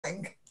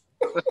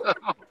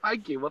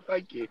Thank you. Well,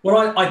 thank you.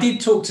 Well, I did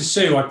talk to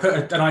Sue. I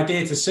put an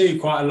idea to Sue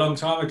quite a long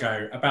time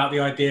ago about the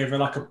idea of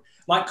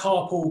like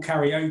carpool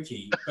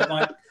karaoke, but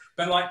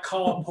like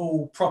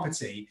carpool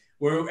property,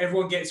 where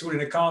everyone gets all in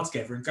a car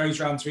together and goes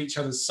around to each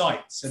other's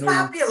sites and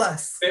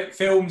Fabulous. all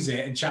films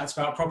it and chats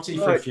about property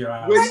for a few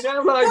hours. We're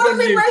now live on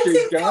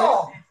YouTube,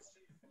 guys.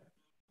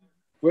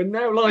 We're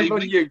now live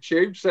on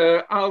YouTube,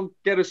 so I'll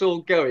get us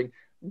all going.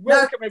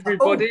 Welcome,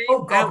 everybody,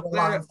 out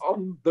there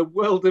on the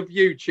world of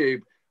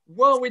YouTube.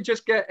 While we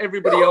just get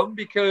everybody on,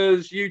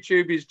 because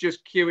YouTube is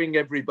just queuing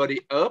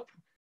everybody up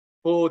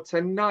for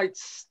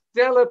tonight's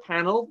stellar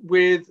panel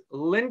with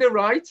Linda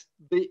Wright,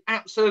 the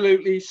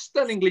absolutely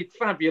stunningly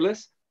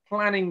fabulous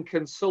planning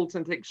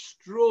consultant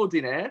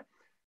extraordinaire,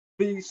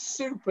 the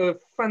super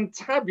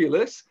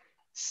fantabulous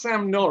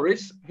Sam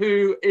Norris,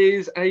 who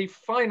is a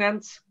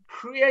finance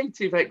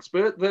creative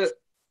expert that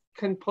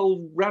can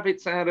pull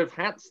rabbits out of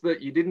hats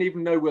that you didn't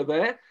even know were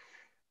there,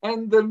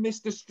 and the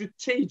Mr.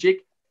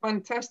 Strategic,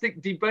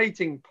 fantastic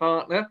debating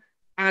partner,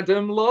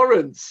 Adam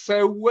Lawrence.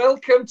 So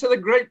welcome to the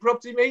Great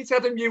Property Meet,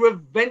 Adam. You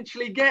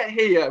eventually get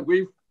here.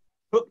 We've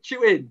hooked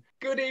you in.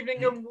 Good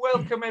evening and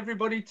welcome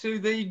everybody to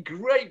the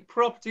Great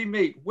Property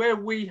Meet, where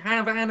we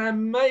have an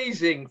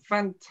amazing,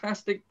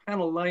 fantastic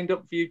panel lined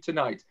up for you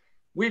tonight.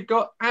 We've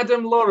got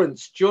Adam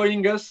Lawrence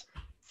joining us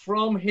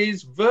from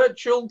his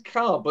virtual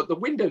car, but the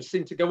windows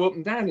seem to go up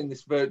and down in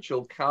this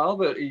virtual car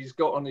that he's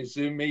got on his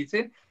Zoom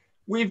meeting.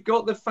 We've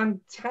got the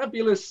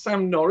fantabulous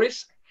Sam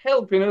Norris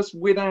helping us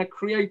with our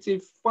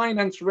creative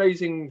finance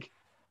raising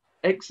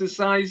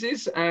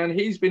exercises, and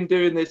he's been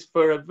doing this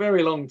for a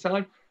very long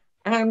time.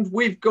 And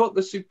we've got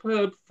the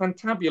superb,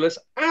 fantabulous,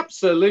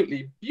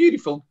 absolutely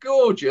beautiful,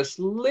 gorgeous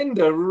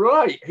Linda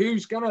Wright,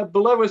 who's going to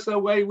blow us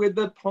away with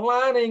the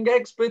planning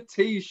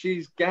expertise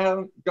she's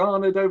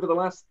garnered over the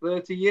last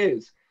 30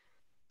 years.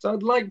 So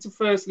I'd like to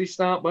firstly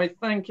start by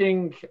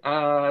thanking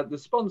the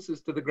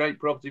sponsors to the Great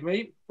Property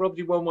Meet,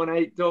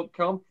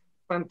 property118.com,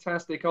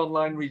 fantastic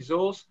online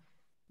resource,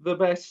 the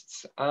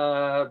best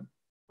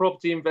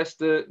property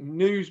investor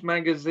news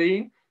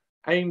magazine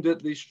aimed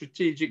at the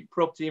strategic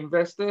property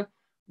investor,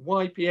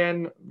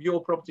 YPN,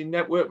 Your Property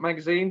Network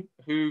magazine,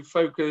 who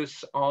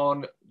focus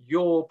on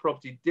your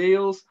property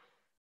deals,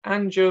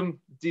 Anjum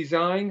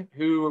Design,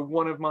 who are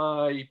one of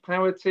my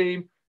power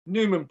team,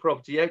 Newman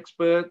Property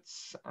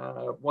Experts,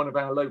 one of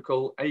our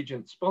local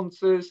agent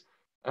sponsors,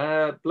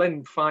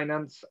 Blend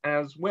Finance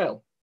as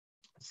well.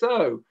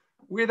 So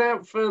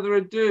without further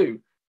ado,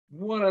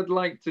 what I'd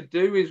like to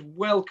do is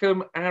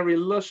welcome our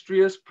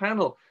illustrious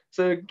panel.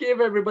 So give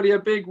everybody a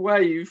big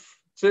wave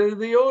to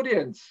the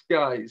audience,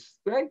 guys.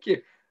 Thank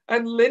you.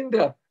 And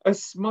Linda, a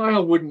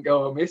smile wouldn't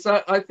go amiss.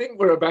 I think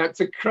we're about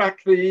to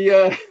crack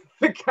the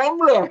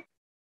camera.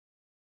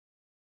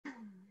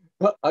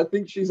 I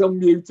think she's on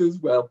mute as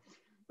well.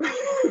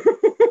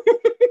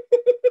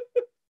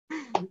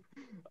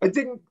 I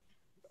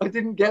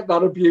didn't get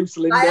that abuse,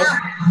 Linda.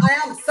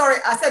 I am sorry.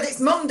 I said it's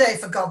Monday,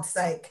 for God's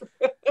sake.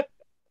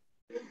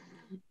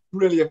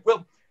 Brilliant.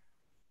 Well,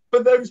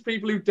 for those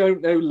people who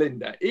don't know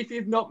Linda, if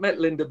you've not met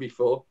Linda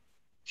before,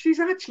 she's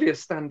actually a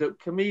stand-up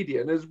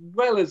comedian as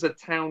well as a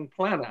town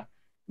planner.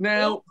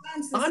 Now,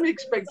 I'm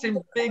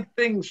expecting big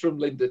things from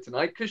Linda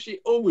tonight because she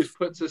always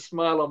puts a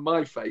smile on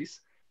my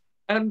face.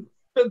 And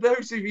for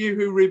those of you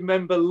who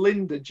remember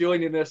Linda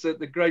joining us at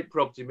the Great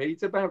Property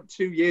Meet about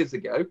 2 years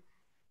ago,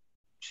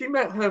 she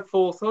met her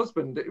fourth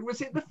husband. Was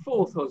it the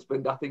fourth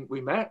husband I think we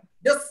met?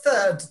 Your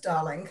third,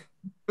 darling.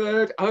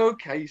 Third.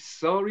 Okay,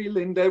 sorry,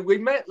 Linda. We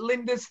met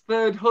Linda's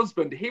third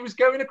husband. He was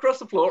going across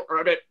the floor,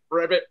 rabbit,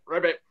 rabbit,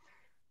 rabbit.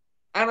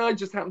 And I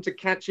just happened to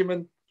catch him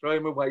and throw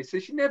him away. So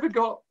she never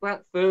got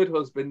that third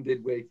husband,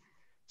 did we?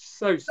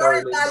 So sorry,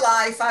 Linda. In my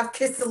life, I've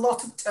kissed a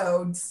lot of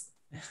toads.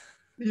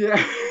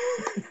 Yeah,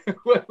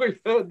 well, we've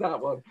heard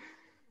that one.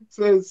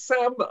 So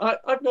Sam,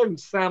 I've known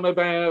Sam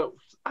about,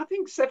 I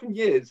think, 7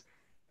 years.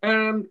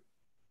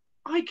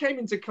 I came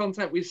into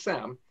contact with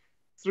Sam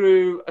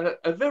through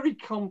a very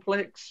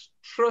complex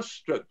trust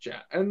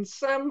structure. And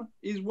Sam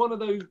is one of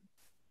those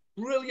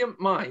brilliant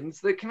minds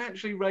that can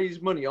actually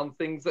raise money on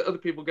things that other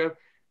people go,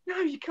 no,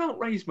 you can't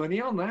raise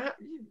money on that.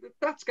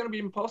 That's going to be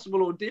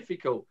impossible or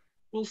difficult.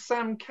 Well,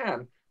 Sam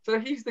can. So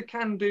he's the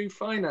can-do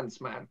finance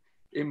man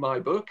in my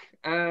book.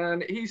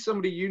 And he's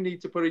somebody you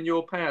need to put in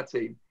your power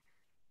team.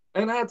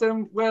 And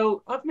Adam,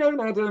 well, I've known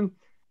Adam.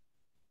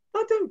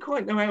 I don't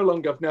quite know how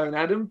long I've known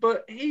Adam,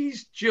 but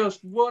he's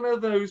just one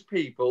of those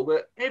people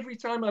that every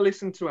time I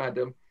listen to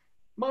Adam,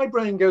 my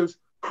brain goes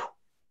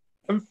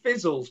and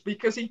fizzles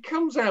because he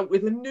comes out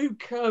with a new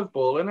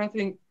curveball and I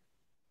think,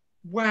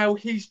 wow,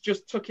 he's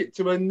just took it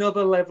to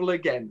another level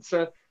again.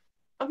 So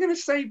I'm going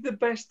to save the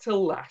best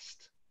till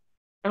last.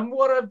 And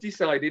what I've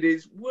decided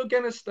is we're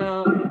going to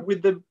start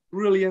with the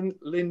brilliant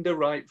Linda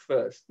Wright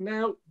first.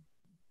 Now,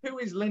 who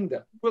is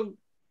Linda? Well,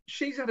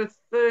 she's had a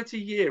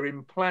 30-year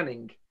in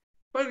planning,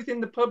 both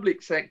in the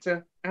public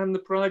sector and the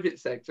private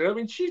sector. I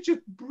mean, she's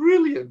just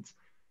brilliant.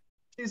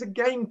 She's a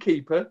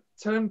gamekeeper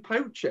turned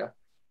poacher.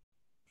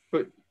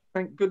 But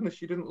thank goodness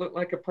she didn't look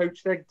like a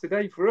poached egg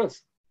today for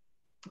us.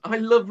 I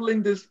love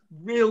Linda's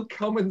real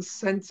common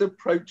sense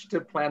approach to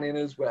planning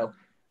as well.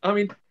 I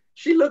mean,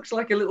 she looks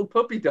like a little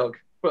puppy dog,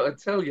 but I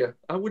tell you,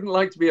 I wouldn't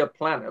like to be a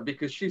planner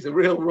because she's a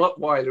real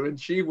Rottweiler and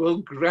she will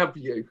grab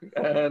you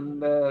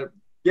and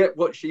get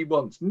what she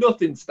wants.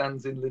 Nothing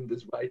stands in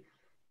Linda's way.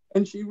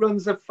 And she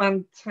runs a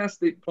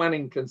fantastic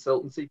planning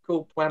consultancy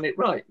called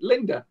PLANiTWRiGHT.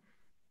 Linda,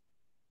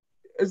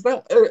 has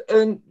that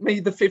earned me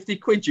the 50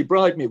 quid you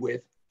bribed me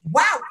with?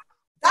 Wow,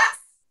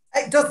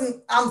 it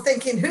doesn't, I'm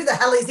thinking, who the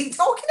hell is he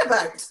talking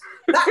about?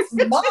 That's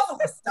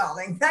marvellous,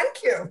 darling,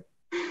 thank you.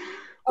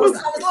 I was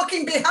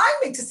looking behind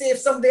me to see if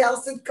somebody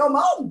else had come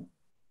on.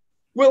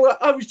 Well,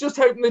 I was just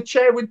hoping the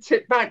chair would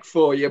tip back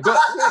for you, but...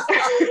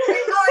 it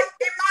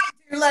might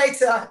do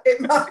later.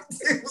 It might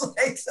do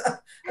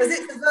later. As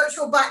it's a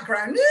virtual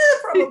background. Yeah,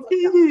 probably.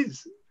 It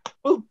is.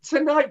 Well,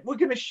 tonight we're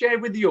going to share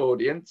with the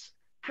audience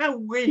how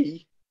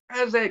we,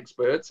 as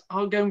experts,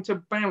 are going to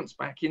bounce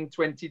back in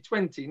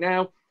 2020.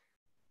 Now,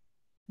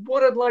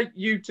 what I'd like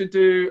you to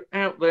do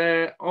out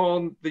there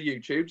on the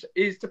YouTubes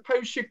is to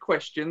post your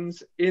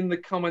questions in the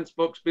comments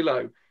box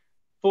below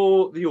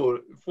for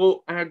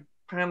our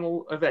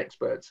panel of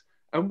experts.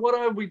 And what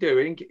I'll be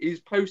doing is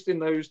posing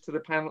those to the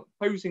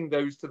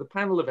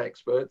panel of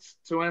experts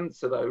to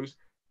answer those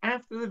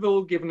after they've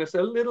all given us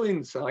a little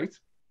insight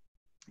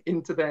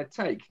into their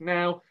take.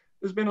 Now,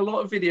 there's been a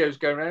lot of videos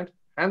going around.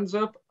 Hands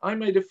up, I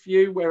made a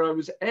few where I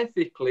was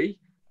ethically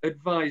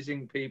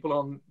advising people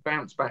on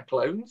bounce back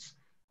loans,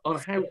 on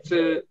how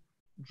to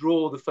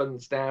draw the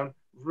funds down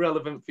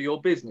relevant for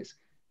your business.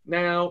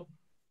 Now,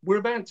 we're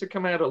about to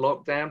come out of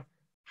lockdown.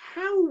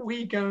 How are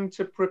we going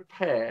to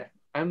prepare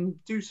and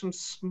do some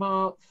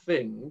smart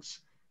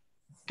things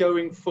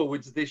going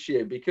forwards this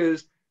year?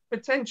 Because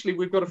potentially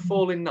we've got a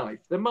falling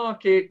knife. The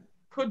market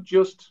could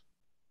just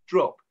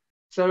drop.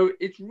 So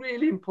it's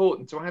really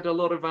important to add a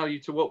lot of value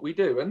to what we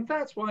do. And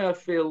that's why I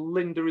feel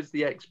Linda is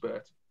the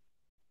expert.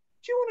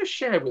 Do you want to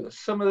share with us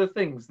some of the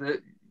things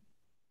that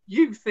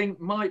you think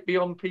might be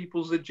on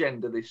people's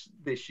agenda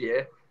this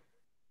year?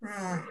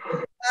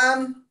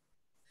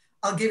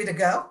 I'll give it a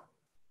go.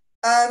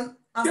 As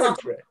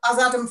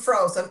Adam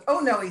frozen. Oh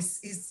no,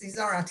 he's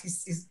all right.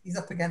 He's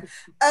up again.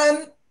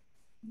 There's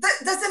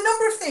a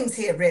number of things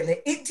here, really.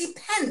 It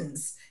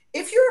depends.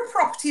 If you're a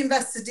property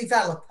investor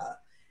developer,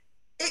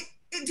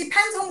 it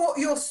depends on what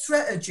your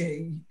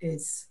strategy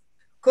is.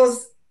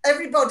 Because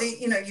everybody,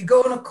 you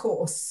go on a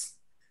course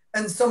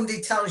and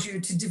somebody tells you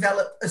to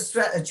develop a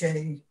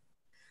strategy,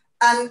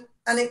 and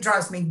it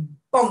drives me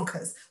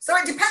bonkers. So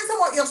it depends on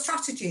what your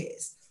strategy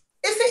is.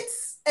 If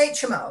it's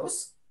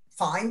HMOs,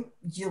 fine,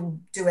 you'll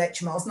do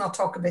HMOs, and I'll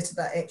talk a bit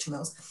about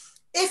HMOs.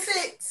 If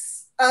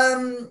it's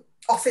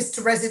office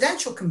to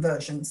residential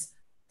conversions,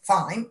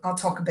 fine, I'll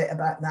talk a bit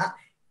about that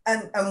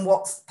and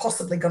what's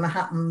possibly going to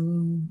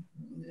happen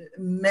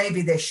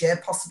maybe this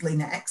year, possibly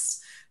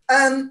next.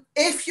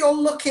 If you're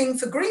looking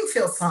for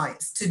greenfield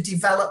sites to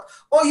develop,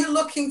 or you're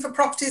looking for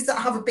properties that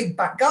have a big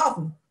back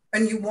garden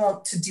and you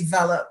want to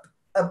develop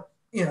a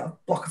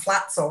block of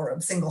flats or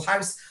a single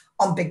house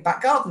on big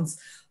back gardens.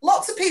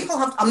 Lots of people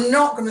have, I'm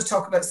not going to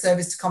talk about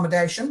serviced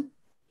accommodation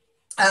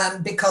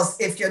because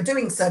if you're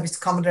doing serviced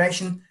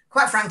accommodation,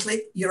 quite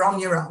frankly, you're on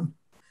your own.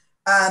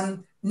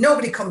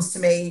 Nobody comes to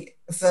me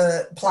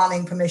for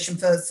planning permission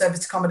for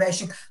serviced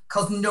accommodation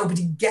because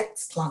nobody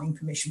gets planning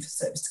permission for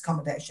serviced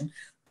accommodation.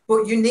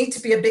 But you need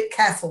to be a bit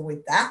careful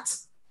with that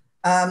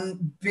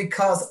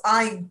because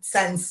I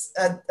sense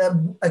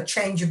a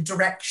change of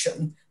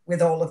direction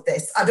with all of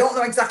this. I don't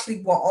know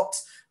exactly what,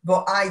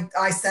 but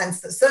I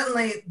sense that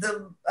certainly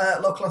the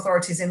local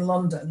authorities in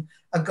London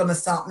are going to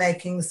start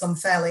making some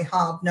fairly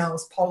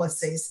hard-nosed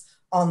policies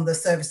on the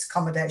serviced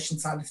accommodation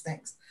side of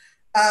things.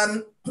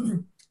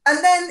 And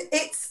then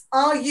it's,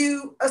 are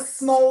you a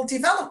small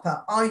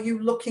developer? Are you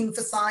looking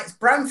for sites,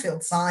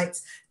 brownfield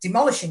sites,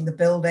 demolishing the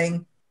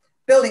building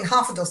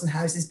half a dozen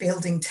houses,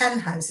 building 10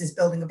 houses,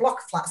 building a block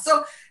of flats?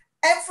 So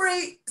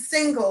every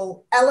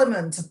single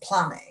element of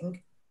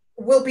planning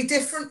will be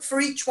different for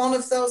each one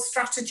of those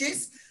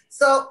strategies.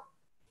 So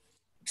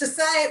to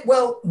say,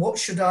 well, what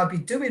should I be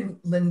doing,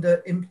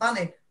 Linda, in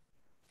planning?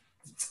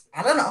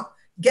 I don't know.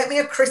 Get me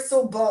a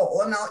crystal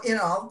ball and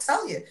I'll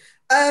tell you.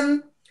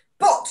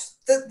 But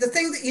the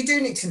thing that you do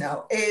need to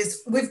know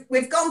is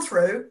we've gone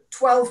through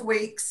 12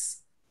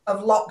 weeks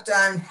of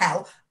lockdown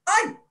hell.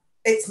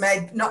 It's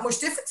made not much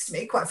difference to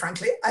me, quite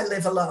frankly. I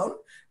live alone.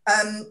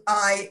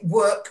 I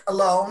work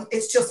alone.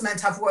 It's just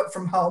meant I've worked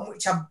from home,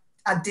 which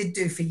I did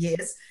do for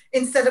years,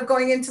 instead of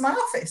going into my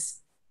office.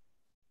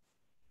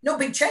 No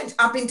big change.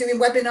 I've been doing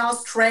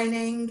webinars,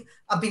 training.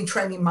 I've been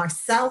training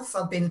myself.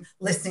 I've been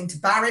listening to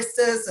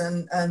barristers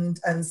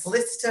and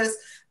solicitors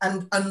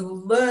and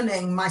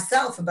learning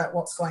myself about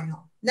what's going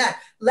on. Now,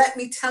 let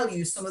me tell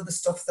you some of the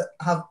stuff that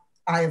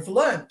I have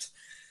learned.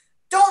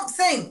 Don't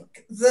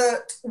think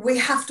that we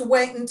have to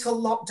wait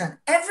until lockdown.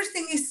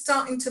 Everything is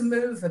starting to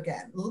move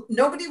again.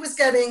 Nobody was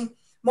getting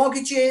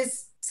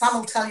mortgages. Sam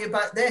will tell you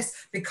about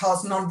this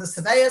because none of the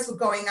surveyors were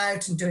going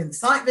out and doing the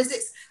site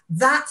visits.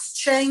 That's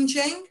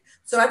changing.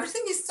 So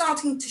everything is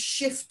starting to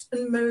shift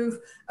and move,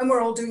 and we're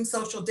all doing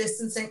social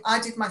distancing.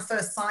 I did my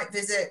first site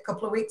visit a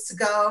couple of weeks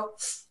ago.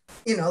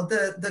 You know,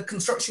 the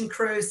construction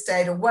crew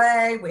stayed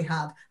away. We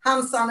had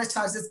hand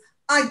sanitizers.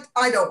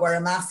 I don't wear a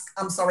mask.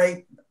 I'm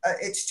sorry.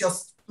 It's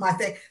just my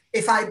thing.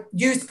 If I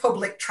used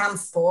public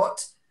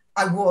transport,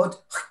 I would.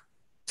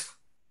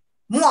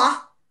 Moi,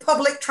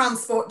 public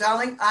transport,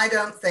 darling? I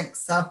don't think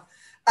so.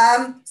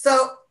 And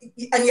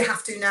you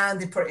have to now,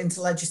 and they put it into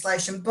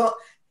legislation, but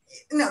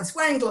no, it's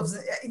wearing gloves.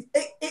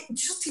 It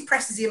just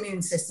depresses the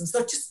immune system.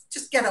 So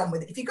just get on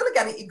with it. If you're going to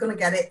get it, you're going to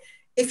get it.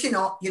 If you're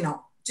not, you're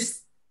not.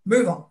 Just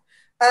move on.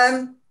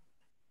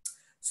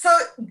 So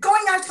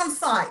going out on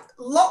site,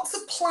 lots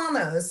of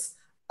planners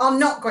are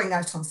not going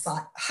out on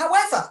site.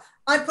 However,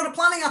 I put a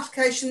planning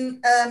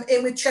application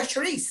in with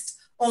Cheshire East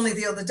only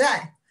the other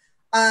day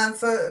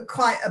for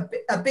quite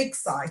a big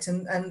site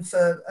and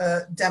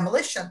for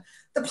demolition.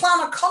 The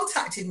planner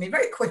contacted me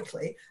very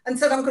quickly and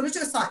said, I'm going to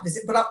do a site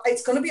visit, but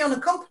it's going to be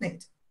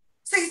unaccompanied.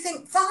 So you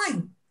think,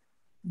 fine,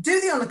 do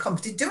the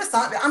unaccompanied, do a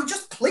site visit. I'm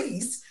just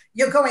pleased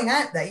you're going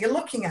out there, you're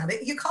looking at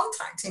it, you're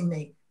contacting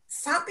me.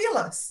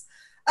 Fabulous.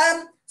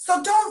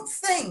 So don't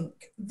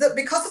think that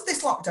because of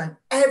this lockdown,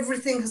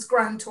 everything has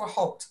ground to a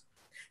halt.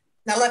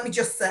 Now, let me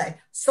just say,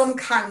 some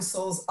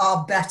councils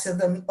are better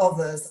than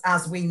others,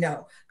 as we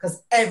know,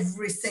 because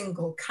every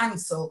single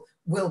council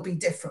will be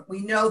different.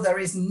 We know there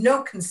is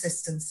no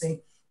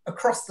consistency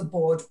across the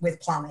board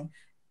with planning.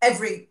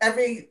 Every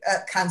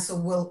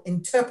council will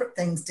interpret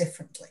things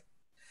differently.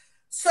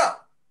 So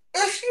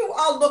if you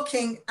are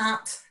looking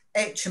at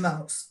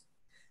HMOs,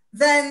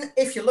 then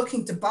if you're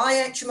looking to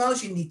buy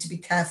HMOs, you need to be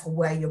careful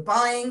where you're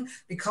buying,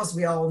 because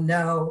we all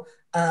know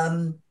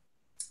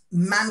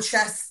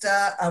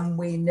Manchester, and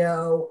we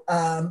know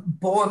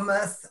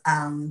Bournemouth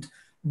and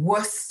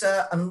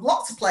Worcester and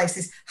lots of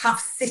places have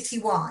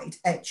citywide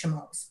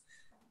HMOs.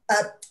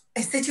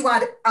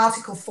 Citywide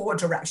Article 4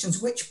 directions,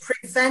 which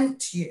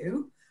prevent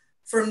you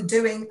from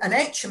doing an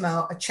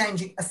HMO,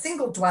 changing a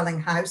single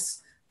dwelling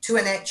house to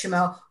an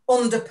HMO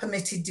under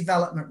permitted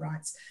development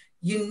rights.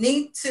 You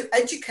need to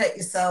educate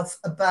yourself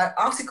about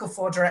Article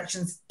 4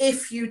 directions.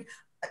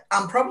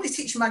 I'm probably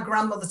teaching my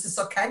grandmother to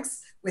suck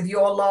eggs with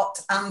your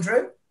lot,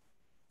 Andrew,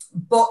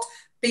 but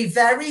be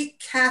very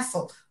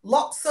careful.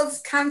 Lots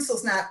of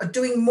councils now are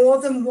doing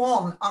more than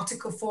one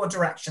Article 4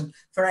 direction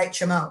for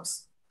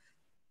HMOs.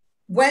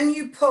 When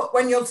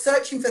you're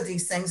searching for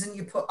these things and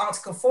you put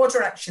Article 4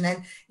 direction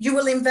in, you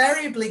will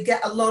invariably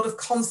get a lot of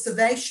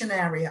conservation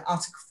area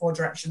Article 4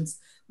 directions.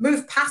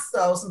 Move past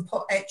those and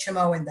put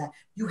HMO in there.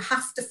 You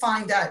have to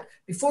find out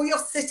before you're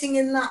sitting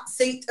in that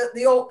seat at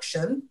the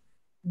auction,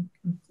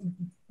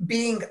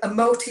 being a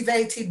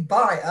motivated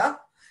buyer.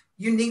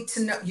 You need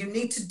to know, you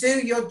need to do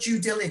your due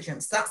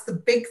diligence. That's the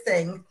big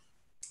thing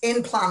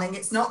in planning.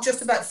 It's not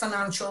just about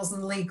financials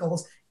and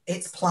legals,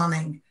 it's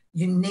planning.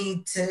 You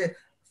need to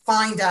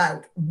find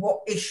out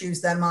what issues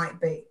there might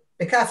be.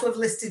 Be careful of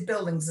listed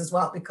buildings as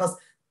well, because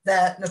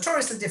they're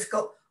notoriously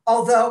difficult,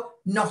 although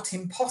not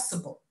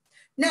impossible.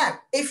 Now,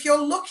 if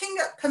you're looking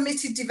at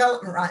permitted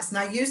development rights, and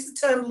I use the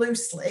term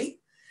loosely,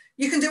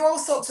 you can do all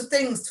sorts of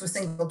things to a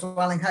single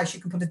dwelling house. You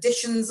can put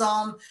additions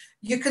on.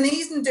 You can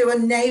even do a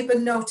neighbour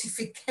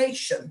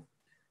notification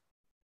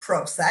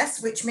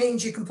process, which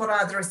means you can put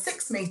either a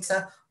 6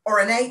 metre or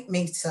an 8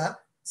 metre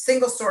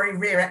single story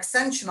rear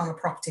extension on a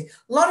property.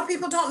 A lot of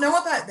people don't know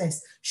about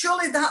this.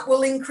 Surely that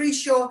will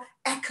increase your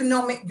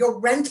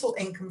rental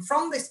income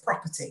from this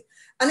property.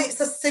 And it's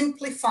a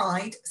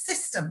simplified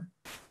system.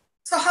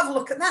 So have a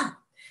look at that.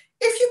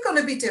 If you're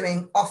going to be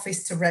doing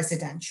office to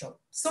residential,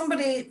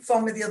 somebody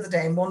phoned me the other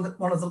day,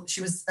 and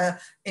she was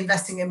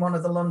investing in one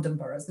of the London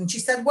boroughs, and she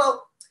said,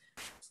 well,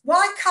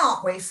 why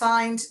can't we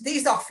find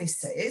these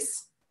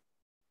offices,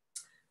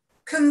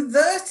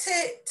 convert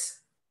it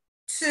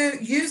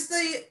to use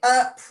the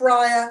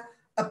prior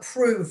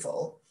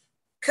approval?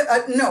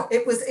 No,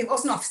 it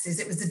wasn't offices,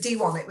 it was the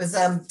D1, it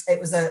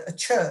was a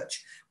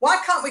church. Why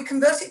can't we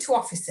convert it to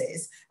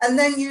offices and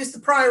then use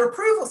the prior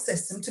approval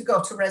system to go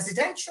to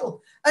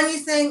residential? And you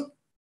think,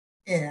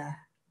 yeah,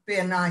 be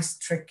a nice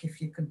trick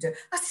if you could do it.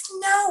 I said,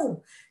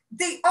 no,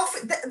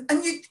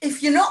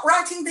 if you're not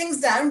writing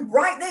things down,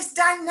 write this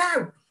down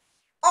now.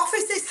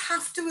 Offices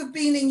have to have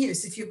been in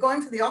use. If you're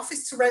going for the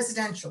office to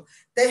residential,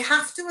 they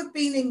have to have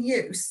been in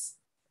use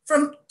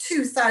from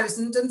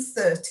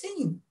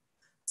 2013.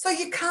 So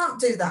you can't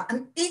do that.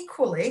 And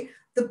equally,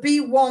 the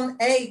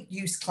B1A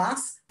use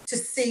class to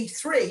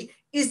C3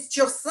 is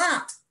just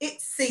that.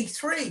 It's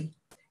C3.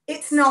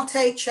 It's not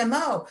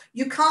HMO.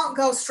 You can't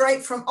go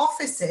straight from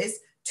offices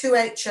to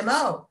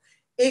HMO.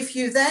 If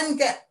you then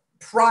get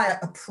prior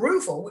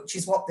approval, which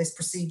is what this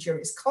procedure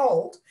is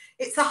called,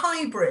 it's a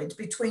hybrid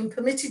between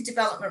permitted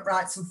development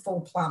rights and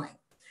full planning.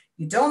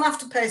 You don't have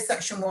to pay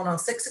Section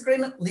 106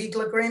 agreement,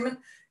 legal agreement.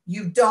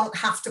 You don't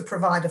have to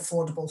provide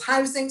affordable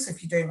housing. So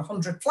if you're doing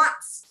 100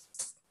 flats,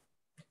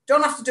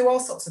 don't have to do all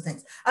sorts of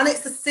things. And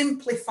it's a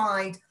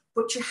simplified,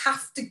 but you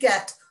have to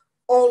get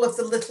all of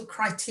the little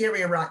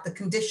criteria right, the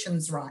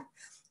conditions right.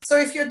 So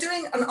if you're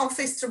doing an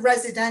office to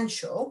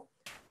residential,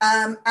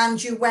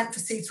 and you went for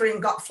C3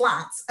 and got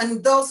flats,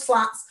 and those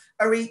flats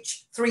are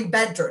each 3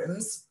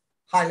 bedrooms,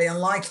 highly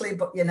unlikely,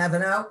 but you never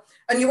know,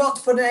 and you want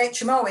to put an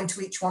HMO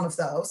into each one of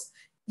those,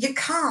 you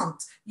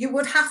can't. You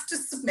would have to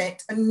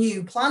submit a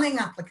new planning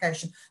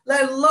application.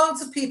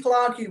 Loads of people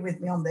argue with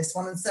me on this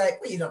one and say,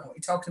 well, you don't know what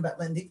you're talking about,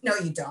 Lindy. No,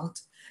 you don't.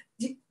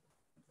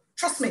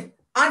 Trust me,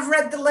 I've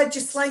read the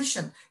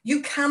legislation.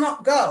 You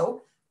cannot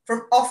go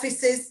from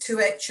offices to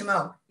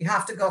HMO. You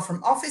have to go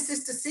from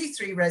offices to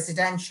C3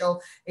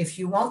 residential. If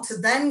you want to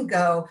then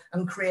go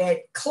and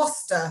create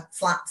cluster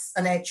flats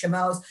and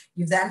HMOs,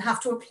 you then have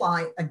to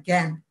apply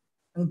again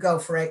and go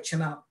for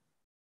HMO.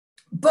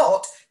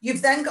 But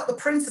you've then got the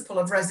principle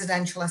of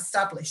residential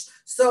established.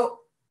 So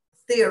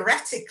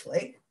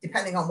theoretically,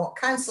 depending on what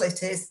council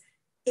it is,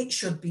 it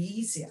should be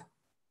easier.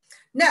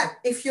 Now,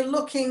 if you're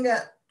looking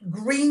at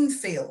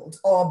greenfield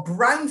or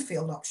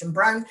brownfield option,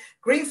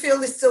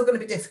 greenfield is still going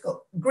to be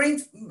difficult.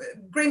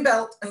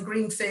 Greenbelt and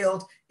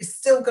greenfield is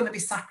still going to be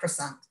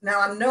sacrosanct.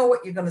 Now, I know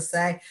what you're going to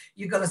say.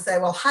 You're going to say,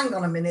 well, hang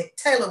on a minute,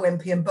 Taylor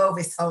Wimpey and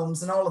Bovis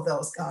Homes and all of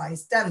those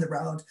guys down the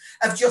road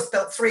have just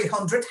built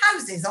 300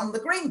 houses on the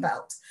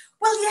greenbelt.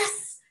 Well,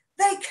 yes,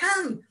 they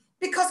can,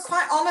 because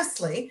quite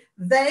honestly,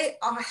 they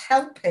are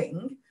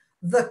helping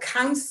the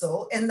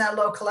council in their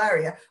local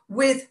area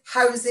with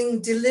housing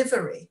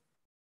delivery.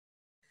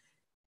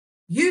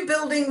 You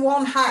building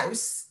one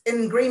house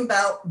in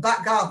Greenbelt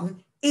back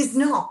garden is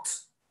not.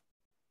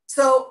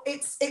 So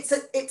it's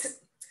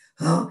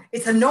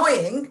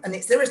annoying and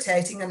it's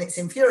irritating and it's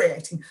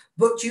infuriating,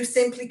 but you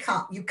simply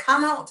can't. You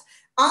cannot.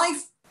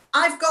 I've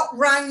got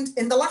round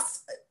in the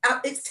last,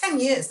 it's 10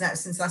 years now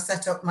since I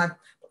set up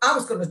I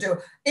was going to do,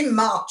 in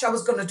March, I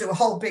was going to do a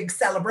whole big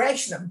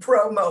celebration and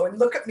promo, and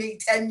look at me,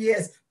 10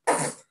 years,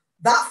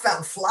 that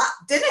fell flat,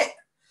 didn't it?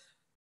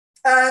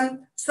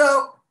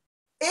 So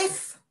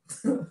if,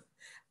 in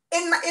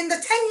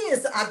the 10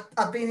 years that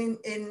I've been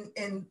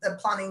in the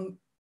planning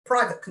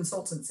private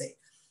consultancy,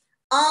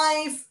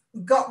 I've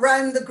got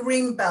round the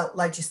Greenbelt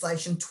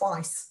legislation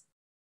twice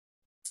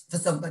for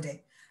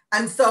somebody.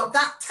 And so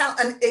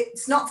and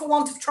it's not for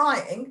want of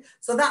trying.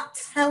 So that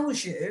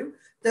tells you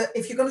that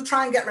if you're going to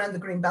try and get around the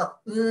Greenbelt,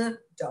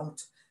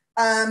 don't.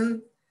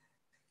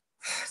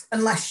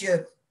 Unless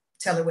you're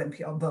Taylor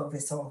Wimpey or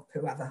Bovis or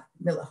whoever,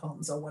 Miller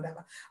Homes or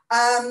whatever.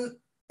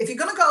 If you're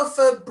going to go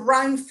for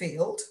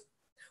brownfield,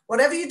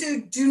 whatever you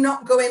do, do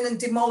not go in and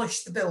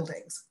demolish the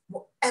buildings,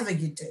 whatever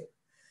you do.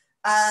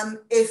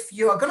 If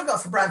you are going to go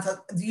for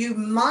brownfield, you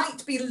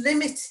might be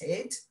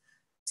limited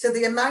to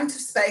the amount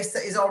of space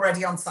that is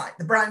already on site,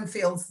 the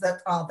brownfields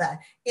that are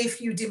there.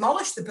 If you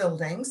demolish the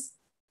buildings,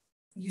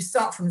 you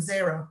start from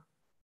zero.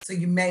 So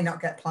you may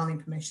not get planning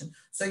permission.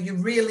 So you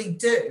really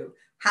do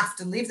have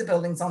to leave the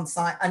buildings on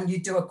site, and you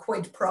do a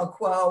quid pro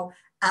quo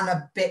and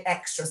a bit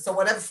extra. So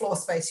whatever floor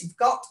space you've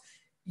got,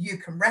 you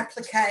can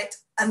replicate,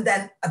 and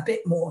then a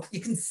bit more.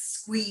 You can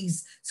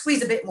squeeze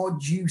a bit more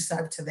juice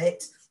out of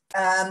it.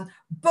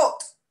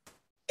 But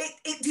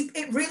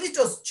it really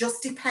does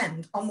just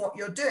depend on what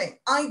you're doing.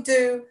 I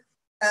do,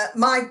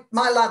 my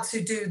lads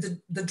who do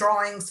the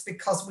drawings,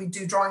 because we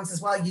do drawings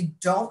as well, you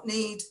don't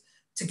need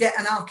to get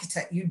an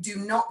architect. You do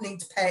not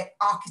need to pay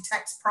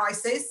architects'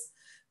 prices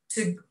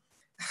to,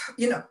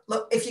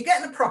 look, if you're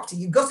getting a property,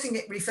 you're gutting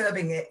it,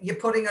 refurbing it, you're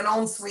putting an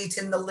ensuite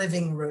in the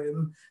living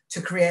room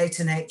to create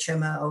an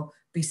HMO,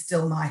 be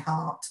still my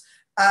heart.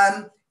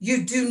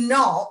 You do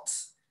not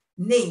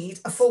need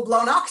a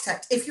full-blown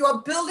architect. If you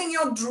are building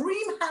your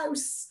dream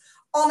house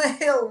on a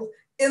hill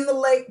in the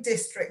Lake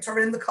District or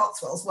in the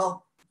Cotswolds,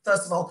 well,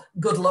 first of all,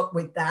 good luck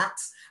with that.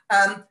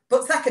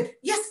 But second,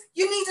 yes,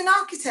 you need an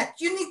architect.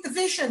 You need the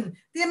vision,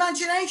 the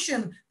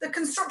imagination, the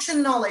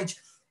construction knowledge.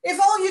 If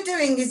all you're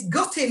doing is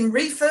gutting,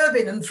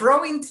 refurbing and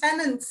throwing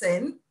tenants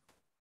in,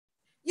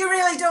 you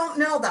really don't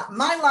know that.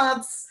 My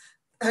lads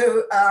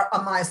who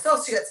are my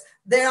associates,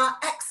 they are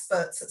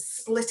experts at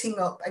splitting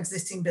up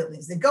existing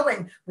buildings. They go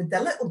in with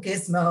their little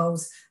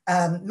gizmos,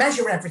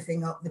 measure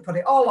everything up, they put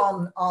it all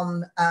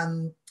on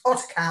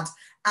AutoCAD,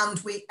 and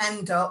we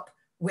end up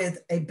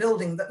with a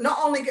building that not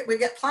only we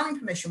get planning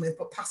permission with,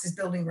 but passes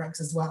building regs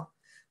as well.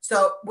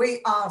 So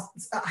we are,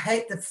 I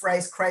hate the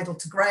phrase cradle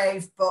to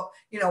grave, but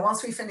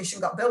once we finish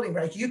and got building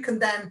regs, you can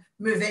then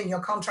move in, your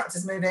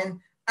contractors move in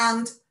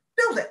and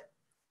build it.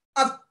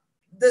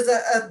 There's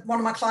one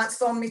of my clients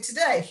phoned me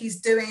today.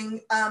 He's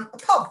doing a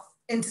pub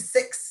into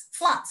 6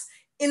 flats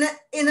in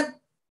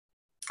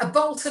a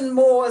Bolton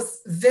Moors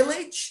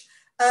village.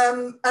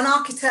 An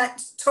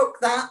architect took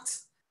that,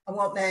 I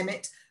won't name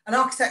it, an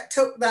architect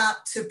took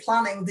that to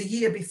planning the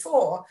year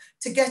before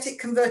to get it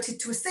converted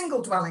to a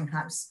single dwelling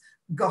house,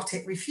 got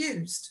it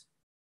refused.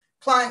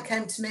 Client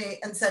came to me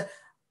and said,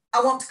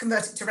 I want to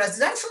convert it to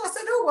residential. I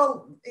said, oh,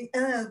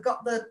 well,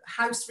 got the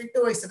house.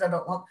 Oh, he said, I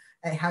don't want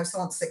a house, I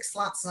want 6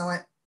 flats. And I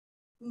went,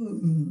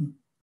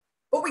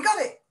 But we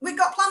got it. We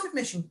got planning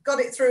permission, got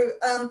it through,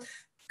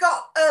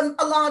 got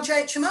a large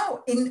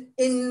HMO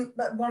in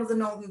one of the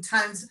northern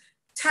towns,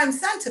 town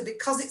centre,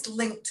 because it's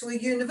linked to a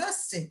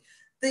university.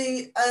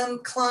 The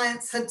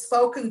clients had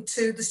spoken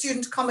to the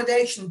student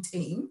accommodation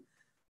team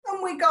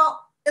and we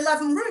got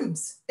 11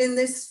 rooms in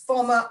this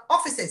former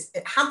offices.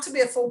 It had to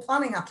be a full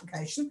planning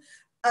application,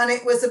 and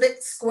it was a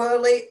bit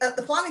squirrely at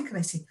the planning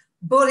committee,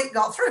 but it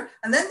got through,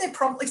 and then they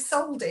promptly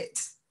sold it.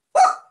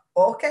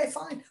 Okay,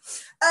 fine.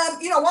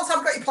 You know, once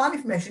I've got your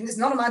planning permission, it's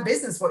none of my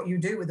business what you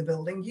do with the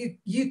building.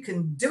 You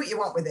can do what you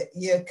want with it.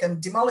 You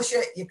can demolish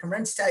it, you can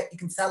rent it out, you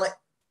can sell it,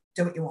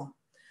 do what you want.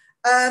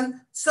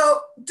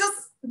 So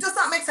does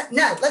that make sense?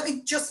 Now, let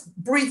me just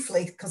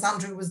briefly, because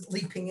Andrew was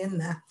leaping in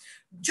there,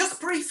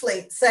 just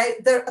briefly say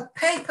a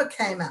paper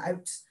came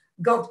out.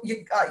 God,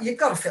 you've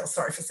got to feel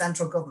sorry for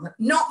central government.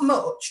 Not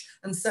much,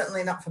 and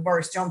certainly not for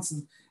Boris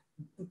Johnson.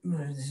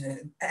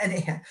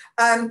 Anyhow,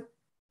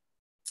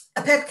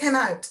 a paper came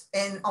out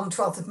on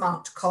 12th of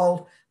March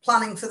called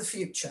Planning for the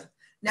Future.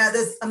 Now,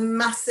 there's a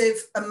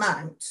massive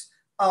amount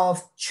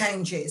of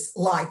changes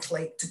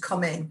likely to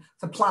come in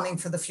for planning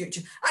for the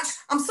future. Actually,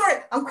 I'm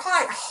sorry, I'm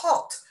quite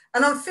hot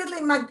and I'm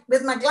fiddling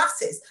with my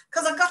glasses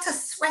because I've got a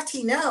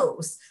sweaty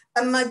nose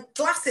and my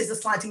glasses are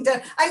sliding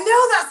down. I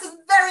know that's a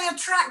very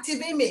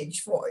attractive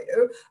image for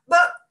you,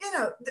 but, you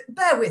know,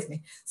 bear with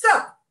me. So,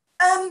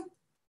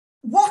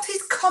 what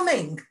is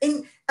coming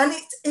in, and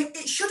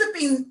it should have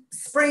been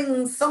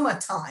spring,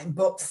 summertime,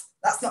 but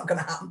that's not going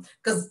to happen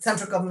because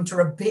central government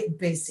are a bit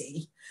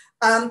busy.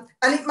 And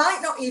it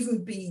might not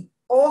even be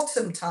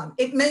autumn time.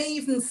 It may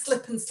even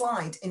slip and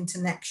slide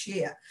into next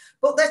year.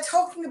 But they're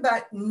talking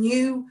about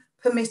new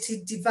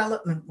permitted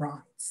development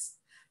rights.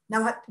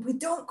 Now, we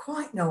don't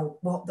quite know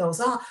what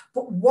those are,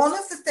 but one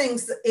of the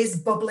things that is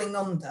bubbling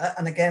under,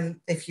 and again,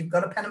 if you've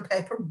got a pen and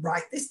paper,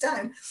 write this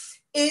down,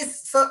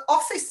 is for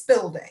office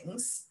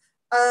buildings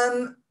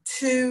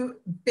to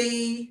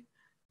be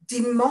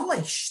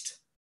demolished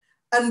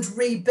and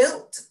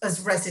rebuilt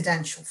as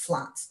residential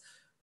flats.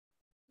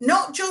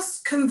 Not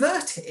just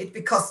converted,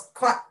 because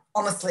quite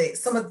honestly,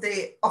 some of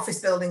the office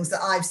buildings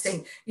that I've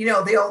seen, you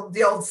know, the old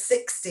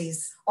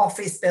 60s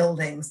office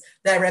buildings,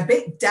 they're a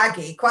bit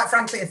daggy. Quite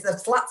frankly, if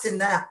there's flats in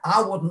there,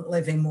 I wouldn't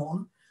live in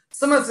one.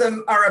 Some of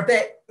them are a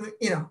bit,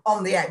 you know,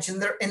 on the edge,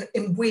 and they're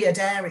in weird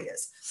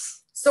areas.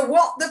 So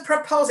what they're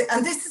proposing,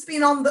 and this has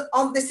been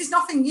this is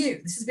nothing new,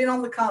 this has been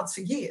on the cards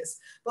for years,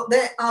 but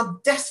they are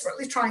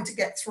desperately trying to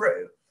get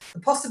through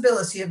the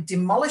possibility of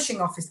demolishing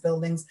office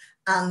buildings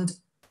and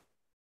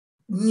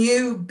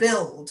new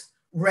build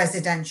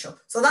residential.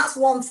 So that's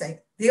one thing.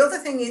 The other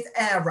thing is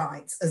air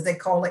rights, as they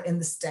call it in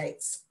the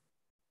States.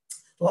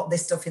 A lot of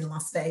this stuff in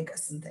Las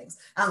Vegas and things,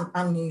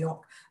 and New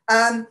York.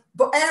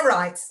 But air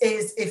rights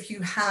is if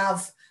you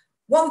have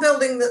one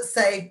building that's,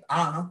 say,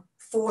 I don't know,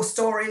 4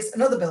 stories,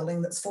 another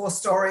building that's 4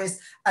 stories,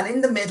 and in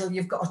the middle,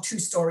 you've got a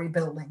 2-story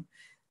building.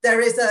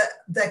 They're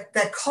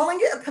calling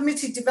it a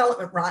permitted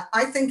development right.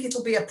 I think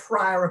it'll be a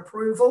prior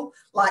approval,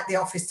 like the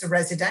office to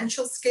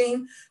residential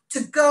scheme,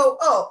 to go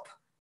up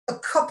a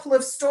couple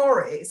of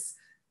stories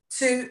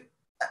to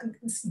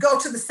go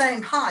to the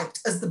same height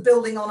as the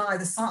building on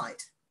either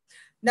side.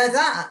 Now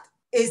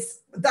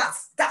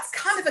that's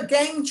kind of a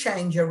game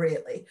changer,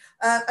 really.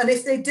 And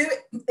if they do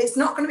it, it's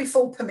not going to be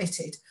full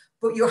permitted,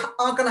 but you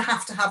are going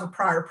to have a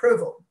prior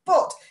approval.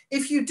 But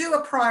if you do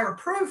a prior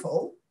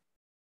approval,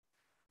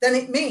 then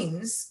it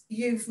means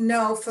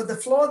for the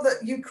floor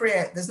that you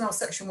create, there's no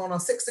Section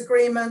 106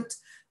 agreement,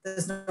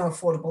 there's no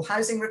affordable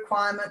housing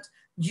requirement,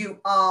 you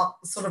are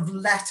sort of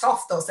let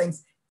off those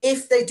things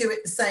if they do it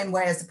the same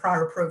way as the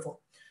prior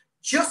approval.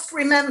 Just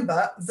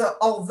remember that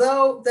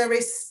although there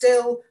is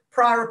still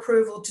prior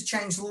approval to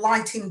change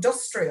light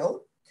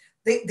industrial,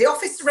 the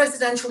office to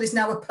residential is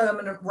now a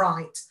permanent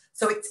right,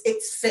 so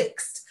it's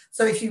fixed.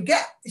 So if you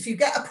get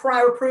a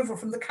prior approval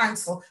from the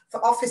council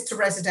for office to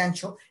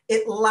residential,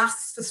 it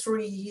lasts for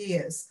 3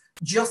 years,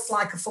 just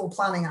like a full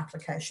planning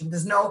application.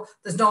 There's no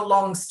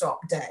long stop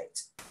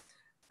date.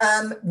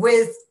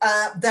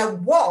 There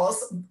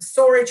was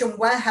storage and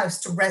warehouse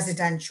to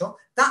residential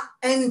that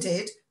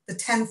ended the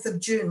 10th of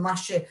June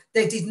last year.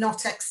 They did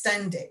not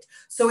extend it.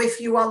 So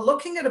if you are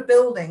looking at a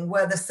building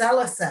where the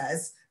seller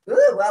says,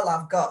 oh, well,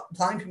 I've got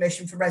planning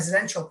permission for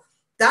residential,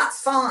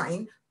 that's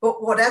fine.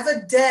 But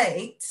whatever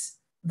date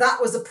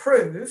that was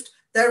approved,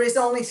 there is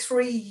only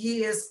 3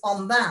 years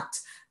on that.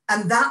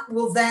 And that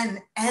will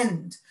then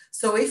end.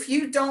 So if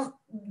you don't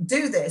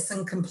do this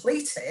and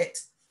complete it,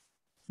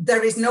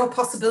 there is no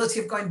possibility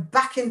of going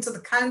back into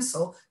the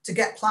council to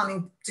get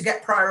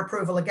prior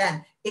approval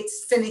again.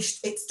 It's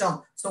finished, it's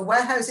done. So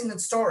warehousing and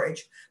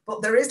storage,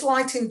 but there is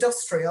light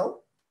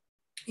industrial.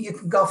 You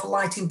can go for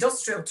light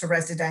industrial to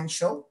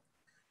residential,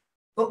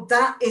 but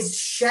that is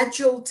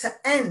scheduled to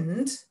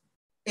end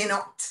in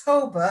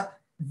October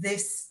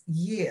this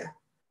year.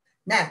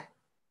 Now,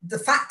 the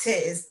fact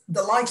is,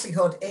 the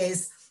likelihood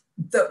is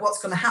that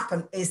what's going to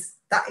happen is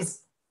that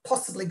is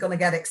possibly going to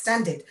get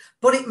extended,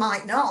 but it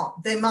might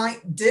not. They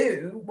might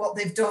do what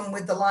they've done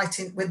with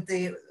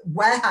the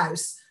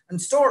warehouse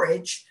and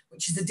storage,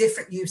 which is a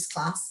different use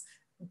class.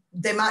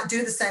 They might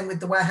do the same with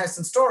the warehouse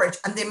and storage,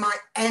 and they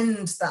might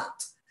end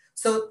that.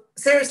 So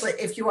seriously,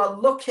 if you are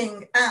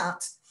looking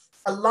at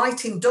a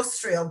light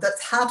industrial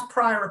that's had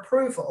prior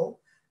approval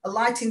a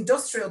light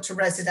industrial to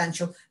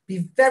residential.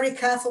 Be very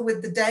careful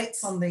with the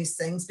dates on these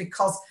things,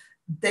 because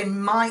they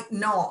might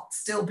not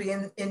still be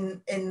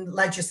in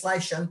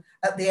legislation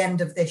at the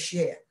end of this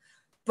year.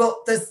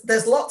 But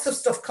there's lots of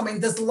stuff coming.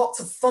 There's lots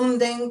of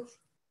funding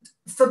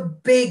for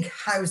big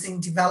housing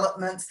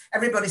developments.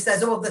 Everybody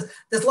says, oh,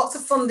 there's lots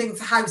of funding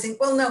for housing.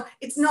 Well, no,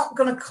 it's not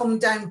going to come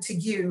down to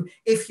you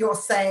if you're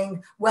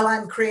saying, well,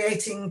 I'm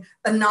creating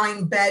a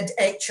 9-bed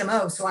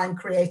HMO, so I'm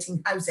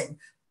creating housing.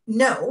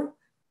 No,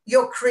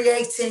 you're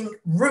creating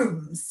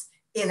rooms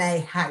in a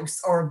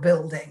house or a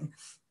building.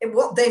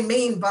 What they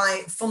mean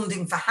by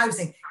funding for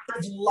housing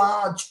is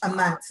large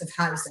amounts of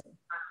housing.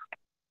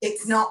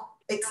 It's not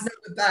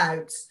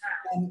about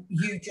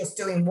you just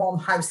doing one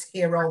house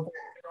here or there.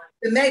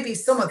 There may be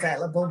some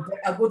available, but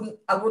I wouldn't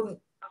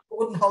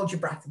hold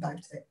your breath about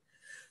it.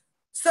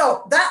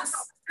 So that's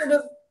sort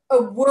of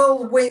a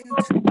whirlwind.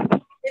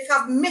 If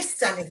I've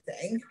missed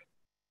anything,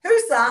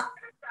 who's that?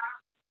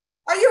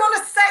 Are you on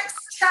a sex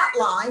chat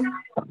line?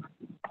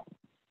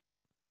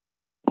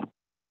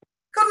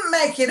 Couldn't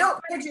make it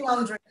up, did you,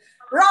 Andrew?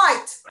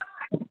 Right.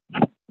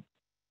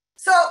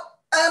 So,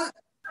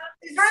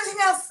 is there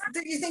anything else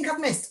that you think I've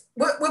missed?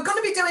 We're going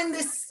to be doing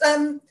this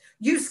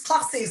youth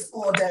classes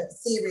order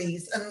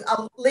series, and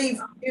I'll leave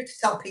you to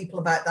tell people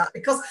about that,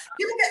 because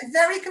people get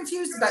very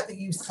confused about the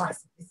youth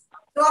classes.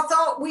 So I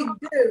thought we'd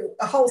do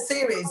a whole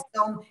series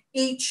on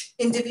each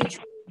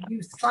individual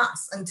youth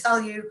class and tell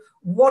you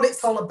what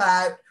it's all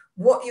about,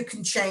 what you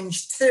can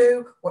change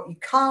to, what you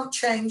can't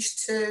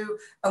change to,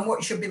 and what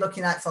you should be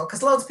looking out for.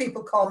 Because loads of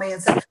people call me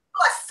and say, oh,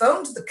 I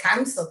phoned the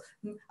council.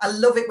 I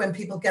love it when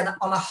people get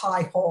on a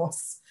high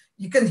horse.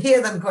 You can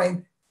hear them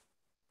going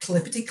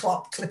clippity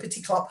clop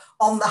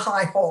on the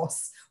high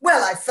horse.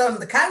 Well, I phoned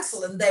the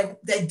council and they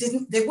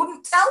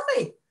wouldn't tell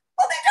me.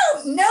 Well, they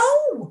don't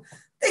know.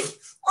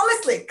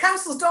 Honestly,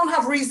 councils don't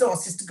have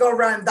resources to go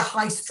around the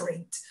high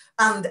street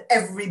and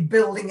every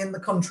building in the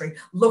country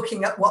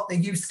looking at what the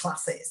youth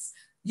class is.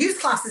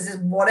 Youth classes is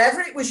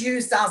whatever it was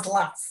used as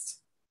last.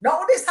 Not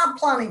what it's had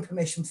planning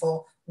permission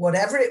for,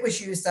 whatever it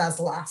was used as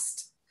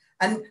last.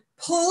 And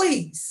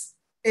please,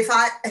 if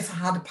I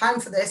had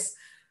 £1 for this,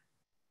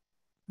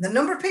 the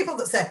number of people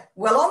that say,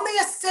 well, on the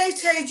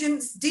estate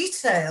agent's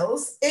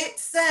details, it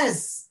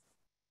says,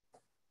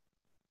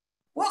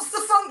 what's the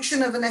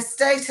function of an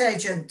estate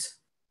agent?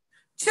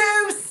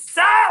 To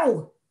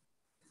sell.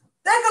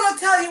 They're going to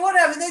tell you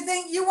whatever they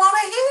think you want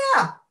to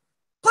hear.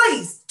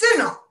 Please do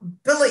not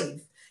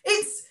believe.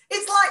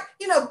 It's like,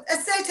 you know,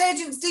 estate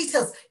agent's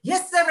details.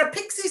 Yes, there are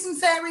pixies and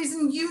fairies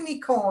and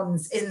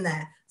unicorns in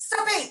there.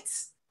 Stop it.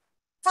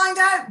 Find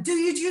out. Do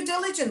your due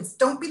diligence.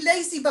 Don't be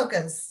lazy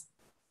buggers.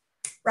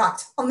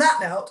 Right, on that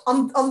note,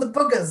 on the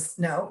buggers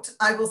note,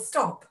 I will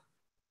stop,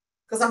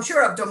 because I'm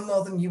sure I've done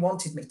more than you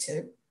wanted me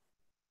to.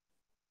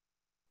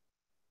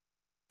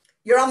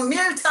 You're on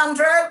mute,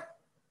 Andrew.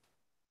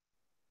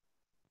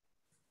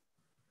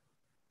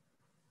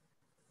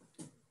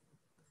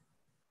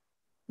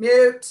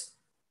 Mute.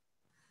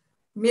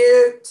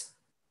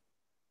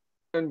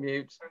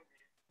 Unmute.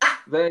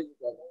 There you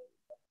go.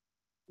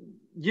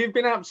 You've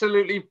been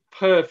absolutely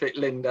perfect,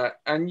 Linda,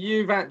 and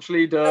you've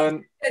actually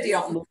done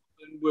more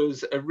than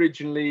was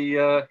originally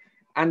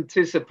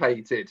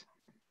anticipated.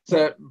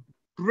 So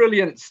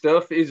brilliant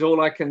stuff is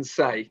all I can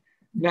say.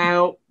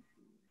 Now,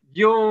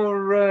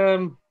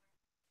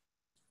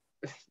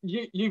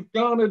 you've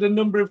garnered a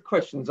number of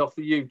questions off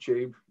the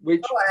YouTube,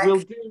 which we'll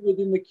deal with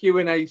in the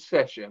Q&A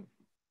session.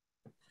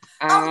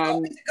 I'm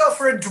going to go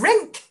for a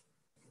drink.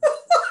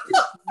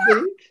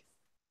 Drink?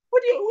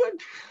 What do you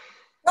want?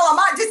 Well, I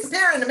might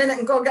disappear in a minute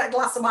and go get a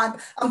glass of wine.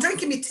 I'm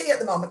drinking my tea at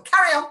the moment.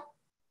 Carry on.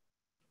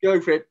 Go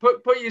for it.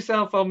 Put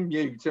yourself on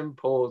mute and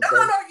pause.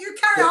 No, you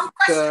carry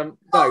on.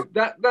 No,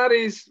 that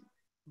is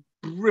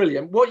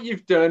brilliant. What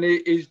you've done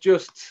is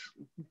just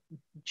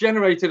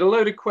generated a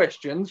load of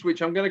questions,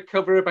 which I'm going to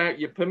cover about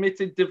your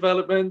permitted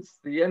developments,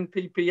 the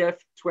NPPF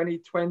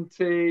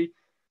 2020.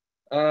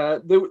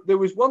 There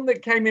was one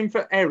that came in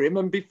for Erin,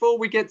 and before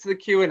we get to the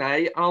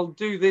Q&A, I'll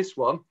do this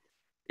one.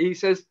 He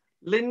says,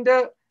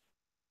 Linda,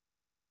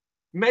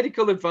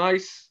 medical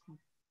advice,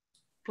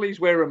 please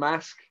wear a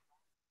mask.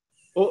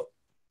 Oh,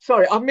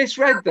 sorry, I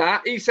misread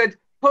that. He said,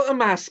 put a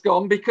mask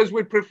on because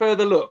we'd prefer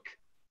the look.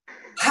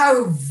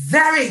 How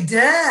very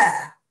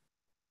dare.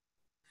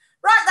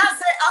 Right,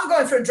 that's it. I'm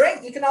going for a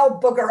drink. You can all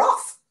bugger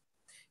off.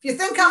 If you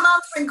think I'm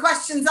answering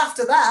questions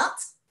after that.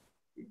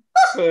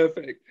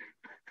 Perfect.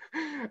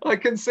 I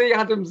can see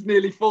Adam's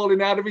nearly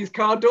falling out of his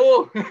car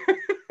door.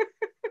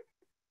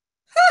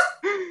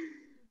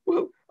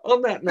 Well,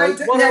 on that note,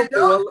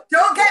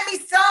 don't get me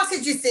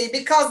started, you see,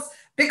 because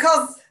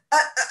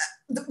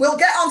we'll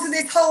get onto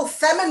this whole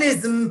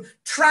feminism,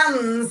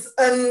 trans,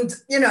 and,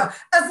 you know,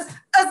 as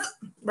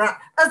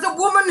a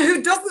woman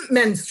who doesn't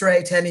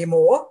menstruate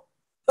anymore,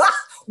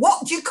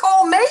 what do you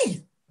call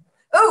me?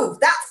 Oh,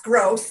 that's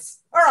gross.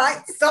 All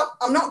right, stop.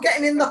 I'm not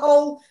getting in the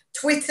whole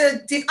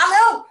Twitter.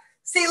 I know.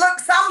 See, look,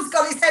 Sam's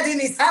got his head in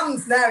his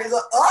hands now. He's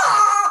like,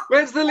 ah!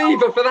 Where's the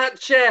lever for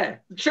that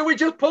chair? Shall we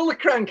just pull the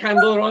crank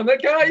handle on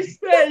it, guys?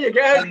 There you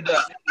go.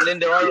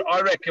 Linda, I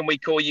reckon we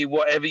call you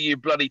whatever you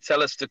bloody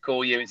tell us to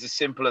call you. It's as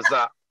simple as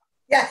that.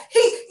 Yeah,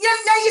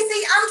 now you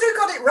see, Andrew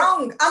got it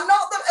wrong. I'm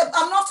not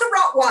a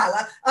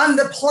Rottweiler. I'm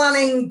the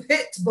planning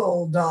pit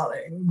bull,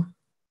 darling.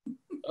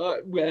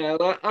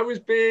 Well, I was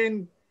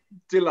being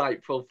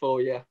delightful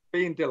for you.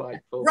 Being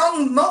delightful.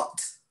 Wrong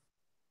mutt.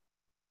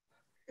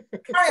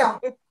 Carry on.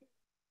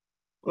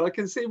 Well, I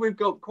can see we've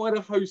got quite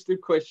a host of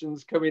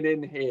questions coming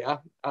in here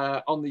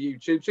on the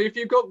YouTube. So if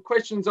you've got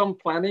questions on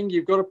planning,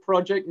 you've got a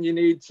project and you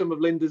need some of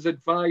Linda's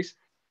advice,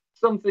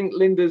 something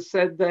Linda's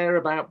said there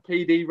about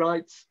PD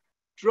rights,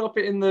 drop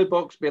it in the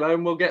box below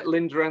and we'll get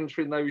Linda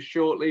answering those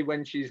shortly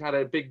when she's had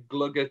a big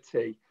glug of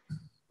tea.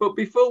 But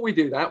before we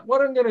do that,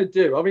 what I'm going to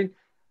do, I mean,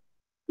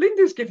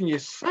 Linda's given you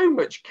so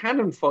much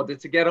cannon fodder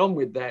to get on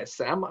with there,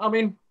 Sam. I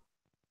mean,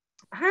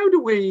 how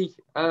do we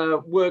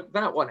work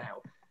that one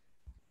out?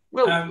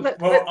 Well,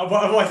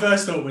 what my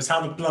first thought was, how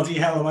the bloody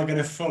hell am I going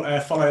to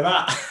follow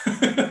that?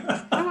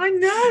 I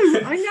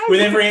know. With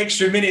every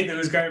extra minute that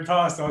was going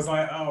past, I was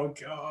like, oh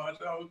god,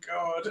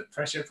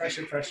 pressure.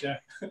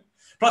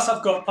 Plus,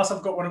 I've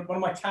got one of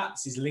my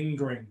cats is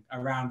lingering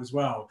around as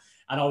well,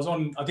 and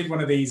I did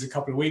one of these a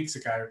couple of weeks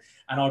ago,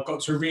 and I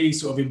got to a really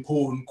sort of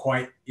important,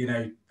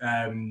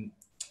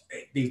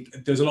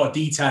 there's a lot of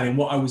detail in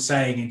what I was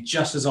saying, and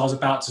just as I was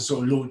about to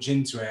sort of launch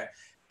into it,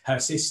 her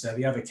sister,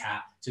 the other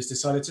cat, just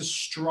decided to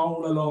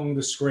stroll along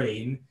the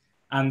screen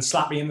and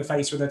slap me in the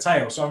face with her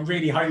tail. So I'm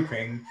really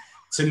hoping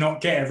to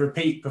not get a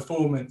repeat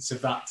performance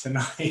of that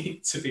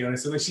tonight, to be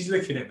honest. Although she's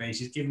looking at me,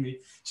 she's giving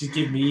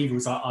me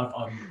evils.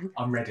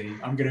 I'm ready.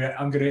 I'm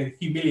gonna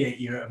humiliate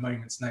you at a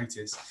moment's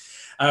notice.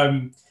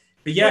 But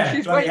yeah, well,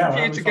 she's waiting for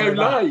you to go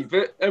live,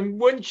 and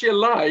once you're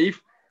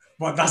live,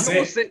 that's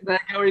you're it. sitting there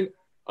going,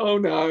 oh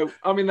no,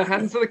 I'm in the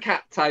hands of the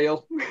cat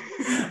tail.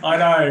 I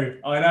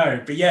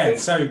know. But yeah,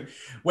 so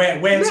where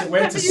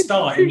to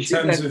start in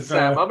terms of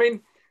Sam? I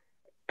mean,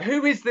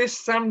 who is this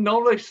Sam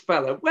Norris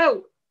fella?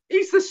 Well,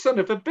 he's the son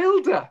of a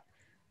builder,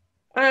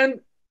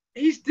 and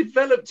he's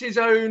developed his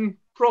own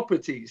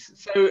properties.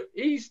 So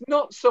he's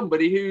not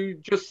somebody who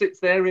just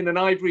sits there in an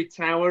ivory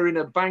tower in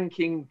a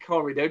banking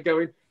corridor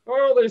going,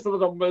 oh, these are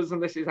the numbers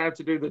and this is how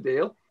to do the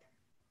deal.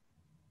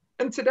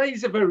 And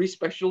today's a very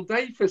special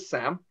day for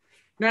Sam.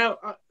 Now,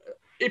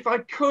 if I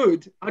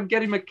could, I'd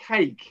get him a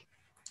cake,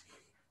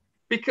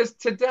 because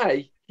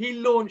today he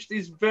launched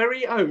his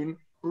very own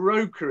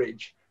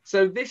brokerage.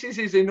 So this is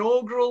his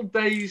inaugural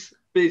day's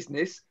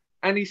business,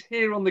 and he's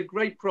here on the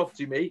Great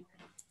Property Meet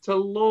to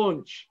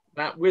launch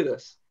that with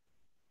us.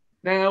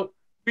 Now,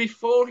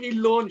 before he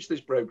launched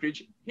this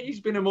brokerage, he's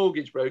been a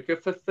mortgage broker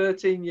for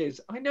 13 years.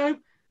 I know,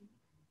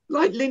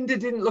 like Linda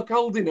didn't look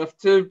old enough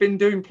to have been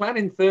doing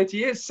planning 30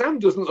 years. Sam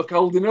doesn't look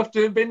old enough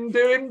to have been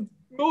doing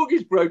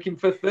mortgage broking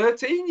for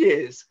 13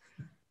 years.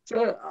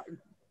 So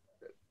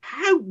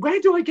where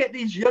do I get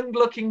these young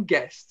looking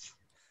guests?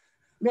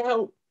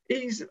 Now,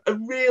 he's a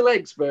real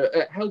expert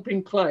at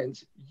helping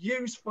clients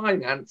use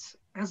finance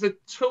as a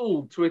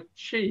tool to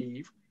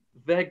achieve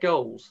their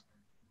goals.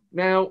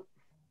 Now,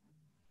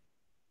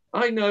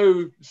 I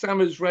know Sam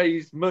has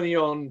raised money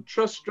on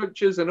trust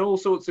structures and all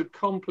sorts of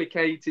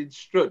complicated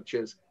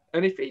structures.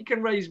 And if he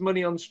can raise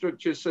money on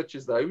structures such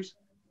as those,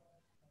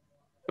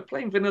 a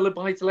plain vanilla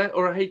buy-to-let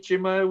or a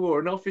HMO or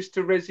an office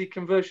to resi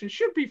conversion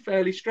should be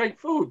fairly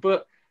straightforward.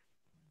 But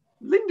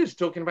Linda's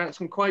talking about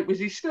some quite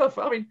whizzy stuff.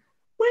 I mean,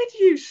 where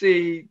do you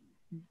see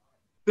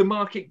the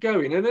market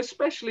going, and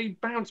especially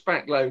bounce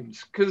back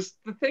loans? Because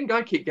the thing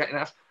I keep getting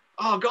asked,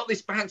 oh, I've got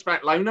this bounce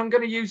back loan, I'm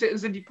going to use it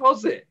as a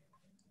deposit.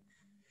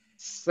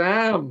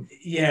 Sam.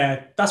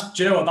 Yeah,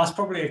 do you know what? That's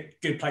probably a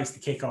good place to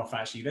kick off,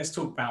 actually. Let's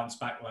talk bounce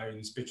back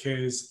loans,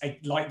 because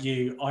like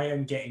you, I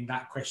am getting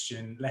that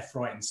question left,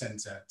 right and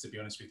centre, to be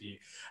honest with you.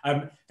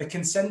 The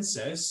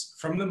consensus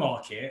from the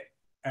market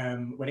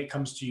when it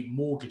comes to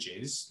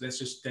mortgages,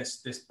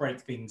 let's break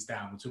things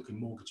down. We're talking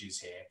mortgages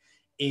here,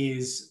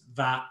 is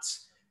that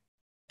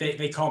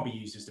they can't be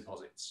used as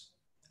deposits.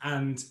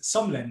 And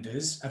some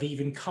lenders have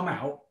even come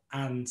out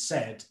and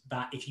said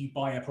that if you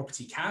buy a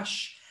property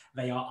cash,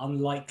 they are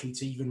unlikely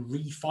to even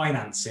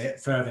refinance it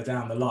further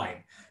down the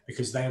line,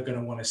 because they are going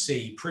to want to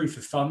see proof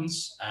of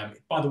funds.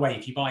 By the way,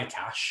 if you buy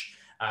cash,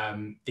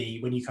 when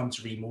you come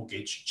to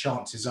remortgage,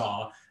 chances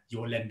are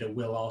your lender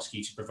will ask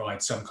you to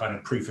provide some kind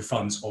of proof of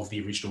funds of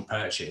the original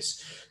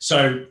purchase.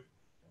 So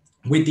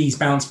with these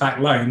bounce back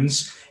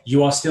loans,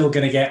 you are still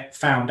going to get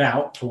found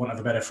out, for want of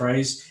a better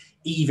phrase,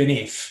 even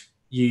if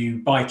you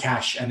buy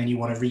cash and then you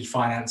want to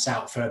refinance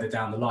out further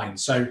down the line.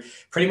 So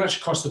pretty much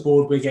across the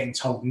board, we're getting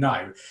told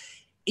no.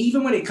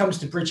 Even when it comes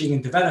to bridging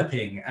and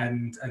developing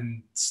and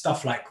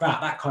stuff like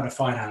that kind of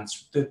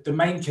finance, the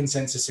main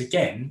consensus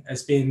again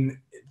has been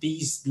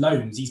these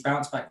loans, these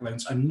bounce back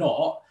loans are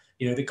not,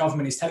 the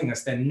government is telling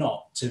us they're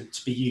not to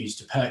be used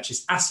to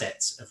purchase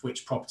assets, of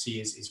which property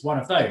is one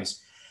of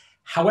those.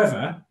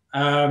 However,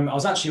 I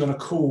was actually on a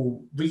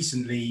call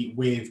recently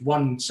with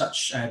one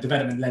such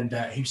development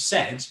lender who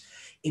said,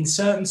 in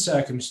certain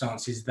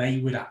circumstances, they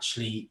would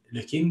actually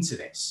look into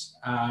this.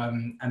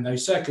 And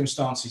those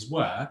circumstances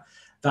were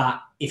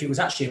that if it was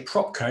actually a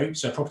propco,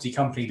 so a property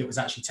company that was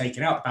actually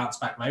taking out the bounce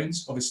back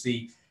loans,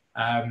 obviously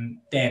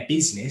their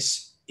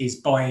business is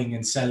buying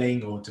and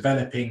selling or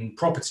developing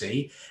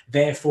property.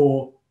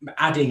 Therefore,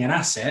 adding an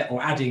asset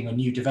or adding a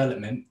new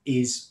development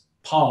is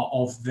part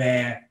of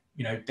their,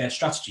 their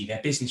strategy,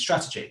 their business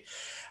strategy.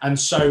 And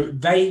so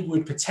they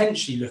would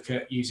potentially look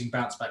at using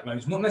bounce back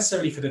loans, not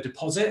necessarily for the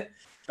deposit,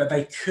 but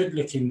they could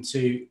look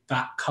into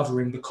that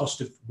covering the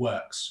cost of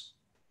works.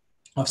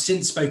 I've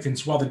since spoken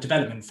to other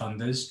development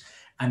funders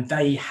and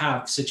they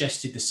have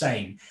suggested the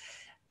same.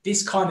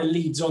 This kind of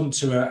leads on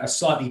to a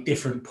slightly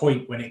different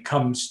point when it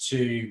comes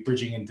to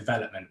bridging and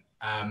development.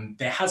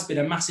 There has been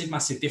a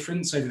massive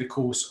difference over the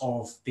course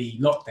of the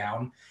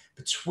lockdown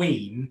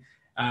between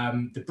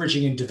the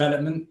bridging and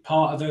development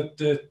part of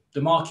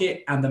the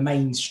market and the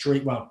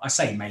mainstream, well, I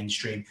say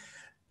mainstream,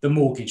 the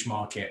mortgage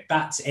market.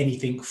 That's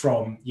anything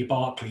from your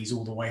Barclays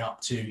all the way up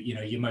to,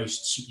 your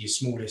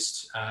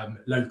smallest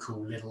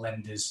local little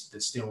lenders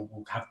that still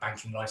will have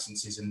banking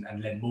licenses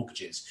and lend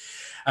mortgages.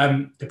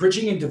 The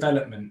bridging and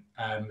development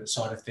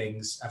side of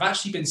things have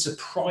actually been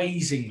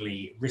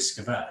surprisingly risk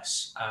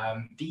averse.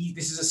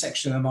 This is a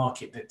section of the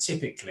market that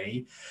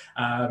typically,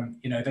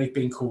 they've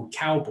been called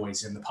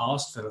cowboys in the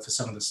past for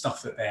some of the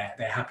stuff that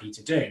they're happy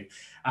to do.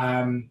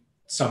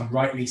 Some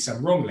rightly,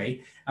 some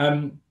wrongly.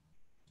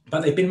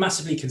 But they've been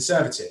massively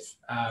conservative.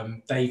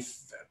 They've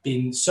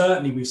been,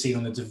 certainly we've seen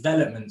on the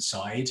development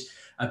side,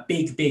 a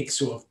big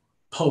sort of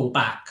pull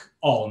back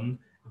on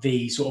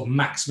the sort of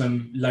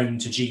maximum loan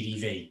to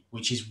GDV,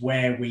 which is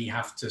where we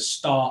have to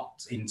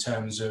start in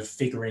terms of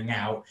figuring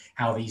out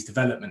how these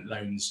development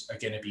loans are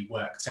going to be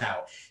worked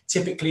out.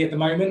 Typically at the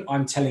moment,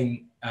 I'm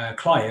telling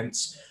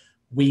clients,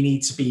 we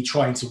need to be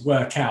trying to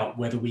work out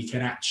whether we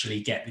can actually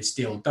get this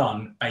deal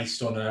done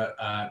based on a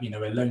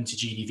loan to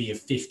GDV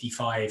of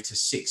 55 to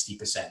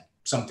 60%,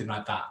 something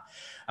like that.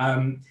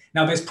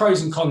 Now, there's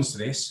pros and cons to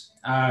this.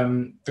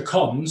 The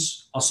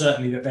cons are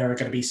certainly that there are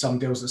going to be some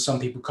deals that some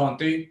people can't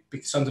do,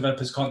 because some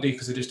developers can't do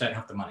because they just don't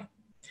have the money.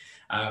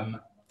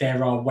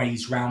 There are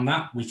ways around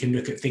that. We can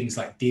look at things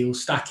like deal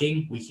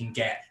stacking. We can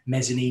get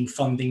mezzanine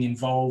funding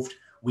involved.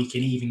 We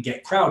can even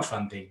get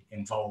crowdfunding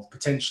involved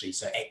potentially,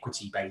 so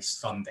equity-based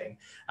funding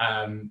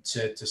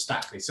to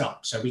stack this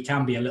up. So we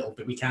can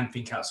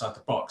think outside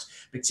the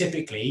box. But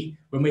typically,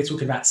 when we're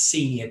talking about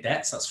senior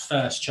debts, that's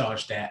first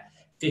charge debt,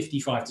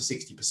 55 to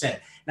 60%.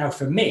 Now,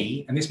 for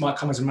me, and this might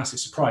come as a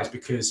massive surprise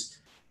because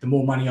the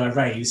more money I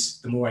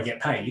raise, the more I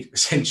get paid,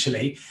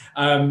 essentially.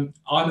 I'm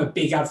a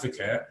big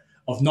advocate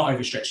of not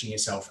overstretching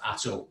yourself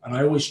at all. And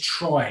I always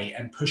try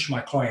and push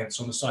my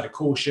clients on the side of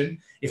caution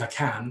if I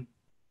can.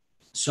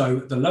 So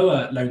the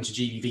lower loan to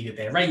GDV that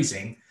they're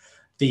raising,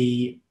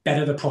 the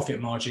better the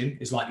profit margin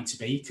is likely to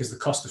be, because the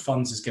cost of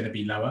funds is going to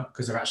be lower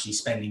because they're actually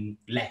spending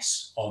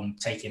less on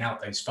taking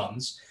out those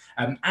funds.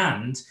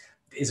 And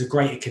there's a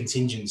greater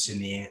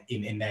contingency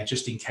in there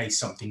just in case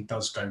something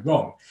does go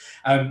wrong.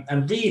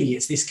 And really,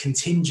 it's this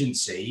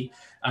contingency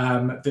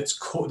that's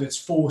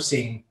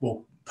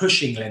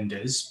pushing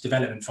lenders,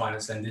 development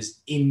finance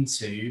lenders,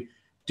 into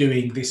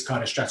doing this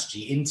kind of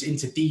strategy,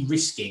 into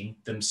de-risking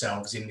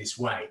themselves in this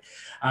way.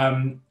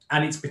 And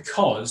it's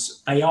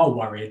because they are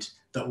worried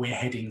that we're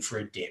heading for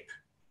a dip.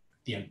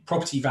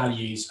 Property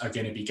values are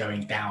going to be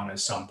going down at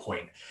some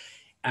point.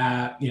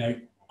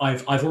 I've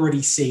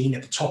already seen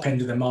at the top end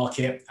of the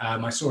market,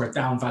 I saw a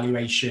down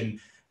valuation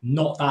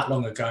not that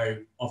long ago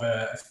of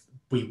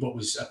what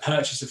was a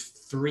purchase of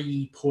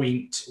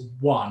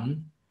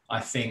 3.1,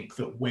 I think,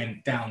 that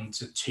went down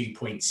to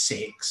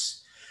 2.6.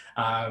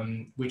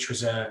 Which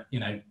was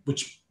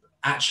which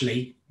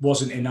actually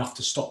wasn't enough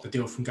to stop the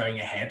deal from going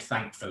ahead,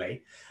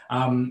 thankfully.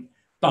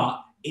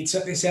 But it's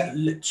at this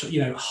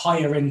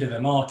higher end of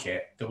the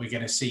market that we're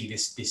going to see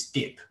this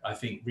dip, I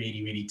think,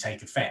 really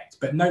take effect.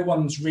 But no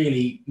one's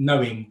really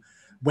knowing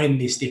when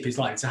this dip is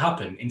likely to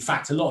happen. In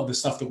fact, a lot of the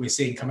stuff that we're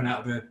seeing coming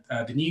out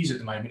of the news at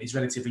the moment is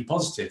relatively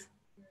positive.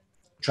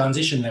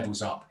 Transition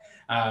levels up.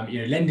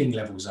 Lending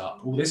levels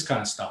up, all this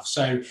kind of stuff.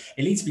 So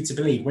it leads me to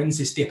believe, when's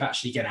this dip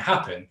actually going to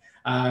happen?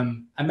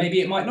 And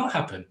maybe it might not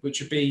happen, which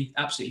would be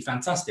absolutely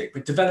fantastic.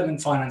 But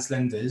development finance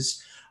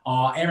lenders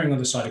are erring on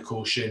the side of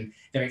caution.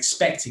 They're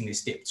expecting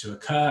this dip to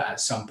occur at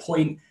some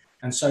point.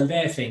 And so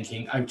they're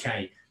thinking,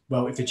 okay,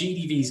 well, if the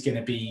GDV is going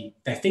to be,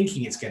 they're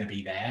thinking it's going to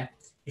be there.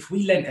 If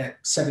we lent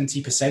at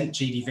 70%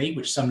 GDV,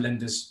 which some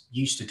lenders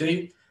used to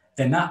do,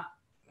 then that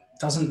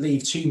doesn't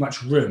leave too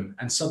much room,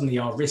 and suddenly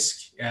our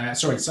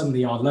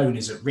loan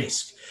is at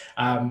risk,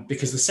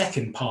 because the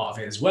second part of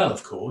it as well,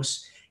 of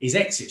course, is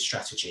exit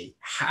strategy.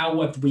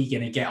 How are we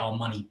going to get our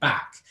money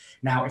back?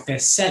 Now, if they're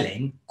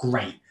selling,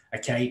 great.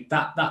 Okay,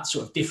 that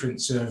sort of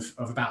difference of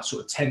about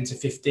sort of 10 to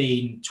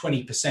 15,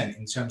 20%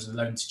 in terms of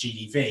the loan to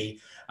GDV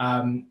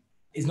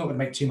is not going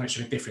to make too much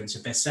of a difference.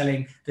 If they're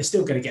selling, they're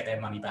still going to get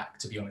their money back,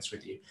 to be honest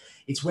with you.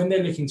 It's when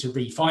they're looking to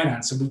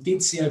refinance, and we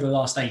did see over the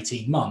last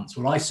 18 months,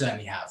 well, I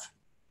certainly have,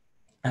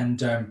 and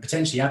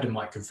potentially Adam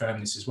might confirm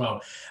this as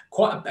well,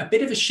 quite a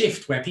bit of a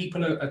shift where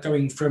people are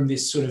going from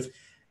this sort of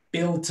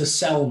build to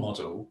sell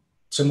model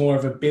to more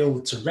of a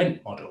build to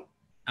rent model.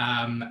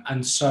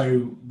 And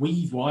so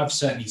I've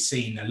certainly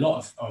seen a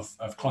lot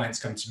of clients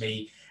come to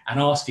me and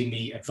asking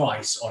me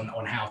advice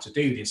on how to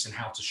do this and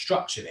how to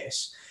structure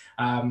this.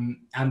 And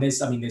there's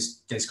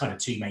kind of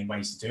two main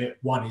ways to do it.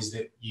 One is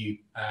that you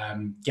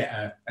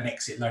get an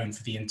exit loan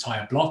for the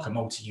entire block, a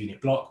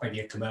multi-unit block, maybe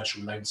a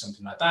commercial loan,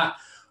 something like that.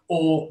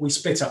 Or we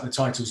split up the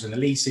titles and the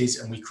leases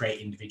and we create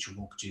individual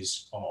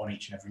mortgages on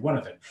each and every one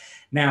of them.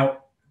 Now,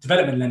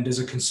 development lenders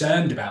are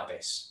concerned about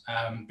this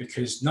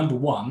because, number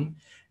one,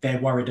 they're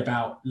worried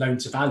about loan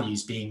to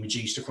values being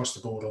reduced across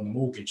the board on the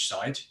mortgage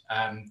side.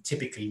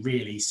 Typically,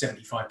 really,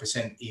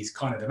 75% is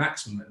kind of the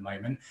maximum at the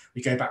moment.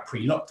 We go back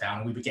pre-lockdown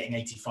and we were getting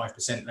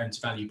 85% loan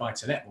to value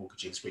buy-to-let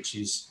mortgages, which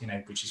is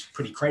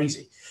pretty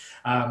crazy.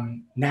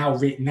 Now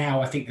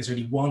I think there's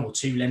only one or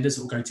two lenders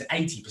that will go to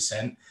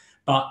 80%.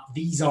 But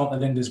these aren't the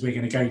lenders we're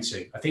going to go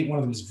to. I think one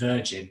of them is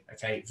Virgin.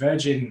 Okay,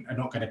 Virgin are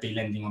not going to be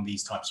lending on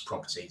these types of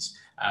properties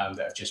that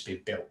have just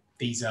been built.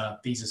 These are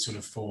sort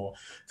of for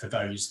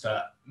those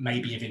that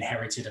maybe have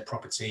inherited a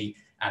property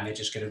and they're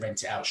just going to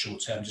rent it out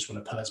short term, just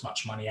want to pull as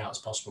much money out as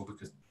possible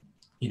because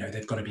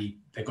they've got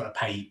to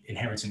pay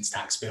inheritance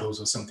tax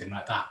bills or something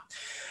like that.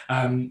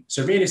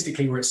 So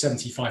realistically, we're at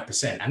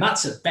 75%, and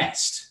that's at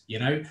best.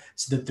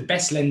 So the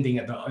best lending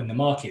in the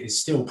market is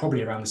still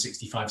probably around the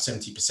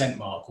 65-70%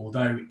 mark,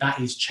 although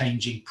that is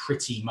changing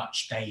pretty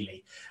much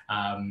daily,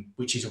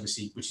 which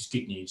is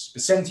good news.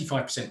 But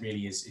 75%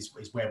 really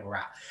is where we're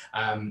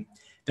at.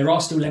 There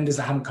are still lenders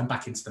that haven't come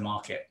back into the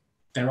market.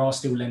 There are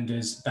still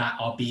lenders that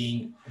are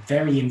being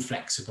very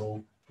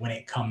inflexible when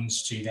it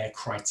comes to their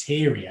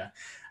criteria.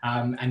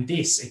 And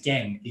this,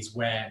 again, is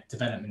where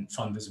development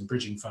funders and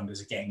bridging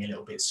funders are getting a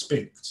little bit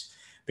spooked,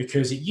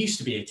 because it used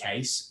to be a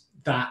case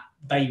that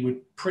they would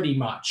pretty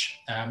much,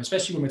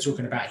 especially when we're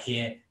talking about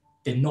here,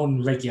 the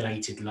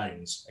non-regulated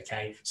loans,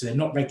 okay? So they're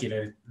not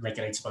regulated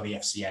by the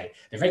FCA.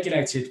 They're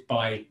regulated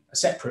by a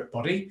separate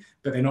body,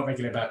 but they're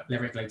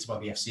regulated by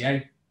the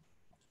FCA.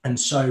 And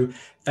so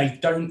they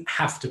don't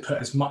have to put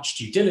as much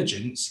due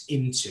diligence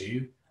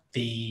into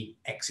the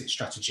exit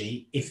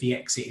strategy if the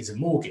exit is a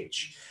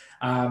mortgage.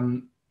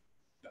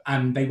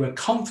 And they were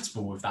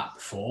comfortable with that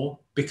before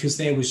because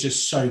there was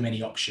just so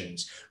many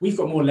options. We've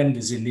got more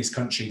lenders in this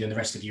country than the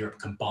rest of Europe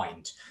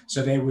combined.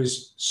 So there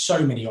was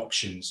so many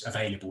options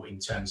available in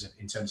terms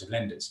of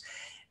lenders.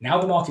 Now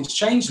the market's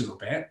changed a little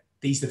bit.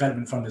 These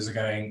development funders are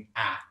going,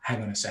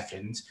 hang on a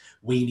second,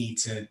 we need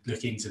to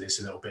look into this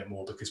a little bit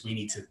more because we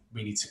need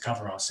to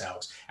cover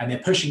ourselves. And they're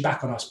pushing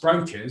back on us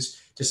brokers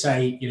to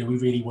say, we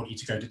really want you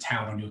to go to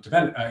town on your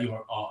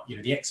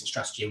the exit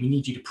strategy, and we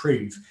need you to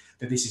prove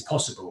that this is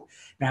possible.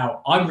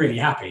 Now, I'm really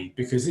happy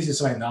because this is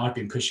something that I've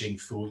been pushing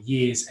for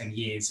years and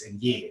years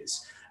and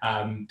years.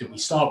 That we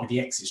start with the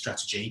exit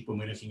strategy when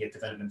we're looking at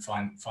development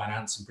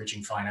finance and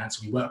bridging finance,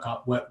 and we work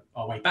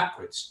our way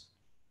backwards.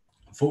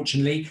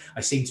 Unfortunately, I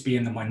seem to be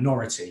in the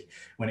minority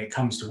when it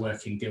comes to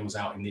working deals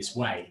out in this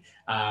way.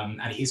 And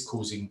it is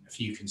causing a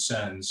few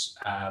concerns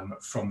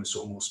from the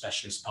sort of more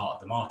specialist part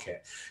of the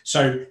market.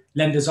 So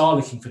lenders are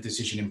looking for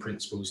decision in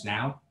principles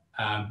now.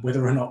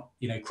 Whether or not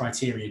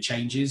criteria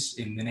changes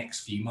in the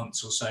next few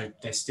months or so,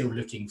 they're still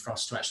looking for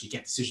us to actually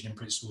get decision in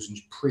principles and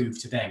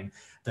prove to them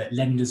that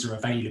lenders are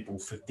available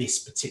for this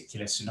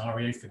particular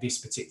scenario, for this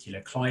particular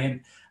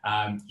client.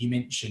 You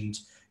mentioned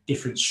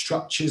different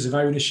structures of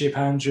ownership,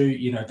 Andrew.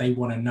 They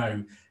want to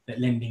know that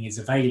lending is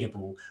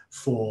available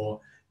for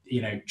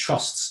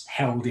trusts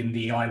held in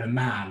the Isle of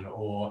Man,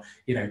 or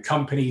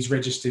companies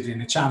registered in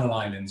the Channel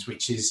Islands,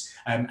 which is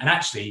and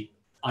actually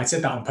I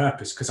said that on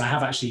purpose because I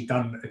have actually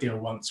done a deal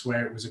once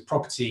where it was a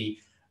property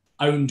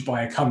owned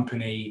by a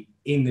company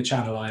in the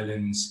Channel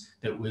Islands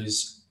that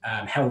was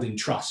held in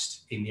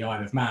trust in the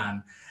Isle of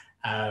Man.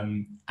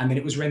 And then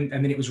it was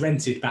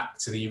rented back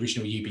to the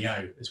original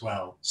UBO as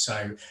well.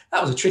 So that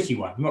was a tricky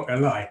one, I'm not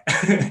going to lie.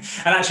 And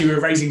actually, we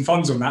were raising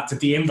funds on that to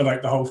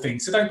de-envelope the whole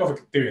thing. So don't bother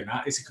doing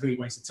that. It's a complete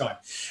waste of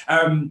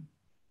time.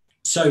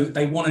 So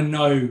they want to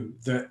know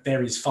that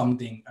there is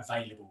funding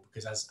available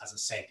because, as I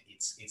said,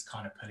 it's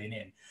kind of pulling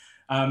in.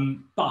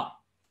 But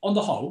on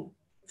the whole,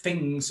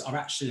 things are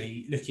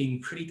actually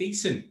looking pretty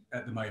decent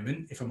at the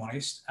moment, if I'm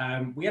honest.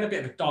 We had a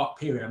bit of a dark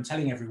period. I'm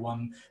telling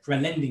everyone from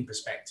a lending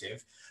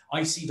perspective,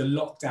 I see the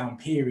lockdown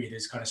period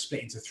as kind of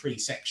split into three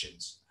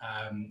sections.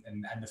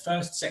 And the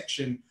first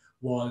section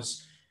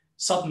was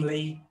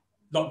suddenly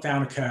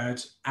lockdown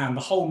occurred and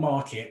the whole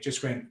market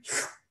just went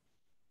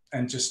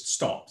and just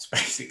stopped,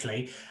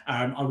 basically.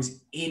 I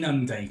was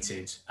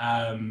inundated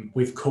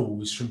with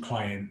calls from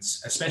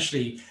clients,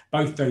 especially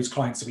both those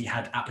clients that we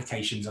had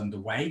applications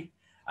underway,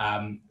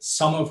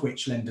 some of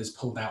which lenders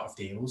pulled out of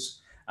deals.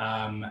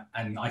 And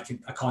I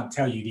can't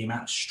tell you the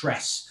amount of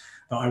stress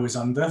that I was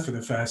under for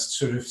the first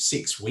sort of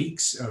 6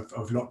 weeks of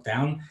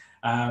lockdown.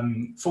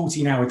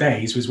 14-hour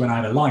days was when I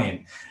had a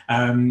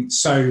lie-in.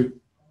 So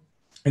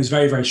it was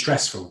very, very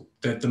stressful.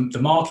 The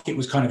market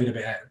was kind of in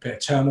a bit of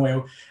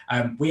turmoil.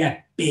 We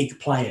had big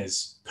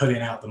players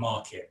pulling out the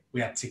market.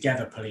 We had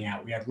Together pulling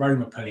out. We had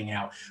Roma pulling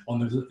out. On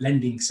the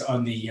lending,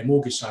 on the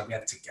mortgage side, we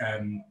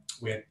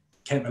had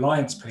Kent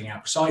Reliance pulling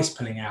out, Precise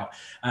pulling out,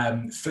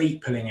 Fleet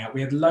pulling out.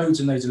 We had loads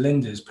and loads of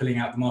lenders pulling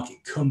out the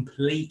market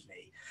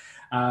completely.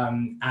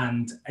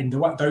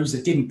 Those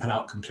that didn't pull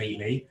out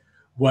completely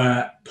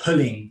were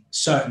pulling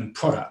certain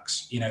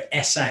products. You know,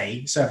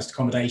 SA, serviced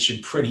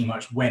accommodation, pretty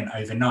much went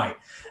overnight.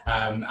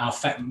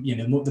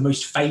 The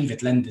most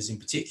favoured lenders in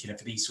particular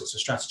for these sorts of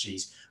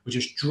strategies were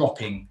just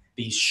dropping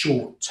these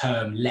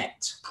short-term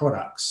let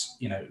products,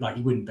 you know, like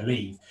you wouldn't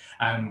believe,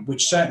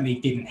 which certainly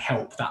didn't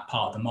help that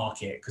part of the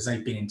market because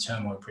they've been in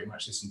turmoil pretty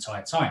much this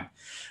entire time.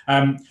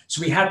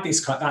 So we had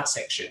that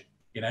section,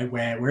 you know,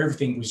 where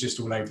everything was just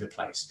all over the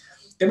place.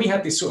 Then we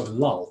had this sort of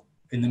lull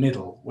in the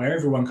middle where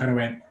everyone kind of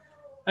went,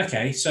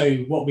 okay, so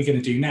what are we going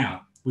to do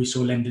now? We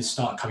saw lenders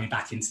start coming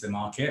back into the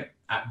market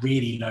at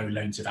really low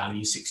loan to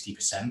value,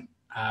 60%.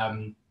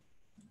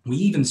 We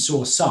even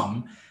saw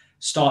some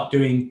start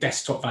doing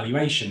desktop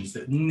valuations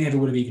that never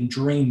would have even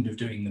dreamed of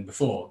doing them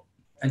before.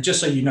 And just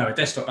so you know, a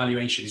desktop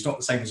valuation is not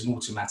the same as an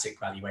automatic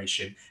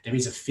valuation. There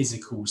is a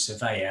physical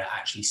surveyor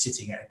actually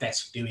sitting at a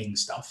desk doing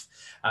stuff.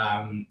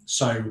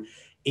 So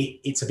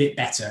it's a bit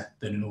better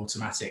than an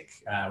automatic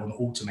or an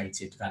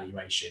automated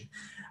valuation.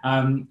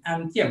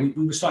 And yeah,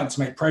 we were starting to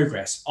make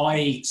progress.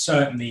 I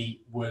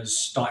certainly was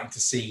starting to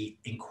see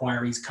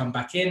inquiries come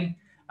back in,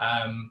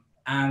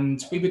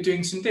 and we were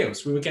doing some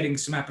deals. We were getting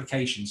some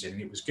applications in,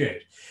 and it was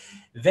good.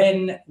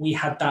 Then we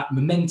had that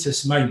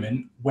momentous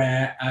moment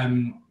where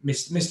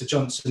Mr.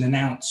 Johnson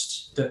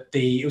announced that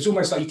it was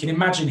almost like you can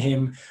imagine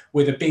him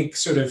with a big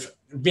sort of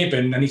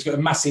ribbon, and he's got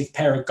a massive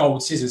pair of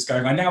gold scissors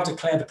going, I now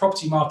declare the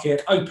property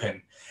market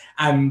open.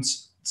 And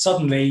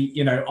suddenly,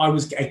 you know, I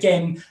was,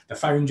 again, the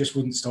phone just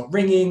wouldn't stop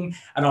ringing,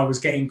 and I was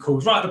getting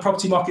calls, right, the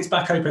property market's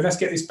back open, let's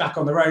get this back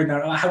on the road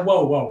now. Like,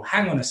 whoa,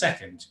 hang on a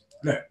second.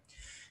 Look,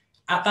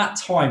 at that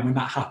time when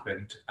that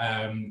happened,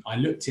 I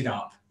looked it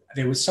up.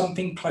 There was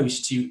something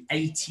close to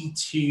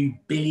 £82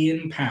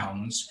 billion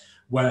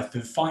worth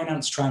of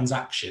finance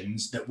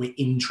transactions that were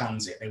in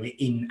transit. They were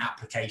in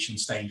application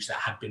stage that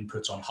had been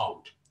put on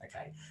hold.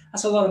 Okay,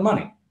 that's a lot of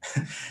money.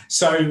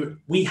 So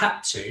we had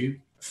to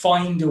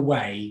find a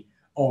way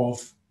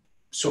of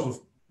sort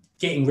of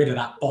getting rid of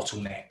that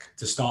bottleneck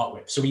to start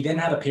with. So we then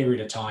had a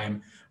period of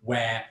time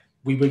where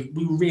we were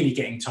really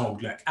getting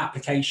told, look,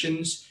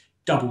 applications,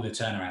 double the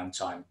turnaround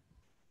time.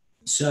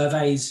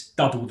 Surveys,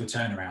 double the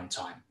turnaround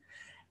time.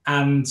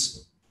 And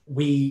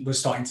we were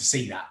starting to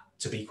see that,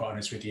 to be quite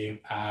honest with you.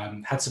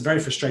 Had some very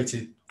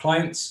frustrated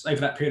clients over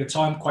that period of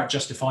time, quite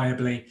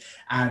justifiably.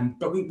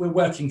 But we're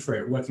working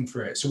through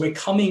it, So we're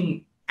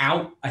coming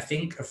out, I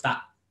think, of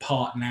that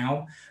part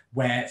now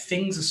where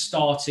things are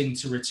starting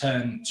to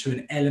return to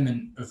an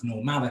element of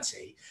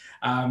normality.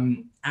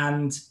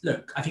 And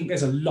look, I think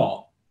there's a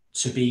lot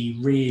to be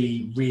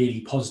really,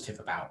 really positive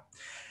about.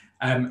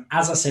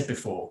 As I said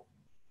before,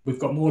 we've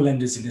got more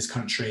lenders in this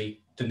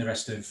country than the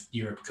rest of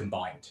Europe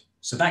combined.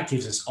 So that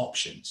gives us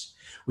options.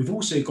 We've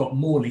also got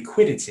more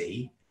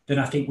liquidity than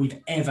I think we've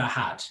ever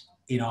had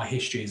in our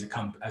history as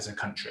a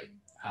country.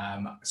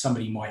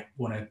 Somebody might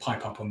want to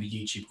pipe up on the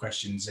YouTube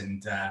questions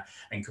and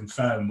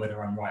confirm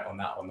whether I'm right on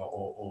that or not,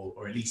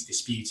 or at least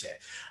dispute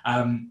it.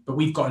 But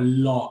we've got a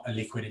lot of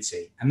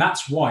liquidity, and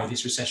that's why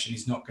this recession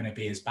is not going to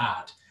be as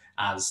bad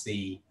as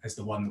the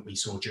one that we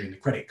saw during the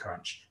credit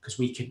crunch, because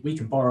we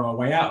can borrow our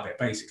way out of it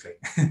basically.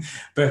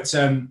 But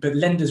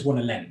lenders want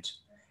to lend,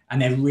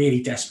 and they're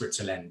really desperate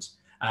to lend.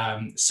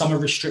 Some are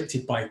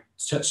restricted by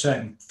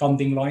certain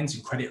funding lines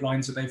and credit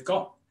lines that they've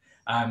got.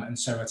 And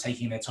so are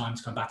taking their time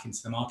to come back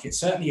into the market.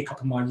 Certainly a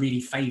couple of my really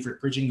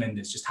favourite bridging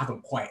lenders just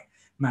haven't quite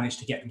managed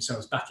to get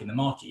themselves back in the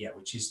market yet,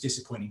 which is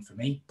disappointing for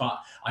me, but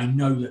I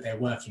know that they're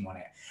working on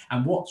it.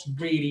 And what's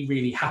really,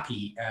 really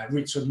happy,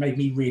 sort of made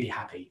me really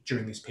happy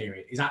during this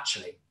period is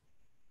actually,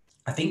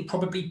 I think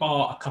probably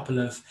bar a couple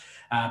of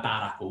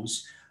bad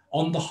apples,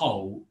 on the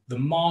whole, the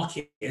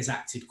market has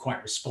acted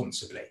quite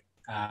responsibly.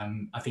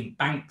 I think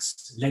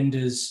banks,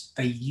 lenders,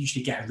 they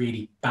usually get a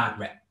really bad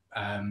rep.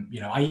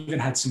 I even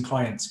had some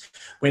clients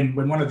when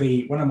one of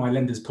my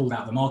lenders pulled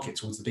out of the market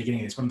towards the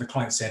beginning of this. One of the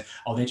clients said,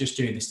 "Oh, they're just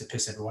doing this to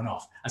piss everyone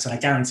off." I said, "I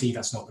guarantee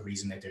that's not the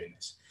reason they're doing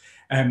this.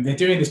 They're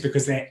doing this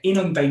because they're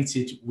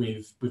inundated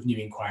with new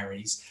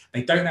inquiries.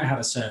 They don't know how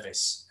to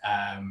service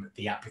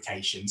the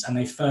applications, and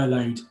they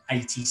furloughed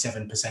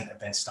 87% of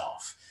their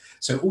staff.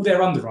 So all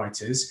their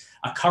underwriters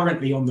are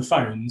currently on the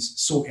phones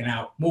sorting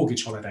out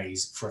mortgage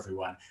holidays for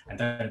everyone, and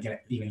don't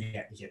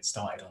even get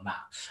started on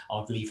that.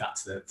 I'll leave that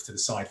to the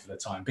side for the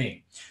time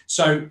being.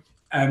 So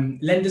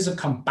lenders have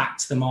come back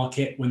to the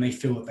market when they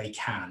feel that they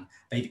can.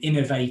 They've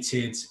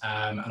innovated,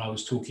 and I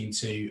was talking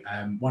to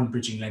one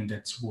bridging lender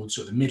towards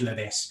sort of the middle of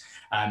this,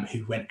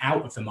 who went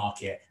out of the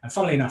market. And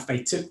funnily enough,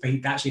 they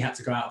actually had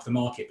to go out of the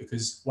market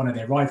because one of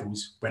their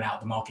rivals went out of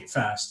the market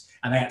first,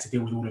 and they had to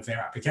deal with all of their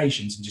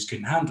applications and just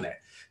couldn't handle it.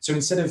 So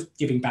instead of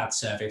giving bad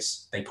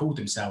service, they pulled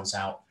themselves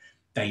out.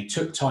 They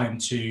took time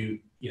to,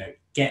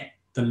 get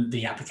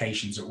the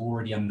applications that were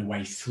already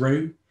underway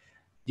through.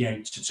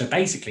 so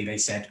basically they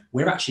said,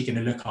 we're actually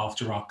going to look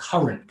after our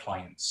current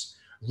clients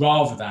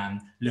rather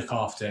than look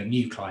after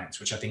new clients,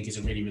 which I think is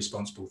a really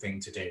responsible thing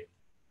to do.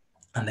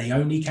 And they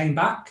only came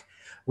back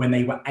when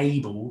they were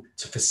able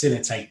to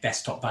facilitate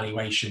desktop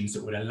valuations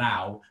that would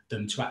allow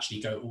them to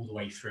actually go all the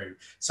way through.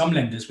 Some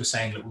lenders were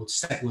saying, look,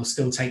 we'll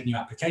still take new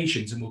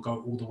applications and we'll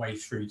go all the way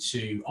through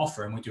to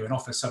offer, and we'll do an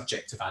offer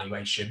subject to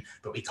valuation,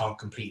 but we can't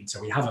complete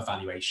until we have a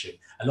valuation.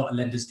 A lot of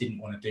lenders didn't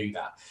want to do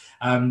that.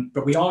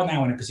 But we are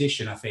now in a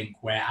position, I think,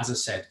 where, as I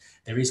said,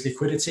 there is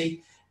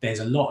liquidity. There's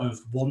a lot of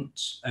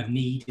want and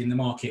need in the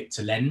market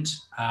to lend.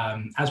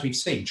 As we've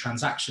seen,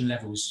 transaction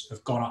levels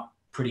have gone up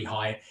pretty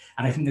high.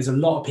 And I think there's a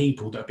lot of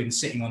people that have been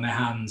sitting on their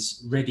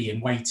hands ready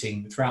and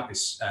waiting throughout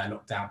this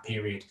lockdown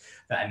period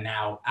that are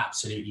now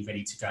absolutely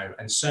ready to go.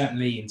 And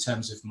certainly in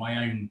terms of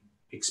my own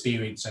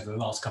experience over the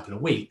last couple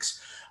of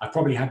weeks, I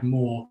probably had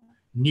more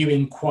new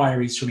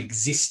inquiries from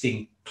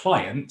existing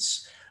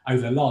clients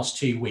over the last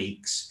 2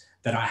 weeks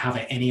than I have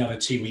at any other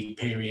 2-week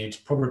period,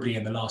 probably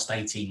in the last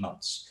 18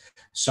 months.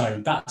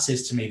 So that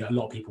says to me that a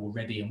lot of people are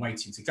ready and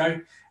waiting to go,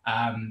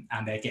 and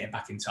they're getting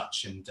back in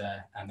touch and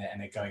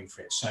they're going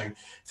for it. So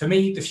for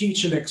me, the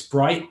future looks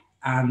bright,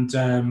 and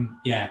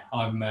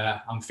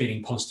I'm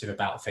feeling positive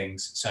about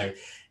things. So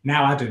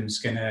now Adam's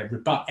going to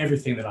rebut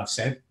everything that I've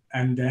said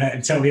and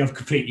tell me I'm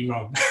completely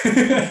wrong.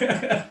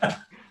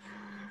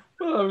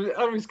 Well,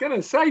 I was going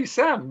to say,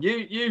 Sam,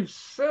 you've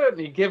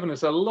certainly given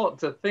us a lot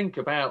to think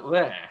about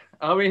there.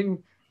 I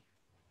mean,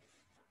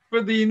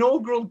 for the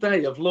inaugural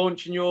day of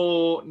launching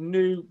your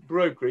new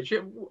brokerage,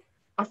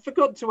 I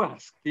forgot to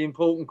ask the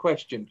important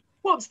question.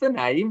 What's the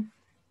name?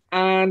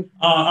 And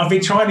I've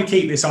been trying to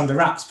keep this under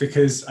wraps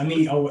because I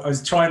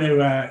was trying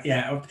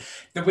to,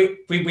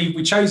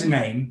 we chose a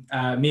name,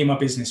 me and my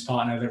business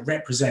partner, that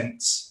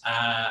represents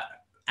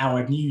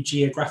our new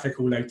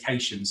geographical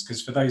locations.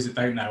 Because for those that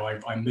don't know,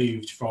 I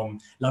moved from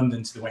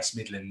London to the West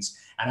Midlands.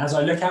 And as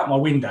I look out my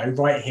window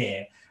right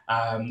here,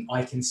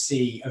 I can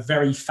see a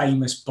very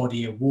famous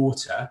body of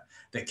water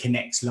that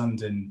connects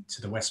London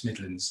to the West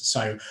Midlands.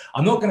 So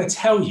I'm not going to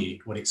tell you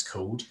what it's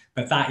called,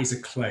 but that is a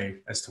clue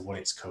as to what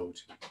it's called.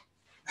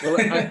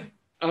 Well,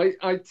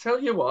 I tell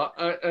you what,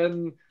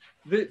 and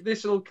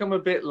this will come a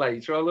bit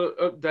later. I'll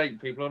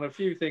update people on a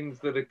few things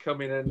that are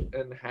coming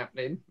and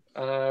happening.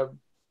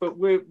 But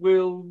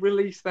we'll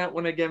release that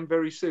one again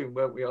very soon,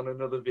 won't we, on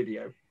another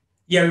video?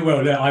 Yeah, we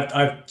will. Look,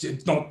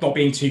 I've not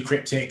being too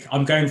cryptic.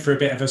 I'm going through a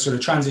bit of a sort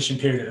of transition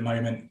period at the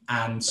moment.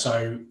 And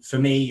so for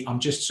me, I'm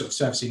just sort of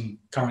servicing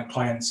current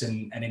clients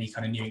and any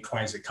kind of new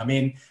inquiries that come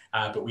in.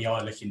 But we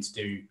are looking to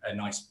do a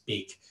nice,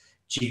 big,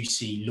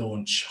 juicy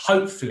launch.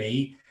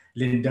 Hopefully,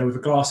 Linda, with a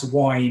glass of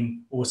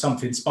wine or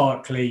something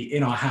sparkly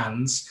in our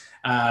hands,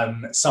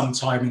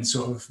 sometime in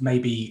sort of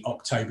maybe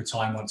October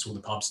time, once all the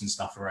pubs and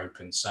stuff are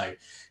open. So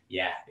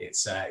yeah,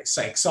 it's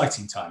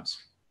exciting times.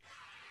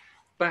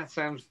 That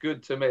sounds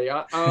good to me.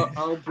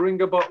 I'll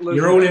bring a bottle of...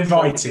 You're all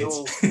invited.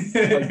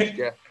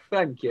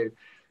 Thank you.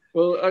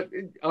 Well,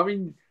 I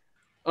mean,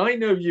 I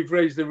know you've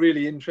raised a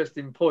really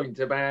interesting point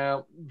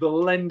about the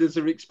lenders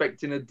are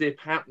expecting a dip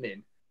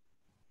happening.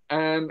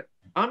 And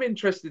I'm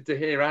interested to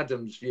hear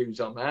Adam's views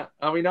on that.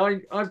 I mean,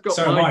 I've got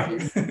my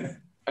view.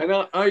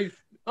 And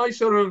I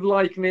sort of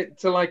liken it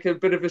to like a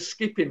bit of a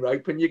skipping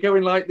rope, and you're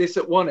going like this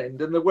at one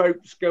end and the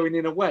rope's going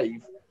in a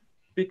wave.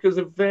 Because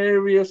of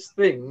various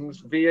things,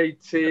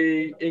 VAT,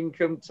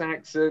 income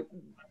tax,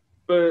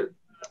 but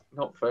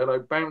not furlough,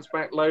 bounce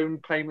back loan,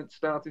 payment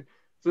starting.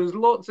 So there's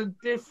lots of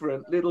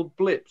different little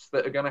blips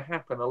that are going to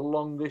happen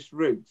along this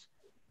route.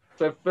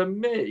 So for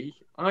me,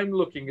 I'm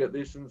looking at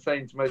this and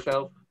saying to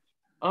myself,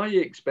 I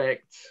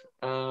expect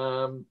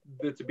there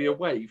to be a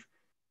wave.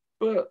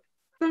 But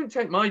don't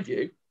take my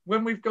view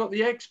when we've got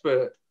the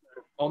expert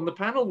on the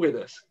panel with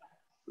us.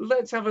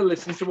 Let's have a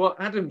listen to what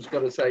Adam's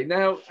got to say.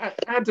 Now,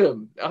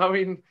 Adam, I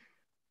mean,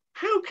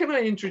 how can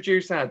I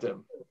introduce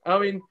Adam? I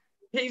mean,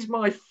 he's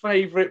my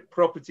favourite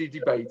property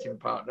debating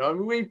partner. I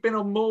mean, we've been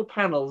on more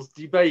panels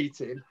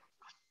debating,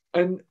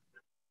 and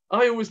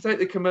I always take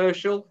the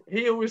commercial.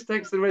 He always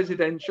takes the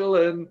residential,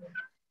 and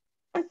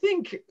I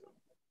think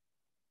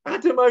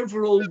Adam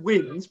overall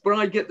wins, but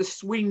I get the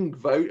swing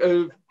vote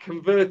of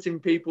converting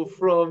people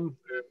from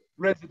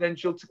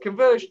residential to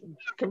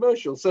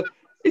commercial. So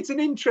it's an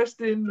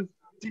interesting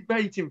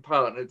debating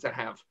partner to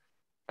have.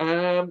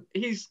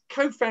 He's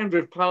co-founder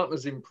of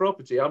Partners in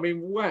Property. I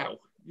mean, wow,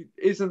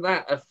 isn't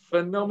that a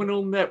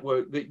phenomenal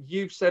network that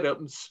you've set up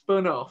and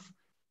spun off,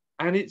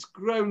 and it's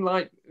grown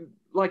like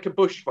a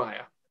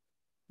bushfire.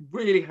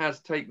 Really has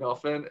taken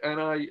off, and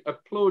I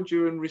applaud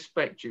you and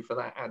respect you for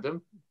that,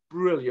 Adam.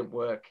 Brilliant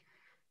work.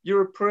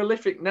 You're a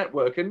prolific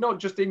network, and not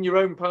just in your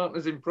own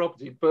Partners in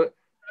Property, but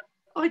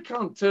I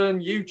can't turn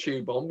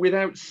YouTube on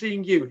without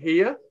seeing you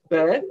here,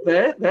 there.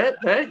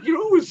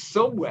 You're always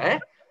somewhere.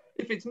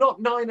 If it's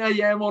not 9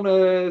 a.m. on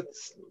a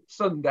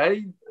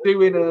Sunday,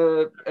 doing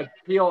a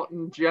Piot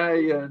and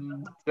Jay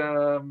and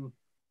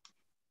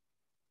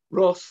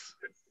Ross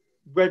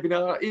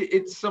webinar,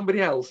 it's somebody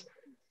else.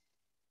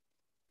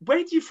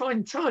 where do you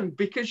find time?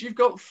 Because you've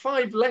got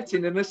 5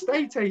 letting and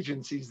estate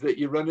agencies that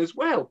you run as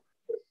well,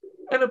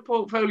 and a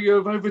portfolio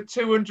of over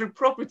 200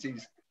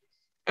 properties.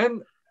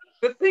 And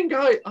the thing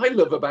I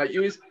love about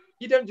you is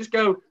you don't just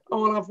go,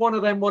 oh, I'll have one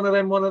of them, one of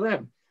them, one of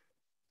them.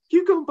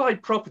 You go and buy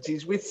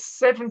properties with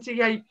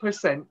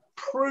 78%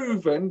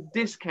 proven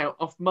discount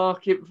off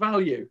market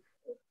value.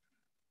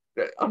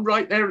 I'm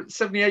right there at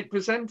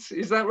 78%.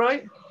 Is that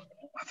right?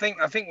 I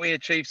think we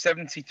achieved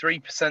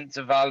 73%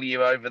 of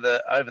value over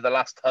the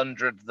last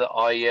 100 that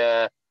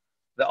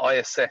I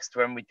assessed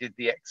when we did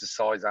the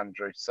exercise,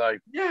 Andrew. So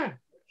yeah.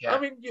 I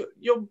mean,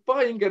 you're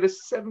buying at a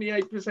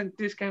 78%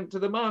 discount to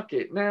the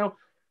market. Now,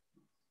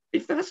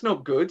 if that's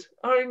not good,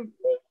 I mean,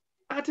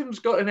 Adam's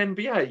got an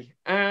MBA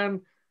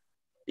and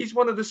he's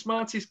one of the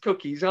smartest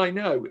cookies I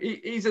know.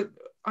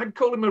 I'd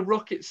call him a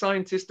rocket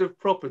scientist of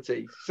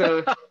property.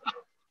 So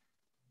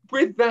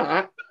with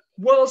that,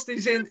 whilst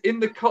he's in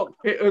the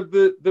cockpit of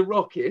the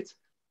rocket,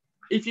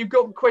 if you've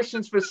got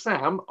questions for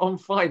Sam on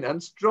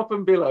finance, drop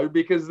them below,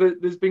 because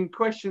there's been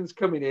questions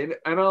coming in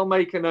and I'll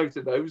make a note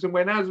of those. And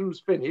when Adam's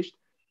finished,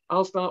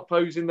 I'll start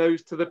posing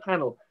those to the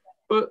panel.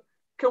 But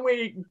can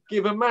we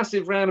give a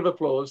massive round of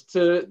applause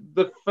to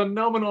the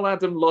phenomenal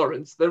Adam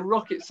Lawrence, the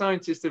rocket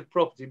scientist of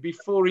property,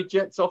 before he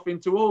jets off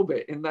into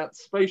orbit in that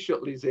space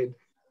shuttle he's in?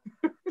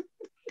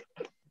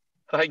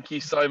 Thank you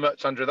so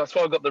much, Andrew. That's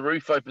why I've got the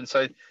roof open,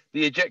 so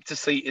the ejector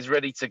seat is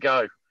ready to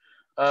go.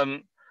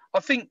 I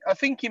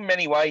think in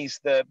many ways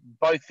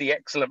both the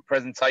excellent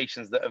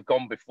presentations that have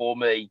gone before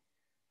me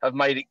have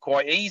made it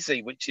quite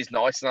easy, which is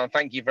nice, and I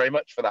thank you very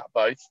much for that,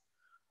 both.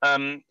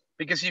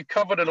 Because you've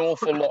covered an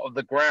awful lot of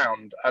the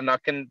ground, and I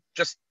can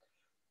just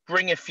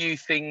bring a few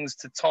things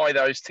to tie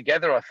those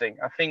together. I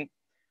think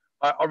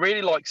I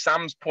really like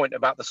Sam's point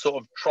about the sort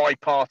of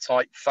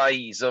tripartite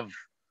phase of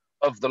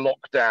the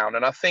lockdown,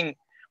 and I think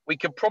we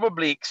could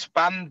probably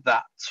expand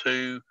that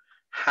to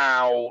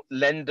how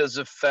lenders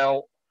have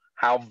felt,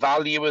 how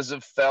valuers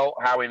have felt,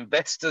 how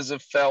investors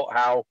have felt,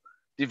 how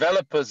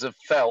developers have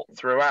felt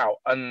throughout.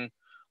 And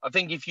I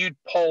think if you'd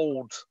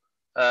polled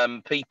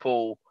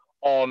people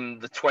on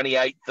the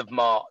 28th of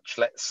March,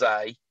 let's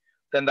say,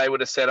 then they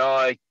would have said,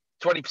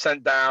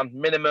 20% down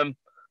minimum.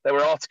 There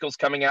were articles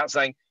coming out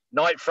saying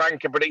Knight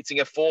Frank are predicting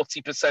a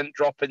 40%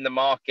 drop in the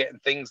market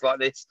and things like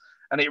this.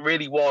 And it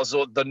really was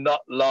the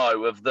nut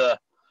low of the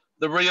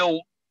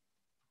real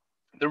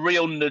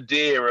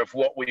nadir of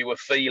what we were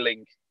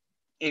feeling.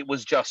 It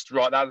was just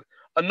right.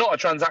 And not a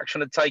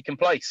transaction had taken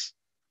place.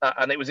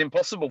 And it was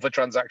impossible for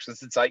transactions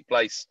to take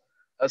place,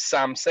 as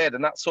Sam said.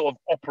 And that sort of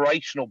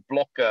operational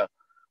blocker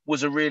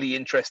was a really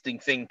interesting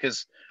thing,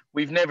 because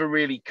we've never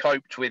really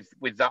coped with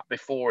that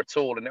before at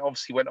all. And it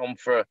obviously went on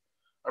for a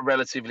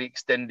relatively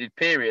extended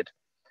period.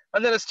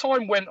 And then as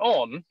time went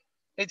on,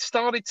 it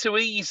started to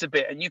ease a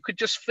bit, and you could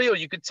just feel,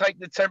 you could take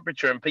the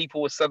temperature, and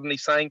people were suddenly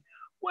saying,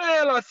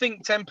 well, I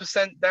think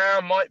 10%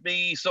 down might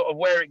be sort of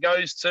where it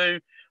goes to.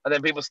 And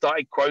then people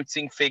started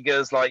quoting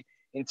figures like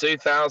in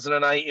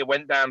 2008, it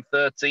went down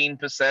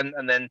 13%.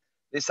 And then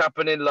this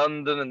happened in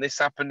London, and this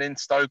happened in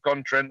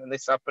Stoke-on-Trent, and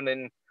this happened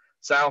in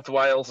South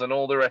Wales, and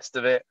all the rest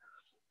of it.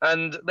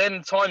 And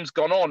then time's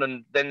gone on,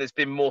 and then there's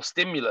been more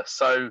stimulus.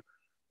 So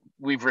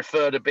we've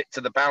referred a bit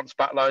to the bounce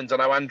back loans. I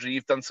know, Andrew,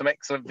 you've done some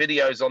excellent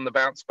videos on the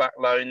bounce back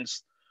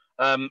loans.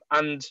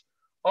 And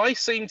I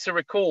seem to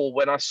recall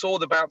when I saw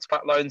the bounce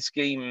back loan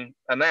scheme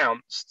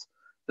announced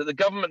that the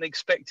government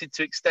expected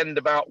to extend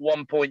about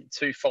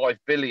 1.25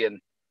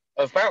 billion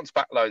of bounce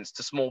back loans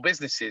to small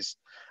businesses.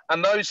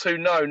 And those who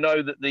know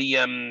that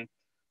the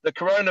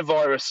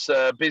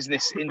coronavirus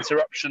business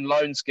interruption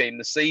loan scheme,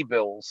 the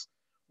CBILS,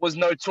 was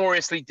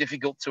notoriously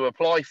difficult to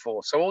apply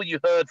for. So all you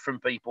heard from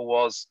people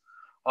was,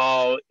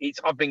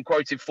 I've been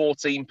quoted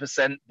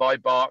 14% by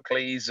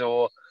Barclays,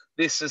 or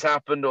this has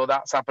happened, or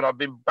that's happened. I've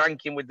been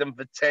banking with them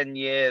for 10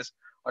 years.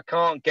 I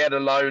can't get a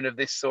loan of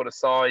this sort of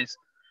size.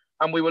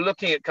 And we were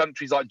looking at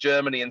countries like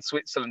Germany and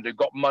Switzerland who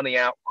got money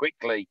out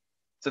quickly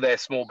to their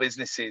small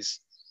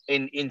businesses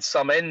in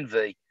some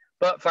envy.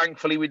 But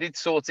thankfully, we did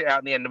sort it out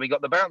in the end, and we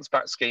got the bounce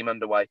back scheme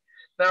underway.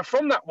 Now,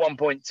 from that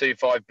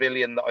 1.25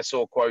 billion that I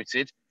saw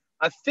quoted,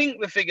 I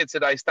think the figure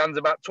today stands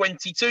about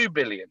 22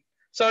 billion.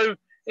 So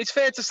it's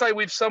fair to say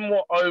we've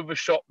somewhat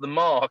overshot the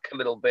mark a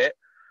little bit.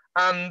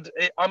 And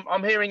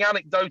I'm hearing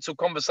anecdotal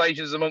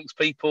conversations amongst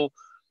people.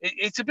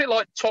 It's a bit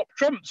like top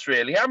trumps,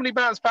 really. How many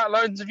bounce back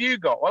loans have you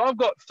got? Well, I've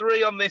got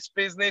 3 on this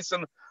business,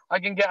 and I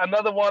can get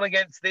another one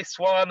against this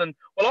one. And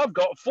well, I've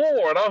got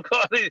 4, and I've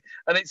got it.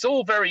 And it's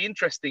all very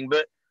interesting,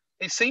 but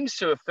it seems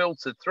to have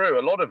filtered through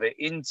a lot of it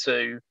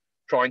into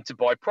trying to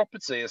buy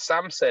property, as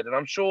Sam said. And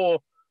I'm sure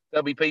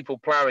there'll be people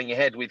ploughing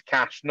ahead with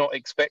cash, not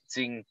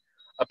expecting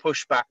a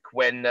pushback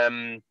when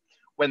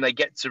they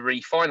get to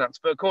refinance.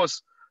 But of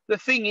course, the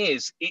thing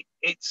is,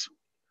 it's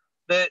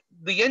the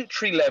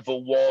entry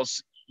level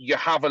was you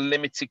have a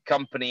limited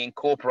company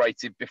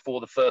incorporated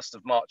before the 1st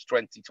of March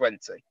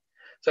 2020.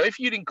 So if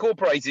you'd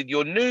incorporated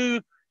your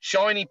new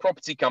shiny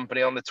property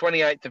company on the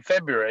 28th of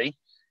February,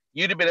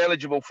 you'd have been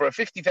eligible for a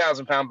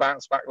 £50,000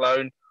 bounce back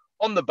loan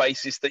on the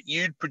basis that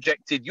you'd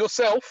projected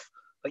yourself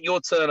that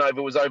your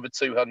turnover was over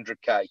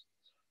 200k.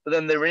 But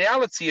then the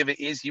reality of it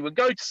is you would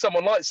go to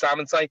someone like Sam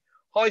and say,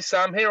 hi,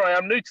 Sam, here I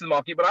am, new to the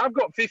market, but I've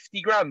got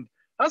 50 grand.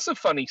 That's a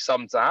funny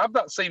sum to have.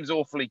 That seems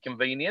awfully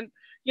convenient.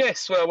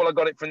 Yes, well, I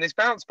got it from this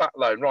bounce back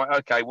loan. Right,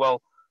 okay,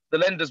 well, the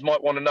lenders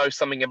might want to know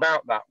something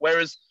about that.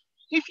 Whereas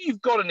if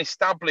you've got an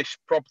established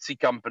property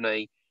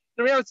company,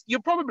 the reality,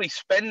 you're probably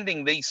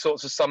spending these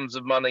sorts of sums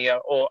of money,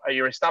 or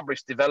you're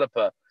established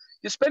developer,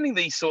 you're spending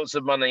these sorts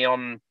of money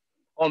on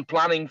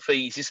planning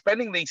fees, you're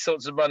spending these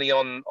sorts of money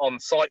on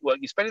site work,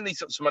 you're spending these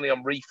sorts of money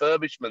on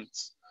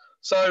refurbishments.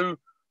 So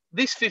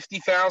this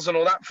 50,000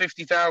 or that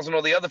 50,000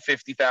 or the other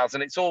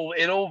 50,000, it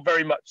all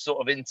very much sort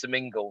of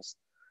intermingles.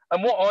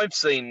 And what I've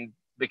seen,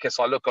 because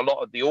I look a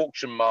lot at the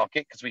auction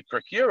market, because we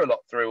procure a lot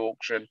through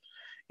auction,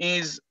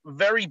 is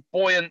very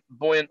buoyant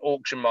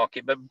auction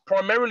market, but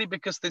primarily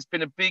because there's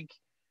been a big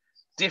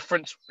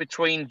difference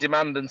between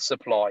demand and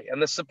supply,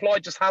 and the supply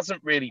just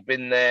hasn't really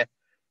been there.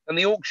 And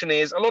the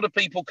auctioneers, a lot of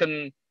people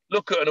can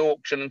look at an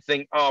auction and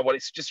think, oh, well,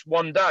 it's just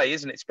one day,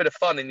 isn't it? It's a bit of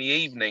fun in the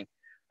evening.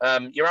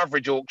 Your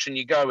average auction,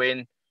 you go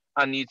in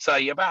and you'd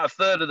say about a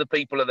third of the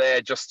people are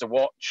there just to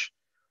watch.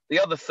 The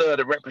other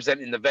third are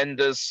representing the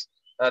vendors.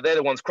 They're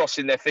the ones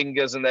crossing their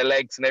fingers and their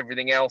legs and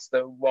everything else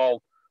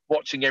while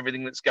watching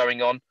everything that's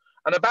going on.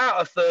 And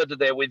about a third are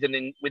there with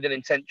an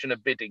intention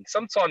of bidding,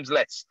 sometimes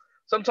less.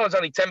 Sometimes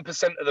only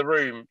 10% of the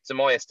room, to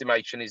my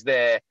estimation, is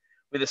there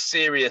with a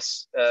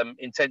serious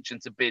intention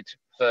to bid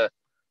for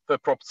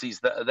properties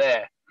that are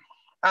there.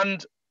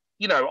 And,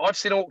 you know, I've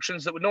seen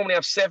auctions that would normally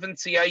have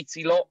 70,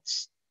 80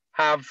 lots,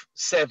 have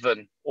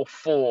 7 or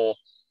 4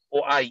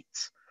 or 8.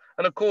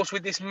 And of course,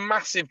 with this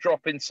massive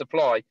drop in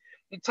supply,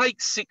 it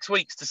takes 6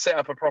 weeks to set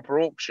up a proper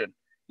auction.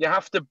 You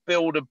have to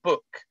build a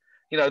book.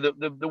 You know,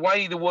 the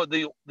way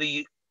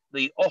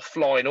the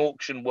offline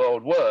auction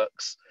world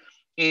works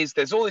is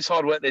there's all this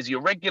hard work. There's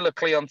your regular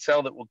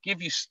clientele that will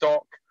give you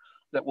stock,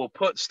 that will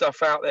put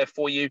stuff out there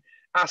for you,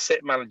 asset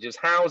managers,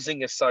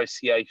 housing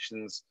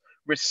associations,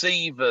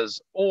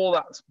 receivers, all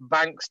that,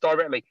 banks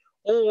directly,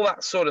 all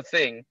that sort of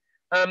thing.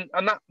 And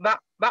that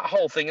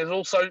whole thing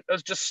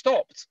has just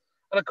stopped.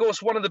 And of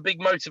course, one of the big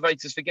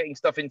motivators for getting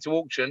stuff into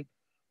auction,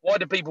 why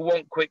do people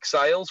want quick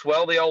sales?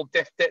 Well, the old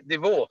death, debt,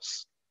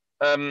 divorce.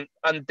 And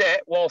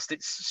debt, whilst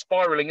it's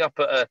spiraling up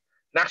at a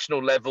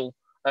national level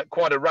at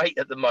quite a rate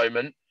at the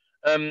moment,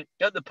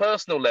 at the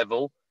personal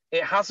level,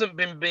 it hasn't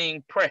been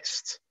being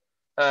pressed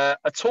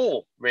at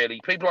all, really.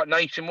 People like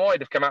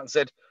Nationwide have come out and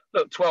said,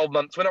 look, 12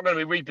 months, we're not going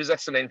to be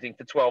repossessing anything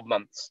for 12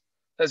 months.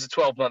 There's a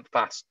 12-month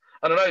pass.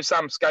 And I know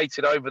Sam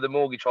skated over the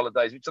mortgage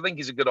holidays, which I think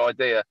is a good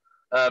idea.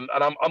 And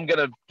I'm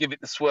going to give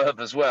it the swerve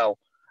as well.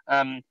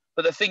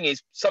 But the thing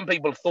is, some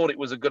people thought it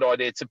was a good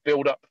idea to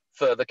build up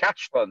further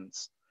cash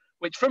funds,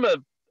 which from a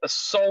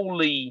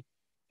solely,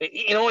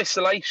 in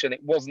isolation,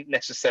 it wasn't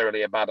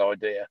necessarily a bad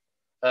idea.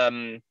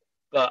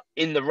 But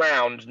in the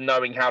round,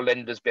 knowing how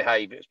lenders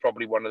behave, it's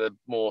probably one of the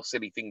more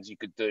silly things you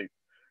could do,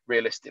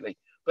 realistically.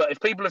 But if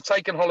people have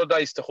taken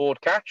holidays to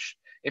hoard cash,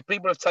 if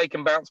people have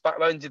taken bounce back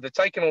loans, if they've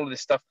taken all of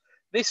this stuff,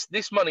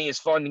 this money is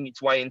finding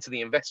its way into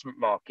the investment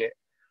market,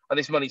 and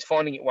this money is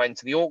finding its way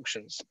into the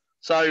auctions.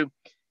 So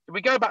if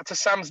we go back to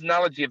Sam's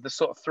analogy of the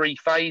sort of 3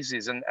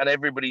 phases and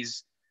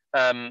everybody's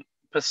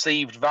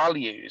perceived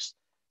values,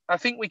 I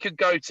think we could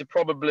go to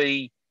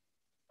probably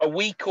a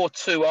week or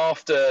 2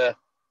 after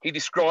he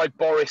described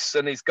Boris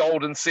and his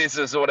golden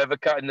scissors or whatever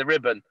cutting the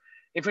ribbon.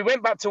 If we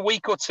went back to a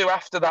week or 2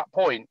 after that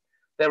point,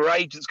 there were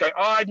agents going,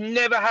 oh, I've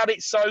never had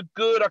it so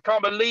good. I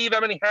can't believe how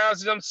many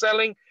houses I'm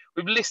selling.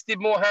 We've listed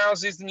more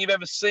houses than you've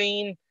ever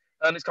seen.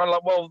 And it's kind of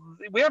like, well,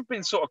 we have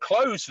been sort of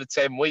closed for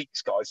 10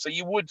 weeks, guys. So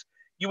you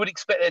would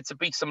expect there to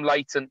be some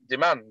latent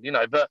demand, you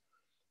know, but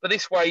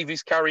this wave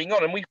is carrying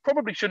on. And we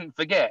probably shouldn't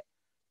forget,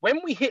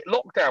 when we hit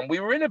lockdown, we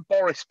were in a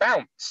Boris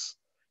bounce.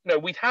 You know,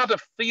 we'd had a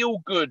feel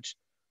good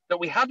that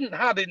we hadn't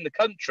had in the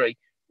country,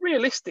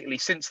 realistically,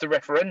 since the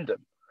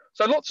referendum.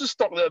 So lots of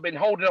stock that have been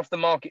holding off the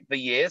market for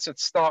years had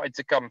started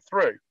to come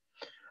through.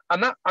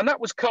 And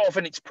that was cut off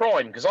in its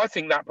prime, because I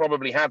think that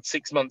probably had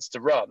 6 months to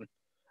run.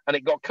 And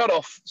it got cut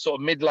off sort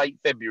of mid-late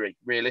February,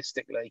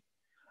 realistically.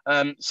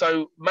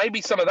 So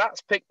maybe some of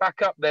that's picked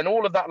back up, then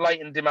all of that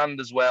latent demand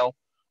as well.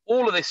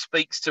 All of this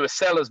speaks to a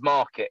seller's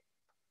market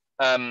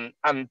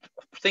and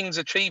things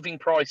achieving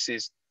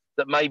prices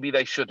that maybe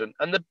they shouldn't.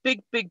 And the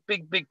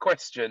big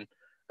question,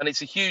 and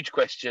it's a huge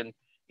question,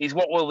 is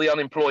what will the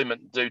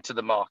unemployment do to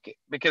the market?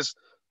 Because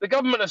the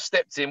government has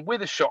stepped in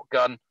with a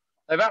shotgun.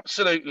 They've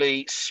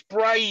absolutely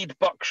sprayed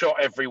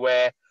buckshot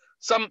everywhere.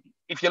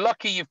 If you're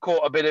lucky, you've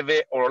caught a bit of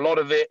it or a lot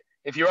of it.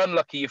 If you're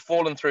unlucky, you've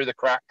fallen through the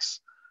cracks.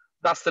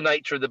 That's the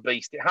nature of the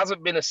beast. It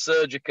hasn't been a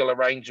surgical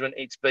arrangement.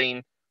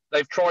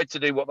 They've tried to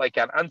do what they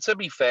can. And to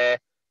be fair,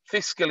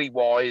 fiscally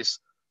wise,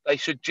 they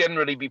should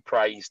generally be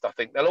praised. I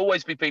think there'll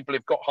always be people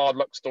who've got hard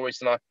luck stories,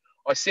 and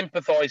I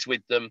sympathise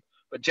with them.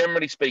 But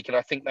generally speaking,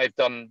 I think they've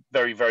done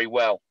very, very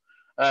well.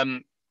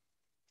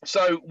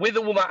 So with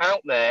all that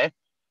out there,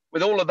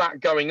 with all of that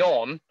going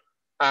on,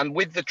 and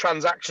with the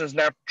transactions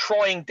now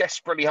trying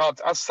desperately hard,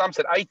 as Sam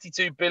said,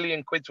 82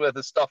 billion quid's worth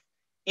of stuff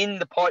in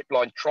the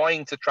pipeline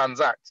trying to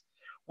transact,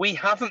 we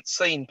haven't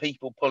seen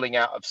people pulling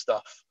out of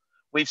stuff.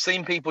 We've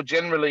seen people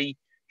generally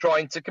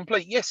trying to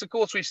complete. Yes, of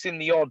course, we've seen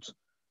the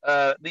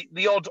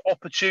odd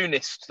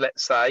opportunist,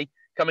 let's say,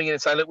 coming in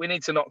and saying, look, we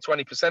need to knock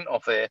 20%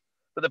 off here.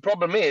 But the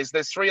problem is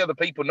there's 3 other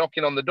people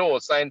knocking on the door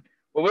saying,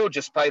 well, we'll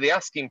just pay the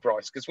asking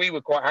price, because we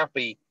were quite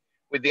happy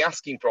with the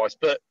asking price.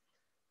 But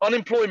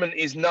unemployment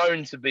is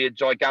known to be a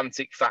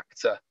gigantic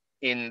factor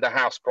in the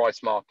house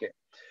price market.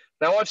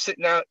 Now,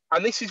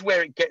 and this is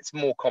where it gets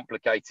more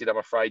complicated, I'm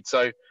afraid.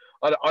 So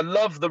I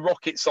love the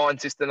rocket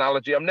scientist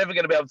analogy. I'm never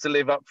going to be able to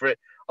live up for it.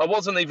 I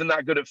wasn't even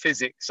that good at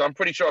physics, so I'm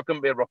pretty sure I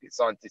couldn't be a rocket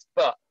scientist.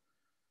 But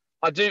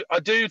I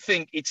do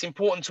think it's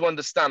important to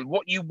understand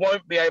what you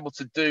won't be able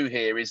to do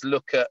here is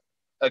look at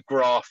a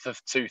graph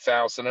of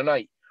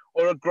 2008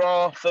 or a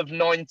graph of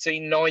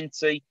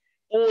 1990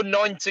 or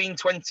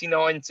 1929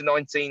 to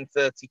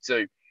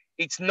 1932.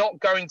 It's not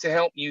going to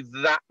help you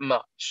that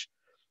much,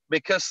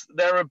 because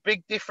there are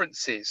big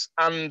differences.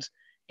 And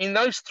in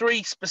those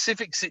 3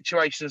 specific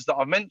situations that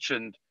I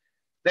mentioned,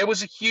 there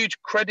was a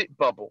huge credit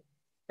bubble.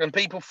 And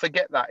people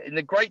forget that. In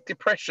the Great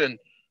Depression,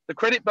 the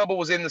credit bubble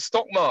was in the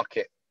stock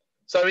market.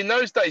 So in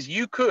those days,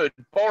 you could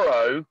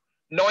borrow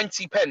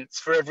 90 pence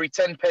for every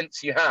 10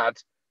 pence you had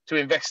to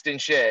invest in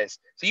shares.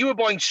 So you were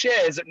buying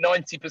shares at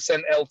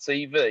 90%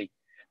 LTV.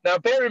 Now,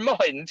 bear in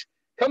mind,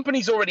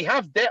 companies already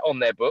have debt on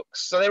their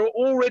books, so they're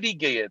already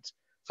geared.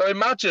 So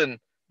imagine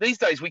these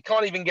days, we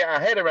can't even get our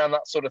head around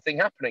that sort of thing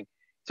happening.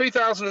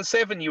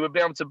 2007, you would be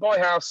able to buy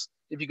a house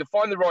if you could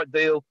find the right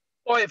deal,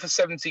 buy it for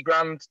 70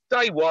 grand,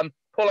 day one,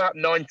 pull out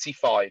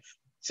 95.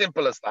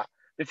 Simple as that.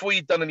 Before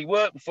you'd done any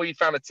work, before you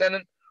found a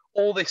tenant,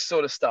 all this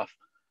sort of stuff.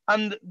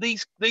 And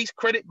these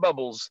credit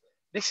bubbles,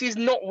 this is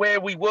not where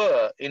we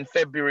were in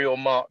February or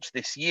March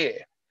this year.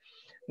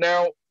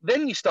 Now,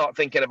 then you start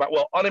thinking about,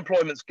 well,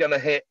 unemployment's going to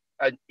hit,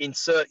 and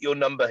insert your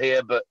number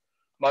here, but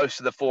most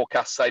of the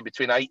forecasts say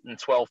between 8 and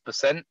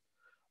 12%.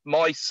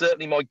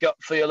 Certainly my gut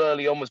feel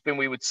early on was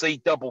we would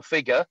see double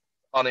figure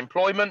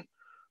unemployment.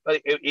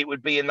 It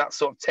would be in that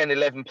sort of 10,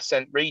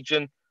 11%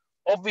 region.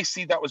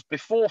 Obviously, that was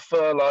before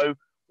furlough.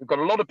 We've got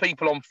a lot of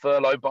people on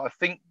furlough, but I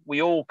think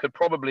we all could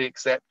probably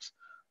accept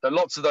that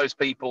lots of those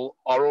people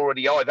are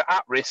already either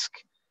at risk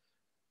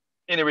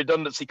in a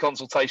redundancy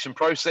consultation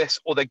process,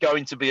 or they're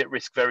going to be at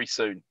risk very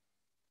soon.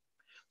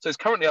 So it's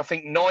currently, I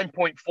think,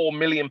 9.4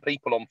 million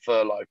people on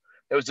furlough.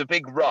 There was a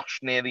big rush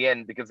near the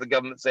end because the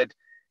government said,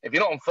 if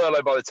you're not on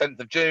furlough by the 10th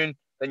of June,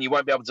 then you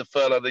won't be able to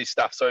furlough these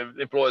staff. So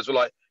employers were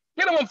like,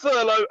 get them on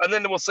furlough, and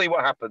then we'll see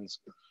what happens.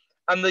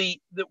 And the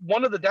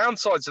one of the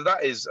downsides of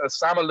that is, as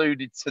Sam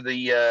alluded to,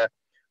 the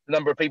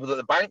number of people that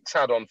the banks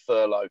had on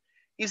furlough,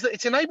 is that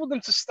it's enabled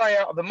them to stay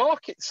out of the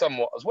market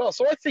somewhat as well.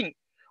 So I think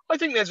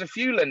there's a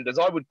few lenders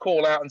I would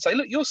call out and say,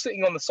 look, you're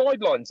sitting on the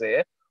sidelines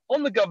here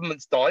on the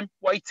government's dime,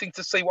 waiting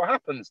to see what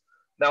happens.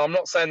 Now, I'm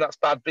not saying that's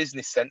bad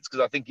business sense,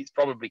 because I think it's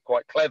probably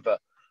quite clever,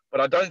 but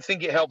I don't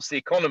think it helps the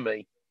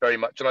economy very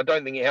much. And I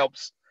don't think it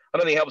helps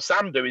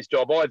Sam do his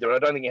job either. And I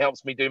don't think it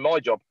helps me do my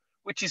job,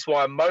 which is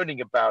why I'm moaning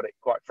about it,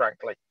 quite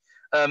frankly.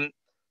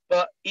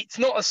 But it's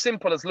not as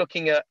simple as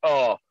looking at,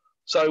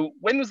 so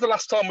when was the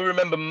last time we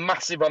remember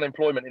massive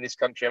unemployment in this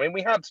country? I mean,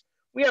 we had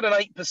an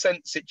 8%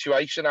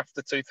 situation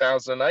after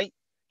 2008,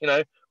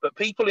 but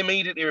people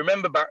immediately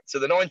remember back to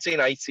the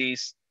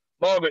 1980s,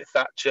 Margaret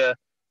Thatcher,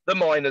 the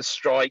miners'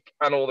 strike,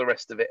 and all the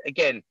rest of it.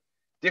 Again,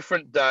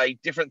 different day,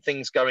 different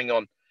things going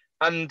on.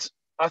 And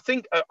I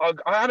think I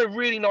had a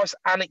really nice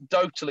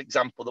anecdotal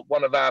example that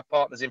one of our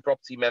Partners in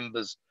Property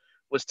members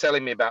was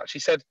telling me about. She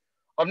said,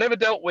 I've never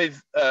dealt with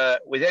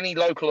any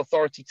local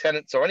authority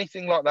tenants or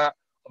anything like that.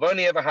 I've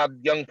only ever had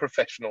young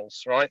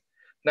professionals, right?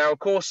 Now, of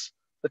course,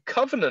 the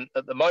covenant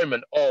at the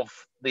moment of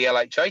the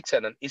LHA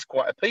tenant is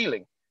quite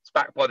appealing. It's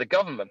backed by the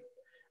government.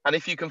 And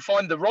if you can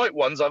find the right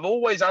ones, I've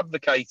always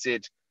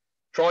advocated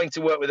trying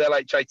to work with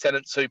LHA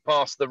tenants who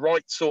pass the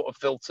right sort of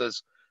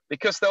filters,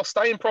 because they'll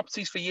stay in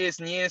properties for years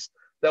and years.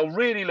 They'll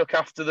really look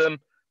after them.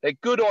 They're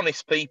good,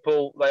 honest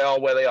people. They are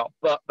where they are.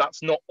 But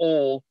that's not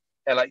all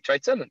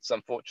LHA tenants,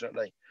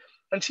 unfortunately.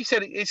 And she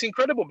said it's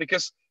incredible,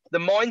 because the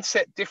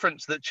mindset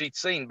difference that she'd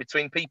seen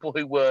between people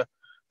who were,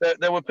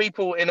 there were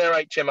people in her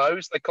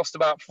HMOs, they cost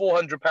about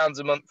 £400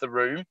 a month a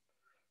room.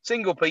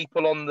 Single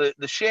people on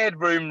the shared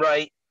room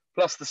rate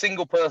plus the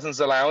single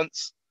person's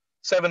allowance,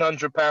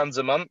 £700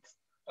 a month.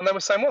 And they were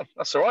saying, well,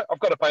 that's all right. I've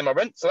got to pay my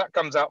rent, so that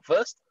comes out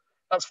first.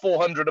 That's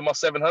 400 of my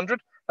 700.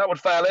 That would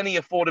fail any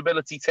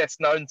affordability test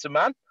known to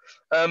man.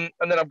 And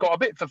then I've got a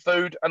bit for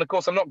food. And of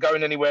course, I'm not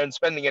going anywhere and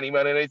spending any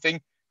money on anything,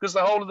 because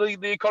the whole of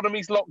the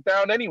economy's locked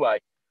down anyway.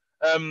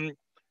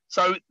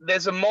 So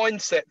there's a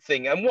mindset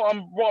thing. And what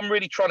I'm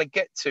really trying to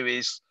get to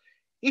is,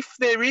 if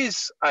there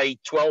is a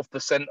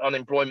 12%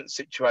 unemployment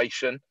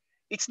situation,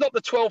 it's not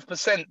the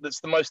 12%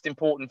 that's the most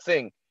important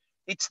thing.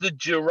 It's the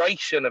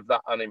duration of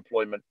that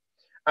unemployment.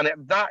 And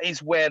that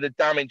is where the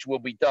damage will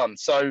be done.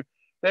 So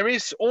there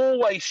is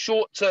always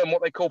short-term,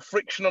 what they call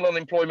frictional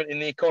unemployment in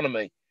the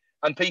economy.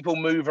 And people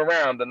move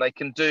around and they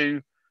can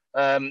do,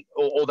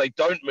 or they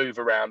don't move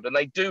around, and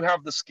they do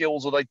have the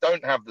skills or they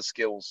don't have the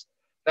skills.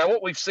 Now,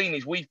 what we've seen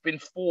is we've been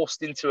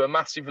forced into a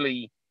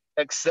massively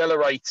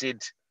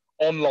accelerated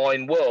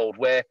online world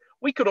where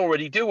we could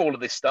already do all of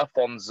this stuff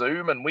on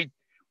Zoom, and we'd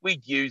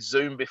used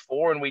Zoom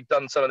before and we'd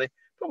done some of it,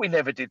 but we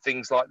never did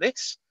things like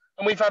this.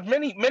 And we've had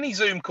many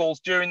Zoom calls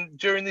during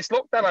this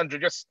lockdown, Andrew,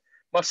 just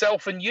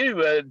myself and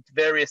you,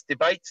 various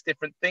debates,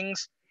 different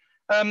things.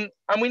 And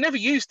we never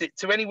used it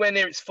to anywhere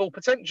near its full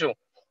potential.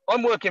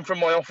 I'm working from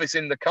my office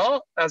in the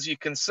car, as you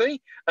can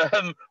see,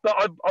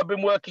 but I've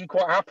been working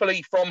quite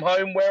happily from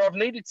home where I've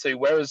needed to,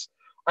 whereas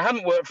I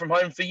haven't worked from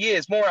home for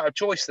years, more out of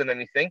choice than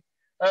anything.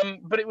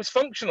 But it was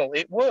functional.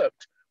 It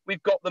worked.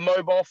 We've got the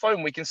mobile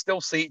phone. We can still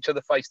see each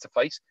other face to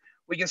face.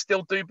 We can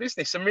still do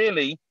business. And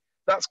really,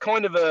 that's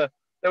kind of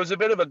there was a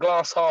bit of a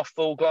glass half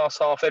full, glass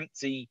half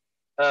empty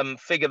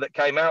figure that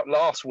came out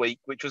last week,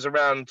 which was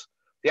around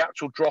the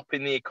actual drop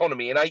in the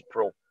economy in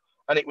April.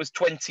 And it was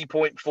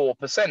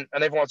 20.4%.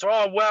 And everyone's,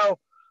 oh, well,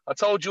 I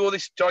told you all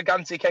this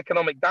gigantic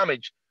economic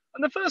damage.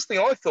 And the first thing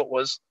I thought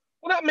was,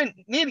 well, that meant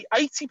nearly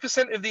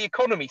 80% of the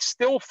economy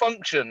still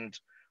functioned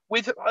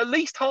with at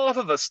least half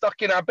of us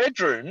stuck in our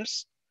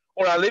bedrooms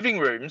or our living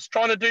rooms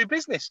trying to do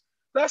business.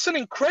 That's an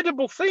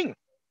incredible thing.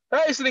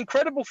 That is an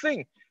incredible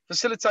thing,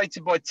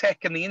 facilitated by tech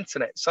and the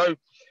internet. So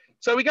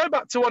we go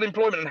back to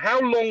unemployment, and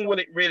how long will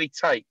it really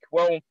take?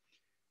 Well,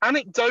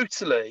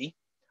 anecdotally,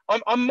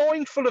 I'm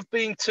mindful of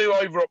being too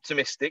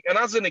over-optimistic. And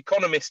as an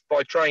economist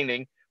by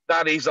training,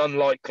 that is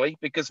unlikely,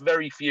 because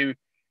very few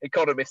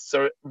economists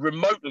are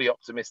remotely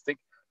optimistic,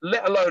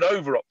 let alone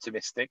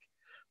over-optimistic.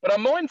 But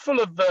I'm mindful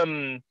of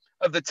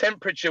the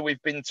temperature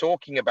we've been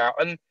talking about.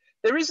 And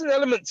there is an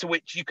element to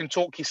which you can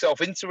talk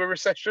yourself into a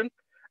recession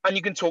and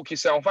you can talk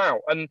yourself out.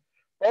 And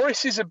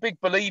Boris is a big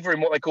believer in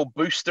what they call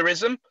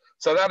boosterism.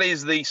 So that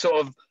is the sort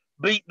of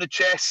beat the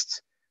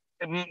chest,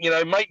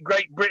 make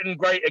Great Britain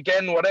great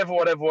again,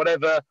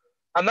 whatever.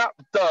 And that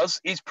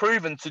is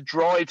proven to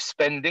drive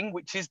spending,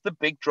 which is the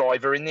big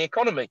driver in the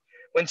economy.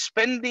 When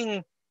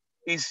spending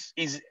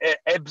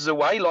ebbs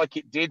away like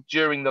it did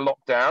during the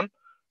lockdown,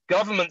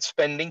 government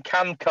spending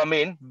can come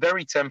in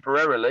very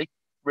temporarily,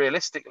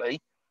 realistically,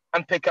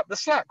 and pick up the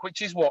slack,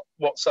 which is what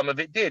some of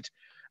it did.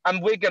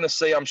 And we're going to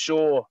see, I'm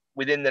sure,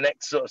 within the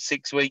next sort of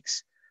 6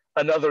 weeks,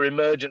 another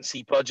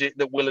emergency budget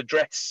that will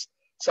address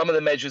some of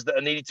the measures that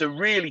are needed to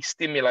really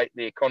stimulate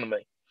the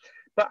economy.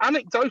 But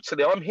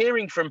anecdotally, I'm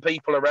hearing from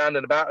people around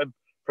and about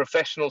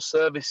professional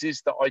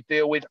services that I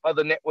deal with,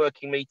 other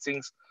networking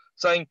meetings,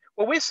 saying,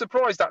 well, we're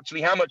surprised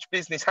actually how much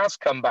business has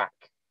come back.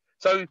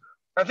 So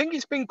I think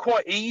it's been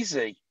quite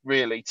easy,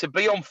 really, to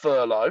be on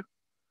furlough,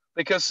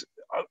 because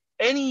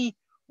the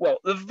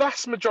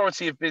vast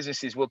majority of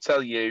businesses will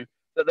tell you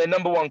that their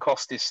number one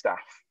cost is staff.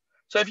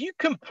 So if you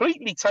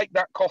completely take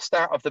that cost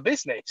out of the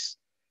business,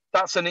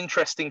 that's an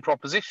interesting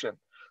proposition.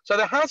 So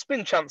there has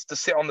been chance to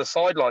sit on the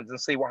sidelines and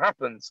see what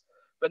happens.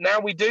 But now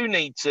we do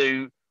need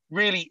to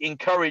really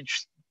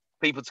encourage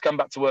people to come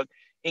back to work,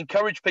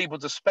 encourage people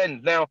to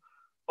spend. Now,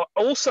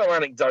 also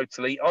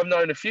anecdotally, I've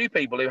known a few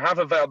people who have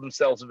availed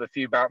themselves of a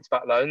few bounce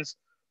back loans,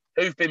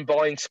 who've been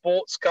buying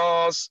sports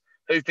cars,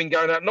 who've been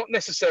going out, not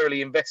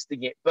necessarily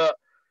investing it, but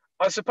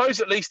I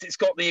suppose at least it's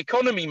got the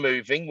economy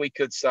moving, we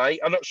could say.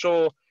 I'm not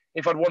sure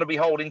if I'd want to be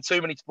holding too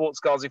many sports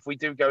cars if we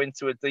do go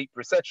into a deep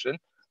recession,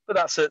 but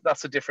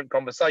that's a different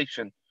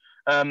conversation.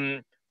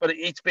 But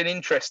it's been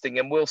interesting,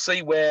 and we'll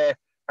see where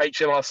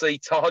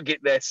HMRC target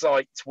their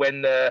sights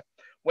when the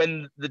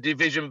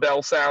division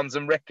bell sounds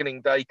and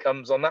reckoning day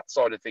comes on that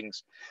side of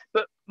things.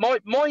 But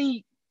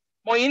my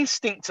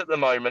instinct at the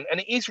moment,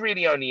 and it is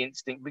really only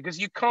instinct, because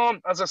you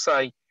can't, as I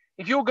say,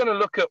 if you're going to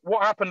look at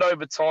what happened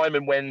over time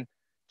and when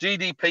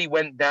GDP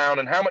went down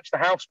and how much the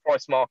house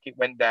price market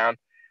went down,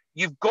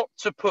 you've got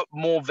to put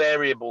more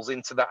variables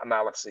into that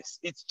analysis.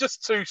 It's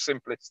just too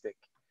simplistic.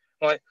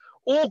 Right?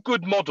 All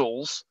good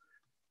models,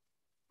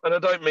 and I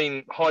don't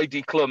mean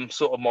Heidi Klum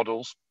sort of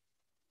models,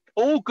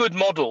 all good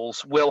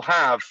models will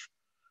have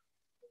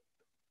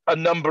a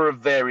number of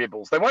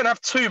variables. They won't have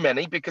too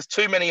many, because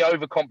too many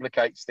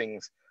overcomplicates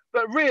things.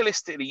 But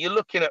realistically, you're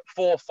looking at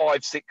 4,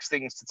 5, 6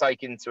 things to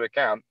take into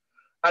account.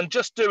 And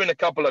just doing a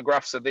couple of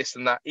graphs of this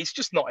and that, it's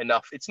just not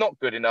enough. It's not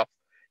good enough.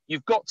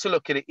 You've got to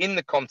look at it in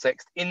the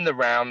context, in the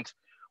round.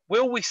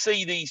 Will we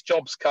see these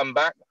jobs come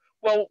back?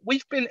 Well,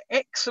 we've been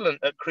excellent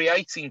at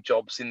creating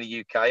jobs in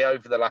the UK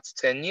over the last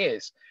 10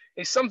 years.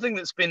 It's something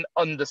that's been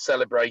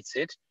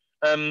under-celebrated.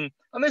 And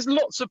there's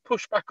lots of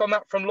pushback on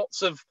that from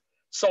lots of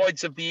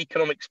sides of the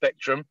economic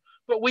spectrum.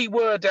 But we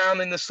were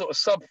down in the sort of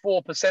sub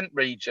 4%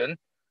 region,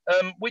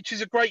 which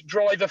is a great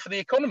driver for the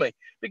economy.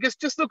 Because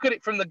just look at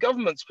it from the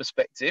government's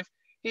perspective.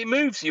 It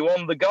moves you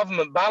on the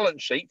government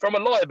balance sheet from a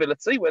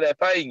liability where they're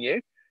paying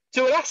you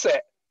to an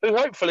asset who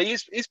hopefully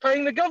is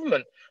paying the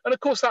government. And of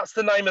course, that's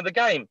the name of the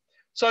game.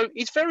 So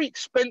it's very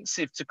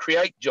expensive to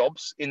create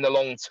jobs in the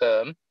long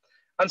term.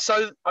 And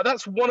so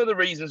that's one of the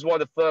reasons why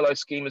the furlough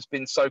scheme has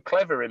been so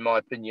clever, in my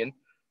opinion,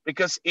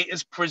 because it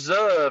has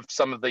preserved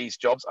some of these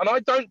jobs. And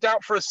I don't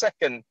doubt for a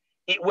second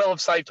it will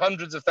have saved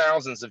hundreds of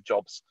thousands of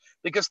jobs,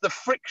 because the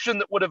friction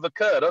that would have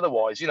occurred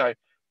otherwise, the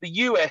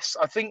US,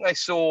 I think they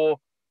saw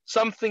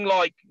something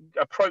like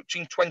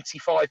approaching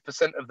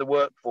 25% of the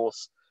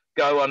workforce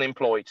go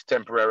unemployed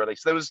temporarily.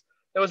 So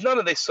there was none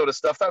of this sort of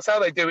stuff. That's how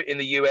they do it in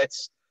the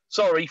US.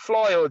 Sorry,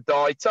 fly or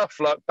die, tough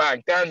luck,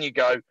 bang, down you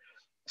go.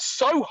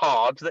 So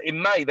hard that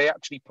in May they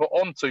actually put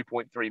on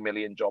 2.3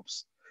 million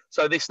jobs.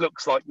 So this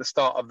looks like the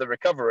start of the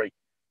recovery,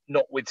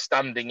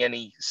 notwithstanding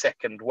any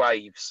second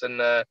waves.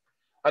 And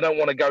I don't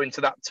want to go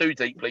into that too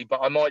deeply,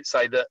 but I might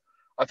say that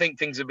I think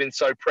things have been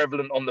so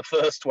prevalent on the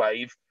first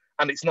wave,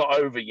 and it's not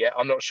over yet.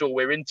 I'm not sure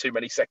we're in too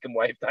many second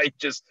wave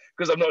dangers,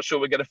 because I'm not sure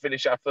we're going to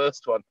finish our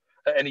first one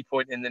at any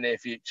point in the near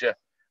future.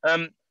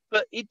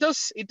 But it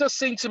does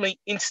seem to me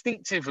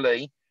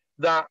instinctively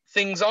that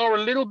things are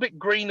a little bit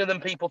greener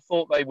than people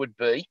thought they would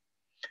be.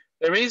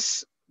 There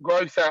is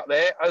growth out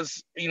there.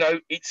 As you know,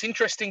 it's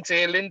interesting to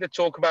hear Linda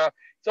talk about,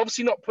 it's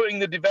obviously not putting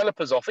the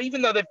developers off,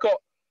 even though they've got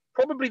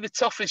probably the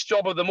toughest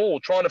job of them all,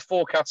 trying to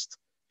forecast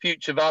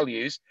future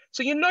values.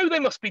 So you know they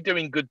must be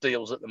doing good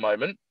deals at the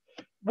moment.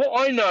 What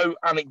I know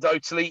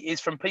anecdotally is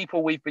from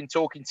people we've been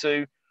talking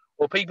to,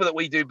 or people that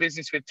we do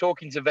business with,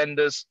 talking to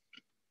vendors,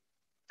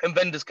 and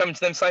vendors coming to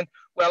them saying,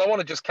 well, I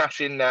want to just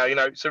cash in now. You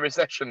know, it's a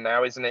recession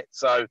now, isn't it?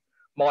 So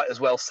might as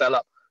well sell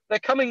up. They're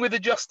coming with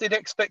adjusted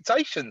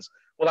expectations.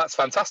 Well, that's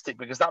fantastic,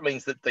 because that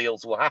means that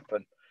deals will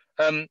happen.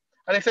 And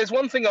if there's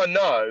one thing I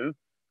know,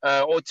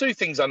 or two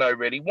things I know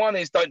really, one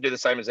is don't do the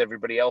same as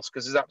everybody else,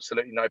 because there's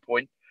absolutely no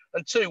point.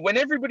 And two, when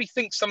everybody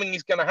thinks something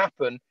is going to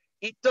happen,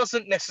 it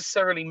doesn't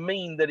necessarily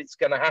mean that it's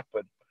going to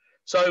happen.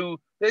 So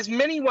there's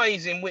many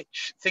ways in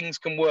which things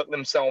can work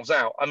themselves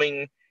out. I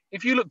mean,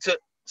 if you looked at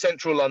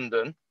central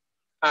London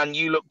and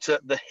you looked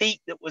at the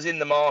heat that was in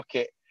the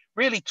market,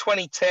 really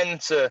 2010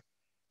 to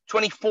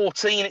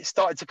 2014, it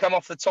started to come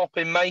off the top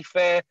in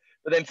Mayfair,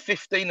 but then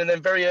 15 and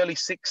then very early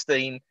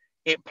 16,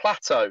 it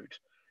plateaued.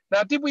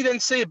 Now, did we then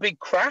see a big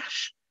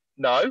crash?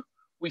 No.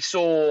 We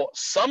saw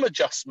some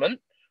adjustment.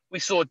 We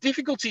saw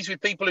difficulties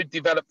with people who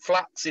developed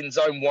flats in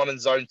zone 1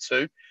 and zone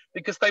 2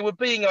 because they were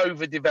being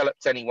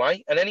overdeveloped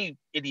anyway. And any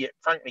idiot,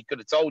 frankly, could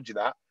have told you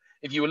that.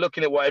 If you were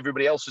looking at what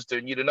everybody else was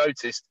doing, you'd have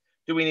noticed,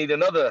 do we need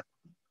another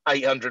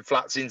 800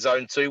 flats in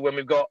zone 2 when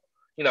we've got,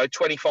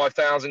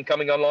 25,000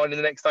 coming online in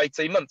the next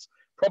 18 months?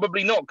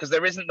 Probably not, because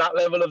there isn't that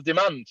level of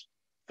demand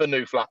for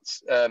new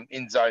flats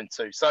in zone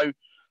 2. So,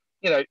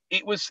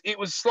 it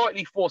was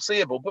slightly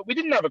foreseeable, but we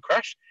didn't have a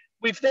crash.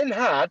 We've then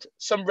had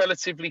some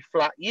relatively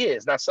flat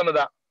years. Now, some of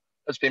that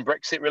has been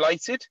Brexit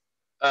related.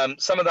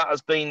 Some of that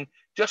has been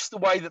just the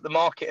way that the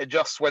market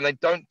adjusts when they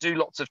don't do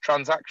lots of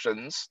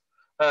transactions.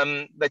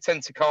 They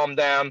tend to calm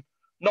down,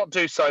 not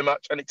do so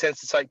much, and it tends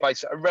to take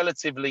place at a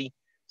relatively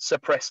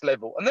suppressed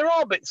level. And there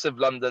are bits of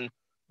London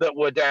that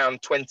were down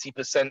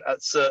 20%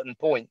 at certain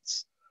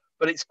points,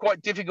 but it's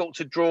quite difficult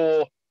to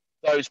draw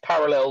those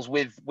parallels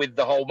with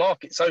the whole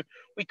market. So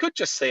we could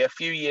just see a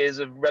few years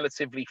of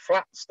relatively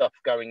flat stuff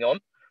going on.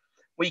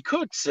 We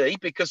could see,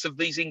 because of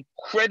these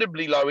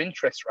incredibly low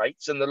interest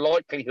rates and the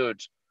likelihood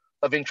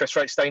of interest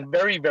rates staying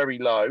very, very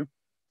low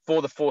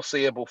for the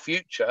foreseeable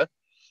future,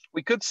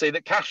 we could see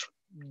that cash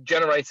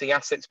generating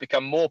assets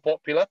become more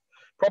popular.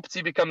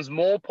 Property becomes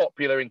more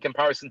popular in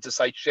comparison to,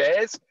 say,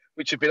 shares,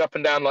 which have been up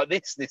and down like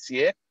this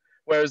year.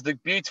 Whereas the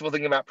beautiful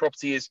thing about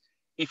property is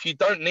if you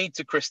don't need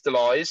to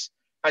crystallize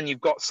and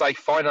you've got, say,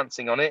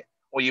 financing on it,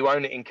 or you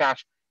own it in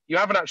cash, you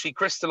haven't actually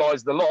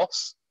crystallized the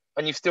loss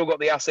and you've still got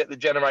the asset that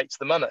generates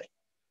the money.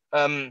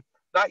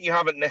 That you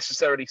haven't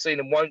necessarily seen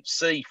and won't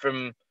see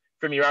from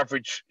your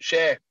average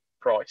share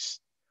price.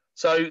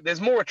 So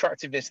there's more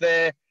attractiveness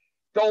there.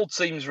 Gold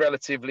seems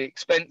relatively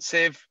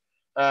expensive.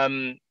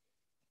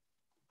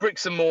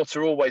 Bricks and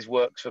mortar always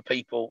works for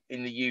people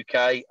in the UK.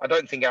 I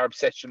don't think our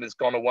obsession has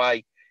gone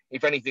away.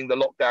 If anything, the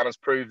lockdown has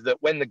proved that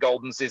when the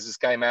golden scissors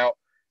came out,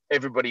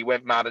 everybody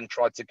went mad and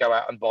tried to go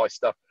out and buy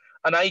stuff.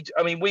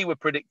 And we were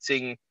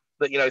predicting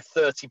that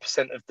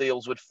 30% of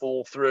deals would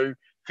fall through,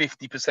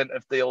 50%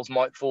 of deals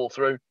might fall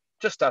through.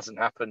 Just hasn't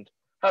happened.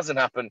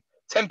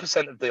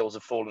 10% of deals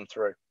have fallen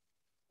through.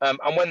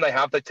 And when they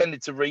have, they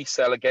tended to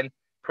resell again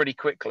pretty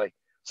quickly.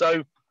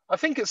 So I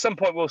think at some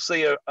point we'll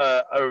see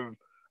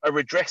a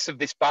redress of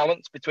this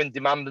balance between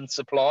demand and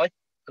supply,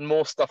 and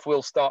more stuff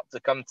will start to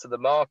come to the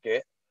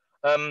market.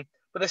 But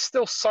there's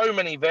still so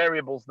many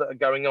variables that are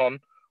going on.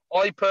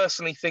 I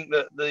personally think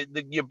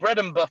that your bread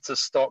and butter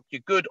stock,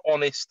 your good,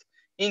 honest,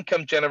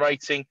 income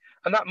generating,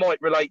 and that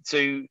might relate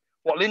to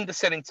what Linda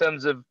said in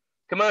terms of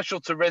commercial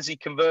to resi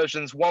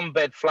conversions,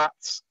 1-bed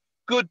flats,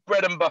 good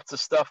bread and butter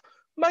stuff,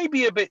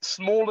 maybe a bit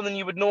smaller than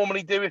you would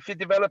normally do if you're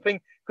developing,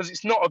 because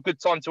it's not a good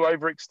time to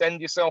overextend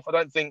yourself. I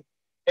don't think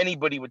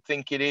anybody would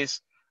think it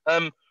is.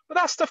 But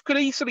that stuff could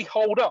easily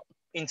hold up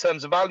in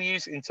terms of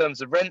values, in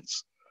terms of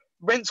rents.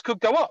 Rents could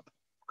go up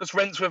because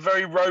rents were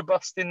very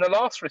robust in the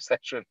last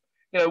recession.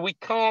 We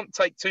can't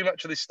take too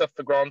much of this stuff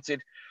for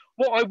granted.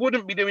 What I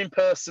wouldn't be doing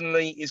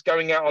personally is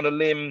going out on a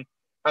limb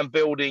and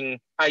building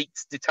 8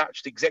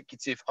 detached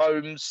executive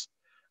homes,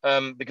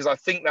 because I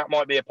think that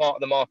might be a part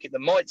of the market that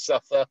might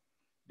suffer,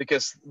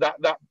 because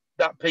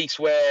that piece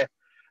where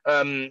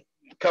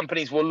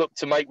companies will look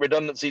to make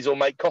redundancies or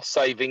make cost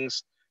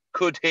savings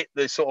could hit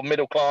the sort of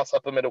middle class,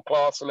 upper middle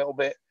class a little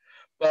bit.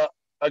 But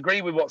I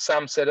agree with what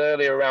Sam said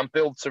earlier around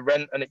build to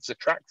rent and its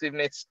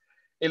attractiveness.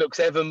 It looks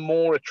ever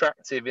more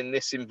attractive in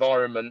this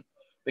environment,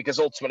 because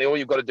ultimately all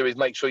you've got to do is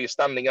make sure you're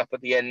standing up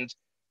at the end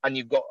and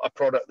you've got a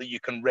product that you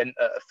can rent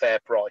at a fair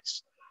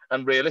price.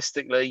 And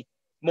realistically,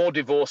 more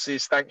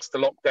divorces thanks to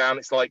lockdown.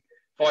 It's like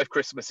 5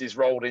 Christmases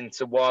rolled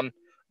into one.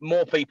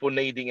 More people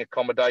needing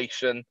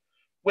accommodation.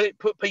 Will it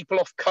put people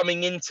off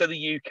coming into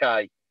the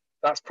UK?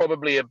 That's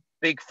probably a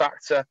big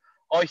factor.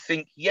 I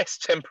think, yes,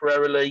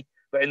 temporarily,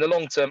 but in the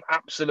long term,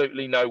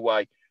 absolutely no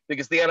way,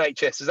 because the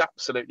NHS has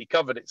absolutely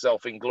covered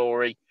itself in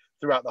glory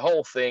throughout the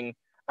whole thing.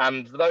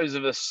 And for those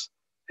of us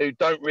who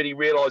don't really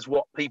realise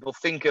what people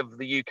think of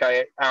the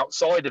UK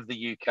outside of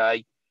the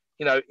UK,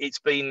 you know, it's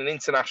been an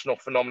international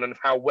phenomenon of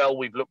how well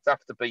we've looked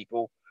after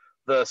people,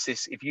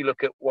 versus if you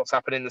look at what's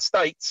happened in the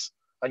States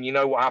and you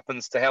know what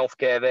happens to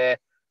healthcare there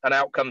and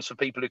outcomes for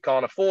people who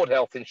can't afford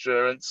health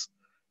insurance,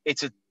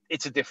 it's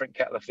a different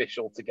kettle of fish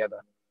altogether.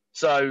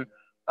 So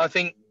I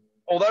think,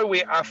 although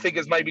our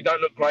figures maybe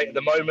don't look great at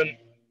the moment,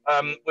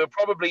 we'll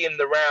probably in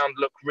the round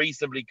look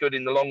reasonably good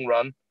in the long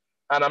run.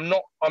 And I'm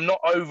not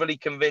overly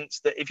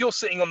convinced that if you're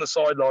sitting on the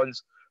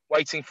sidelines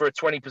waiting for a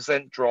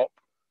 20% drop,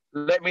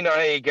 let me know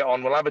how you get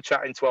on. We'll have a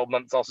chat in 12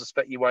 months. I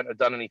suspect you won't have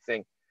done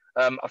anything.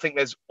 I think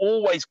there's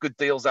always good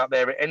deals out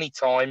there at any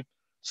time.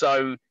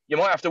 So you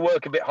might have to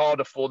work a bit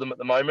harder for them at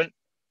the moment,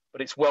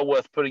 but it's well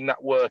worth putting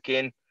that work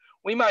in.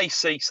 We may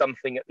see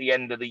something at the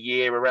end of the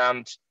year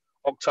around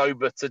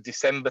October to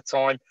December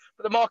time,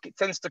 but the market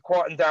tends to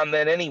quieten down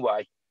then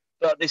anyway.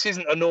 But this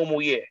isn't a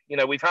normal year. You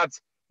know, we've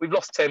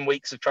lost 10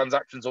 weeks of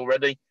transactions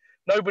already.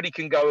 Nobody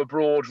can go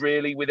abroad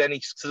really with any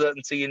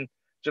certainty in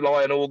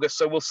July and August.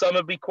 So will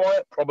summer be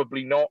quiet?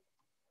 Probably not.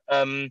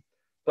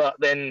 But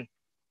then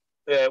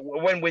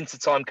when winter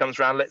time comes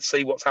around, let's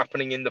see what's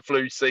happening in the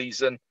flu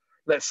season.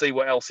 Let's see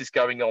what else is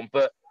going on.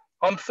 But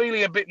I'm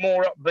feeling a bit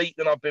more upbeat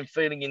than I've been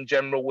feeling in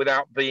general,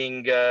 without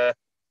being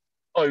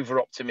over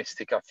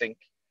optimistic, I think.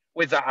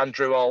 With that,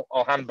 Andrew,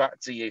 I'll hand back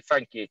to you.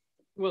 Thank you.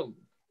 Well,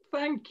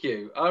 thank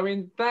you. I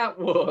mean, that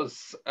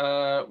was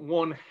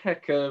one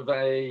heck of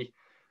a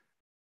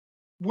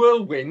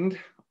whirlwind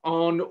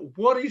on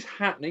what is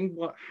happening,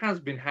 what has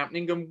been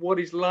happening, and what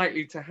is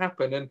likely to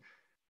happen. And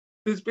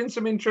there's been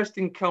some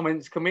interesting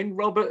comments come in.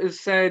 Robert has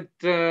said,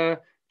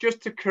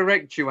 just to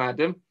correct you,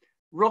 Adam,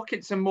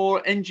 rockets are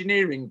more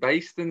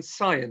engineering-based than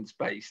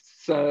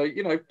science-based. So,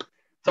 you know.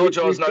 Told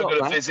you I was no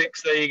good at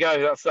physics. There you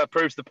go. That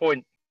proves the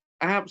point.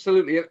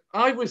 Absolutely.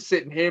 I was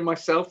sitting here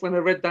myself when I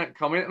read that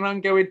comment, and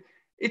I'm going,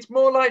 it's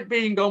more like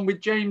being on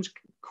with James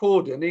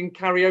Corden in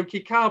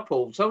Karaoke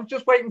Carpool. So I was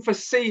just waiting for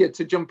Sia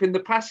to jump in the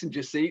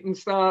passenger seat and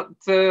start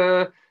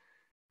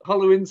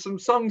hollowing some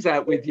songs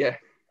out with you.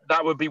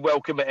 That would be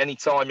welcome at any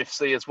time. If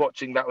Sia's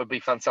watching, that would be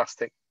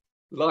fantastic.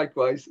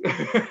 Likewise.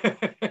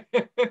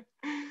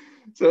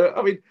 So,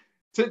 I mean,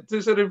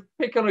 to sort of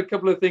pick on a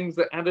couple of things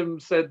that Adam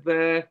said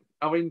there,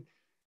 I mean,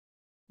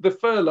 the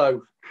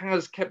furlough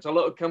has kept a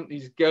lot of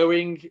companies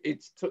going.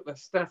 It's took their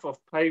staff off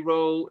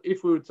payroll.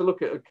 If we were to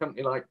look at a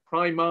company like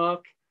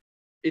Primark,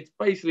 it's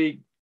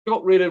basically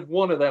got rid of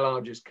one of their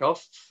largest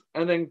costs.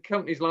 And then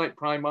companies like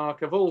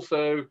Primark have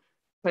also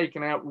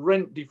taken out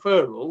rent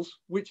deferrals,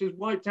 which has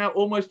wiped out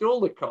almost all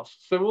the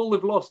costs. So all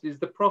they've lost is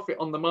the profit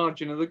on the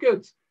margin of the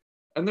goods.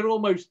 And they're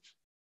almost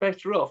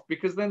better off,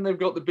 because then they've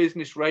got the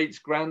business rates,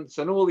 grants,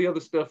 and all the other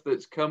stuff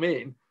that's come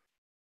in.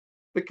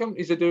 The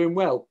companies are doing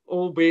well,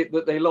 albeit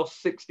that they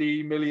lost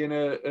 60 million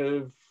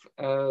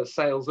of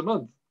sales a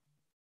month.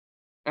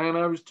 And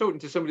I was talking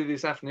to somebody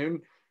this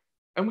afternoon,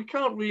 and we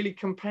can't really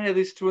compare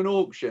this to an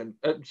auction,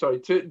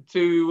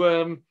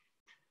 to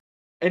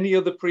any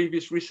other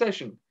previous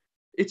recession.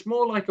 It's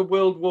more like a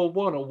World War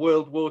I or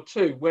World War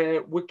II,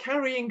 where we're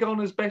carrying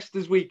on as best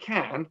as we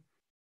can,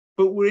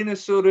 but we're in a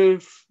sort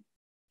of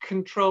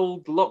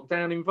controlled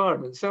lockdown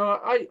environment. So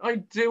I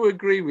do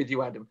agree with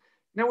you, Adam.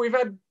 Now, we've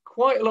had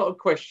quite a lot of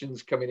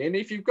questions coming in.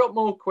 If you've got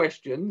more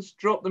questions,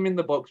 drop them in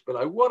the box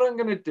below. What I'm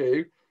going to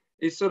do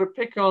is sort of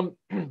pick on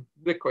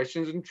the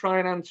questions and try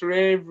and answer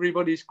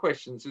everybody's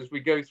questions as we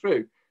go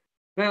through.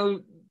 Now,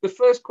 the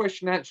first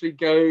question actually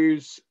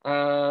goes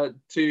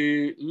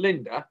to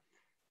Linda.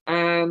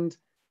 And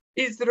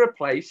is there a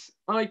place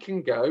I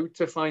can go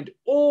to find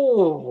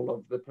all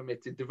of the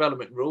permitted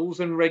development rules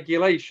and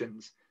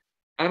regulations?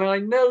 And I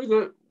know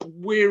that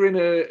we're in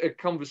a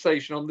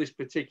conversation on this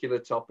particular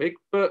topic,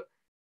 but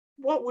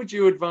what would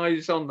you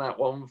advise on that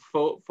one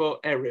for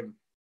Erin?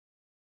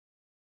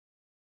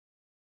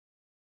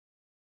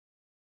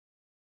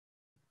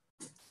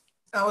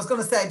 I was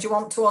going to say, do you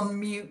want to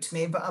unmute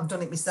me? But I've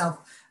done it myself.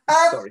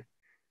 Sorry.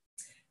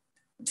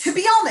 To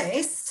be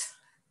honest,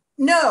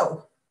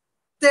 no,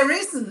 there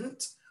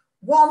isn't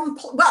one.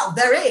 Well,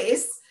 there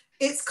is.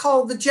 It's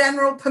called the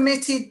General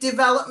Permitted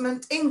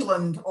Development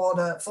England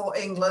Order for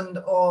England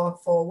or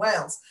for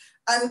Wales.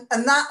 And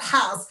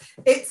that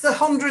it's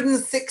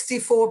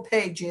 164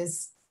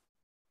 pages.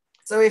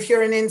 So if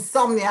you're an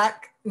insomniac,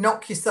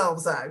 knock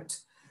yourselves out.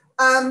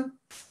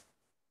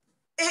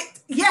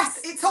 Yes,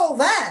 it's all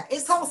there.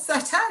 It's all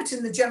set out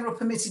in the General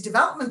Permitted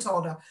Development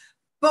Order,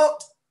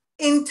 but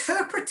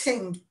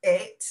interpreting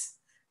it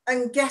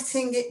and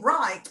getting it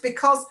right,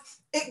 because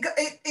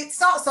it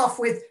starts off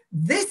with,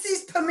 this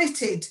is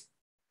permitted.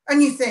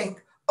 And you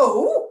think,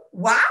 oh,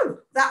 wow,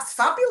 that's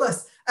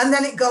fabulous. And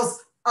then it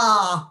goes,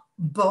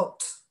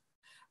 but.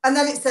 And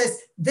then it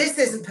says, this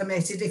isn't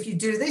permitted. If you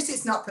do this,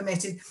 it's not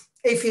permitted.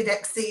 If it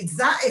exceeds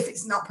that, if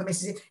it's not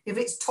permitted. If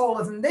it's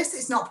taller than this,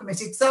 it's not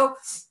permitted. So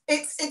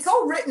it's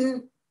all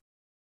written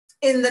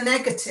in the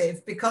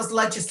negative because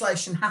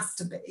legislation has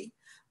to be.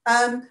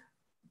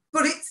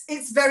 But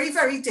it's very,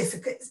 very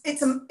difficult.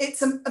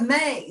 It's a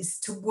maze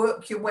to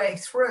work your way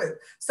through.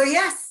 So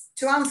yes,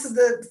 to answer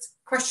the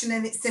question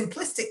in its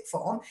simplistic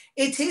form,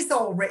 it is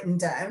all written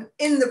down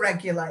in the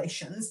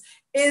regulations,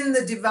 in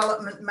the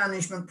development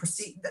management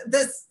procedure.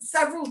 There's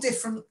several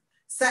different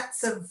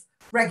sets of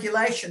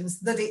regulations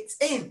that it's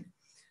in.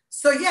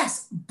 So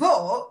yes,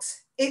 but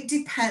it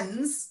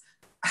depends.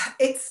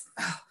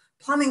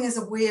 Planning is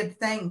a weird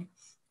thing.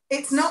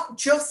 It's not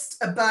just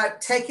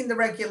about taking the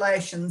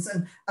regulations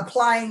and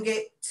applying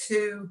it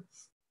to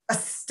a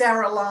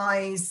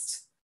sterilized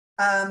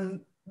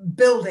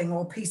building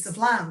or piece of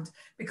land,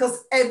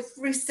 because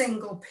every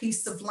single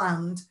piece of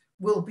land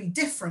will be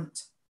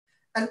different.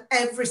 And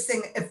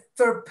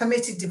for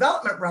permitted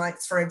development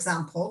rights, for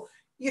example,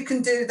 you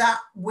can do that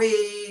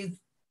with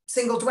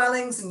single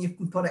dwellings and you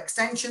can put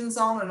extensions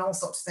on and all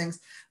sorts of things.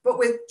 But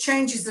with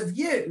changes of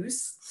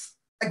use,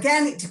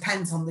 again, it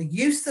depends on the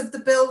use of the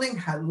building,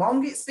 how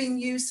long it's been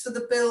used for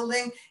the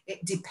building.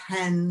 It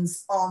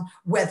depends on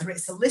whether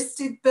it's a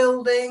listed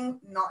building,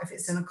 not if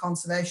it's in a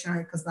conservation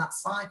area, because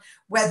that's fine.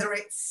 Whether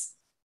it's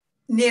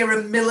near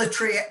a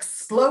military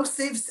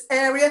explosives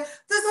area.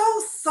 There's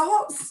all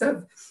sorts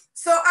of.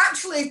 So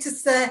actually to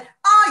say,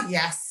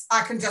 yes,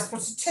 I can just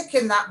put a tick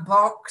in that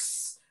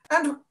box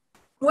and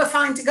we're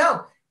fine to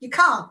go. You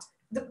can't.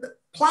 The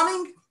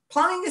planning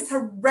is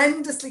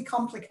horrendously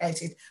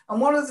complicated.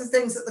 And one of the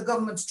things that the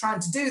government's trying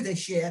to do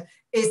this year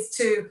is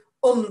to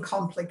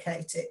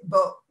uncomplicate it.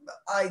 But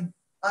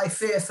I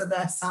fear for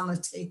their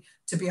sanity,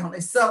 to be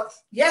honest. So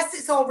yes,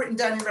 it's all written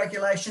down in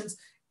regulations.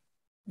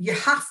 You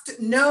have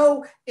to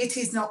know it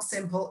is not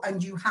simple,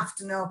 and you have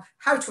to know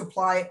how to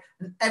apply it.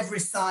 And every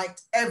site,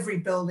 every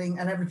building,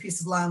 and every piece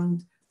of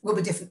land will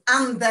be different.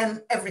 And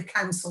then every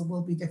council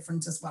will be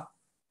different as well.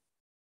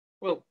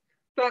 Well,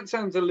 that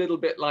sounds a little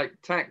bit like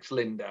tax,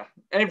 Linda.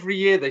 Every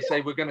year they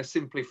say we're going to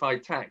simplify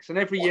tax, and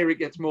every year it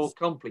gets more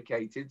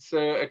complicated.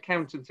 So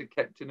accountants are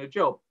kept in a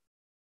job.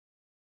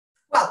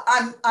 Well,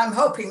 I'm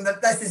hoping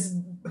that this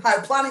is how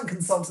planning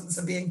consultants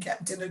are being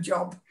kept in a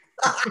job.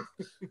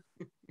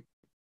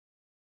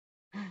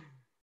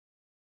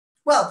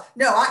 Well,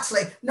 no,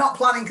 actually, not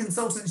planning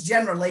consultants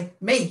generally,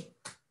 me.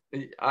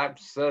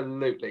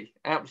 Absolutely,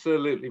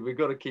 absolutely. We've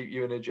got to keep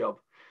you in a job.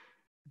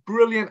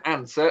 Brilliant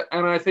answer.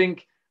 And I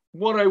think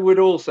what I would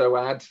also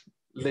add,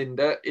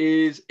 Linda,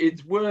 is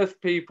it's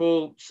worth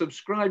people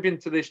subscribing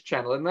to this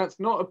channel. And that's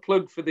not a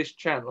plug for this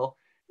channel.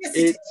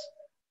 Yes,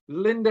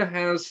 Linda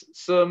has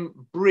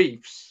some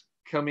briefs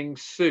coming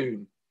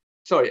soon.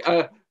 Sorry,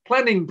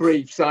 planning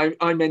briefs,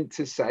 I meant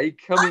to say,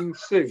 coming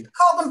soon.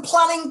 Call them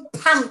planning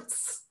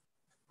pants.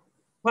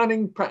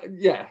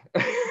 Yeah.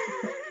 Never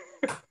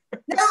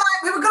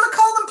mind, we were going to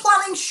call them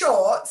planning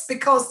shorts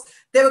because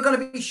they were going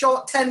to be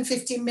short 10,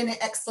 15-minute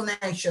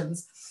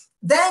explanations.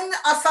 Then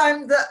I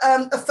found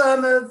that a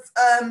firm of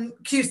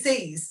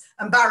QCs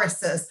and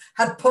barristers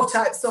had put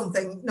out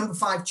something, number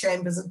 5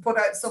 Chambers had put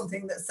out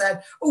something that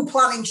said,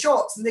 planning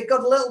shorts. And they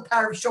got a little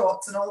pair of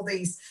shorts and all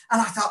these.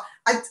 And I thought,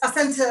 I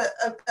sent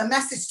a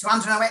message to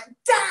Andrew and I went,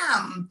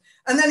 damn.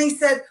 And then he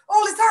said, it's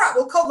all right,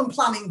 we'll call them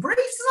planning briefs.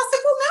 And I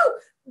said, well, no.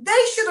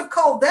 They should have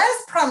called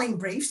theirs planning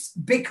briefs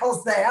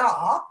because they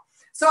are.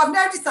 So I've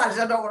now decided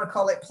I don't want to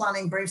call it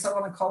planning briefs. I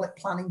want to call it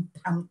planning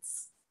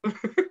pants.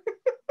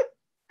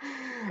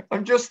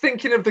 I'm just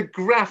thinking of the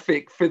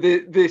graphic for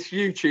this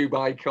YouTube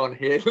icon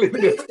here, Linda.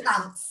 Brief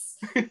pants.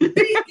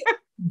 Big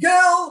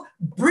girl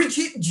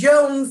Bridget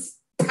Jones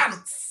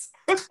pants.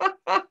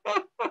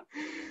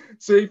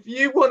 So if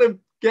you want to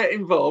get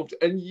involved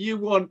and you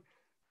want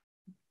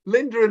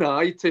Linda and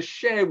I to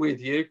share with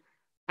you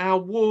our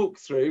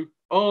walkthrough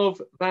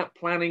of that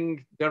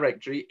planning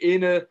directory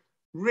in a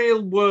real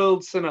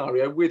world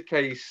scenario with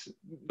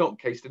not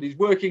case studies,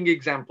 working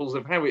examples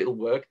of how it'll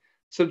work,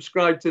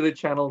 subscribe to the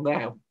channel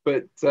now.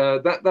 But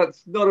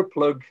that's not a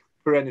plug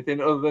for anything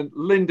other than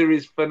Linda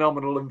is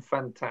phenomenal and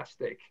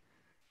fantastic.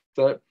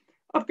 So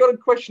I've got a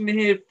question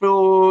here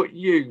for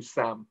you,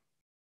 Sam.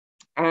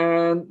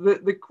 And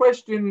the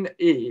question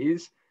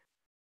is,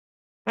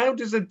 how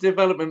does a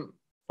development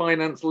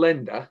finance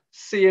lender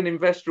see an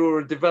investor or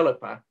a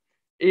developer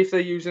if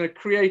they're using a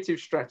creative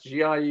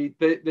strategy, i.e.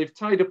 they've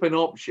tied up an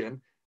option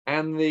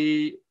and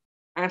the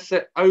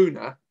asset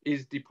owner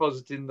is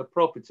depositing the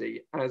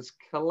property as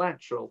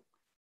collateral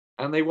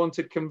and they want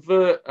to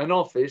convert an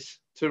office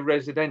to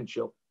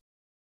residential?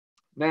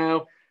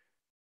 Now,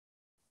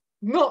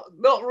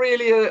 not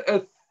really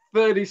a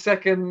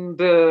 30-second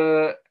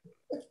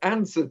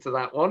answer to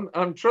that one.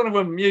 I'm trying to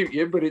unmute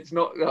you, but it's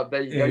not. Oh,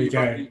 there you go. You've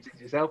unmuted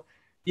yourself.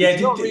 Yeah,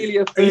 it's not really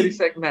a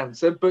 30-second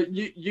answer, but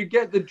you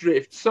get the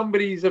drift.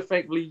 Somebody's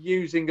effectively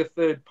using a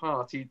third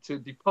party to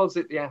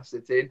deposit the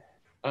asset in,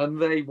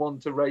 and they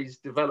want to raise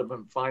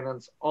development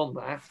finance on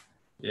that.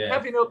 Yeah.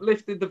 Having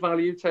uplifted the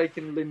value,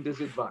 taking Linda's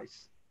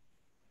advice.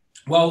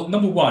 Well,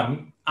 number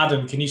one,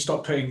 Adam, can you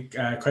stop putting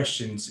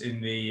questions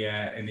in the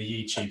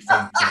YouTube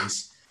thing,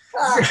 please?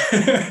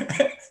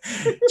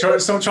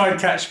 Stop trying to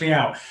catch me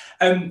out.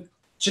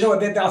 Do you know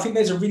what? I think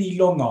there's a really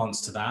long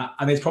answer to that,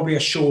 and there's probably a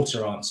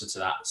shorter answer to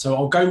that. So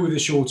I'll go with a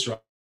shorter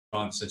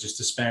answer just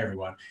to spare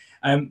everyone.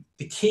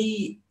 The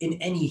key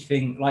in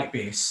anything like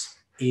this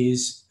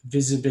is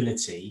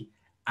visibility,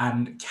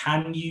 and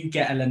can you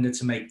get a lender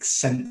to make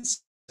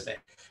sense of it?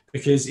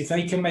 Because if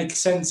they can make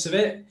sense of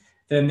it,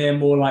 then they're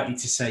more likely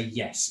to say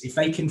yes. If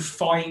they can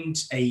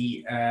find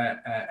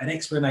an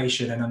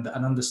explanation and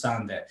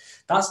understand it,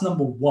 that's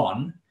number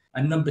one.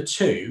 And number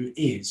two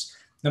is,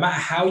 no matter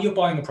how you're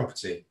buying a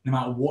property, no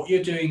matter what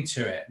you're doing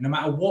to it, no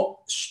matter what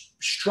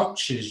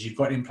structures you've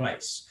got in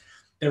place,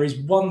 there is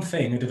one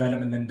thing a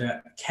development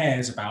lender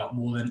cares about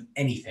more than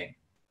anything: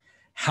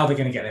 how they're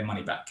going to get their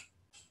money back.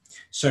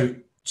 So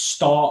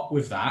start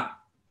with that.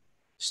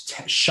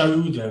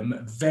 Show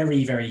them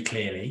very, very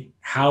clearly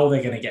how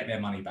they're going to get their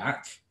money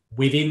back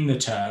within the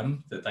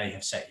term that they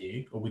have set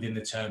you, or within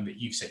the term that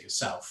you've set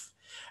yourself.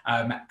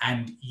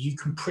 And you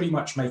can pretty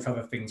much make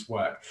other things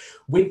work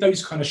with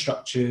those kind of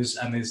structures.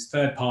 And there's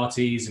third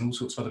parties and all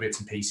sorts of other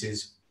bits and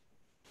pieces.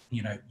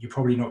 You know, you're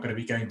probably not going to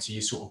be going to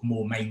your sort of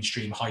more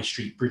mainstream high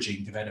street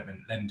bridging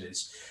development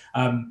lenders.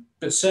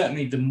 But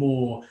certainly the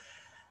more,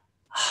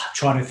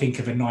 trying to think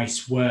of a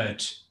nice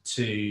word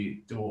to,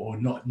 or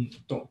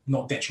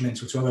not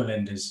detrimental to other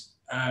lenders.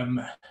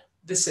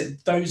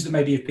 Those that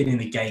maybe have been in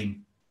the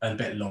game a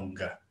bit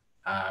longer,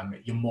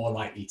 you're more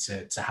likely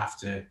to have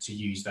to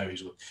use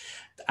those.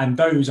 And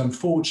those,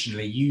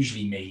 unfortunately,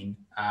 usually mean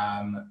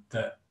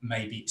that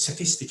maybe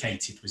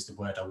sophisticated was the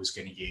word I was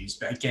going to use.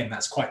 But again,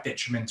 that's quite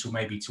detrimental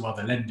maybe to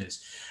other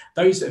lenders.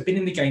 Those that have been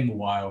in the game a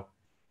while,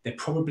 they're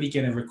probably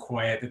going to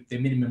require the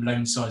minimum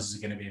loan sizes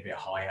are going to be a bit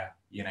higher,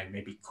 you know,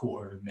 maybe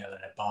 $250,000 and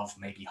above,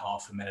 maybe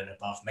 $500,000 and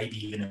above,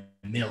 maybe even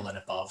 $1 million and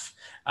above.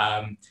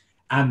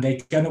 And they're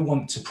going to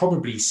want to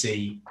probably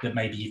see that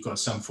maybe you've got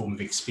some form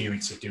of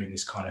experience of doing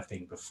this kind of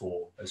thing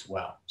before as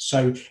well.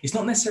 So it's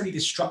not necessarily the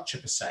structure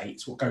per se,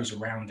 it's what goes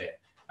around it.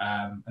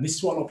 And this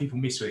is what a lot of people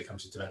miss when it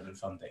comes to development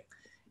funding,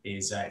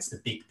 is it's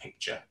the big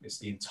picture. It's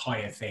the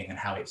entire thing and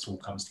how it all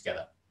comes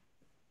together.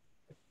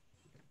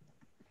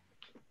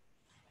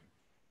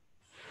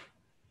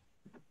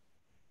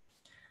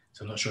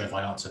 So I'm not sure if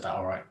I answered that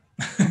all right.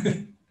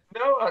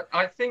 No,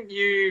 I think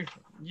you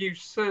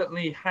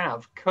certainly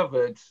have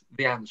covered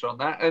the answer on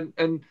that.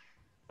 And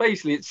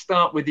basically, it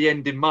start with the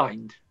end in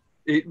mind.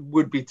 It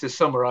would be to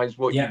summarise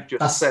what you've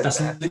just said. That's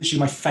literally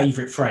my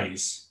favourite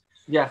phrase.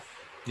 Yeah.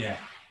 Yeah.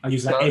 I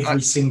use that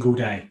every single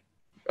day.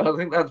 I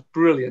think that's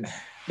brilliant.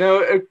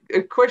 Now,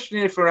 a question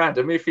here for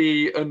Adam, if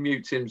he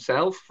unmutes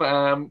himself.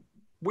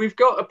 We've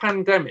got a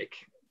pandemic,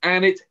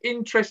 and it's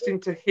interesting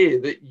to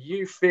hear that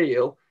you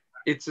feel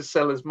it's a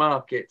seller's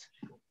market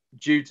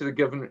due to the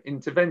government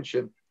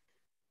intervention.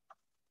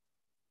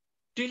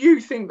 Do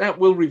you think that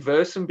will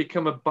reverse and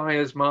become a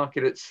buyer's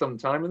market at some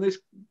time? And this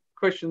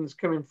question's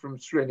coming from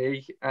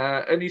Srini,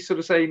 and he's sort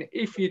of saying,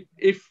 if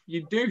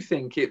you do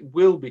think it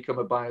will become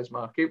a buyer's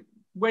market,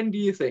 when do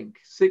you think?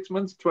 6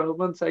 months, 12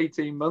 months,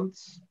 18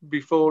 months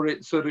before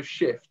it sort of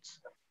shifts?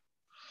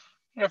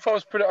 If I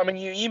was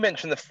you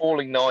mentioned the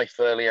falling knife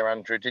earlier,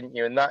 Andrew, didn't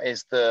you? And that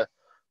is the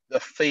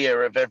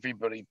fear of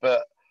everybody.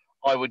 But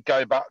I would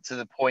go back to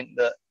the point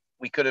that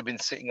we could have been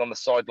sitting on the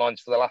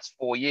sidelines for the last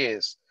 4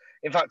 years.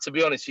 In fact, to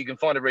be honest, you can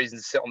find a reason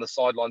to sit on the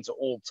sidelines at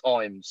all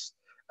times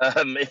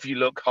if you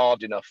look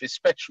hard enough,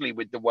 especially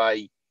with the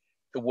way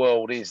the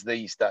world is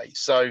these days.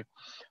 So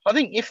I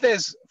think if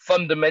there's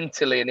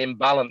fundamentally an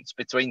imbalance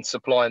between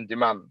supply and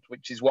demand,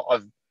 which is what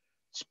I've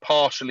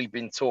partially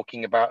been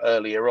talking about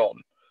earlier on,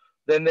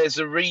 then there's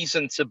a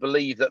reason to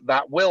believe that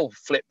that will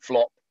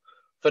flip-flop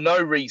for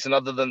no reason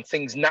other than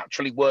things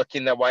naturally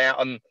working their way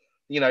out and,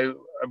 you know,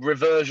 a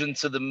reversion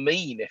to the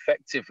mean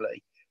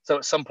effectively. So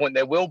at some point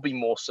there will be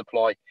more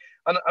supply.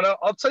 And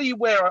I'll tell you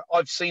where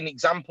I've seen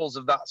examples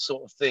of that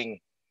sort of thing,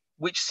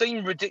 which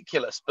seem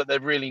ridiculous, but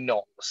they're really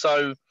not.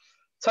 So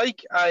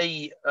take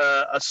a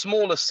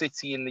smaller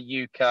city in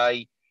the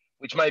UK,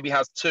 which maybe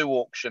has 2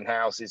 auction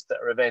houses that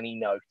are of any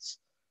note.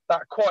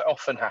 That quite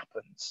often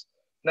happens.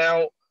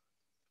 Now,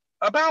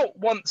 about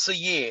once a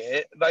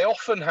year, they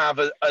often have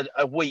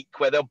a week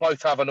where they'll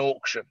both have an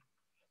auction.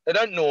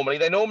 They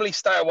normally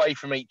stay away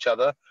from each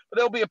other, but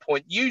there'll be a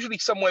point, usually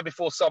somewhere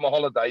before summer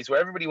holidays, where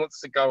everybody wants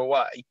to go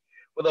away,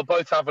 where they'll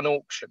both have an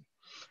auction.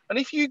 And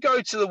if you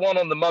go to the one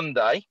on the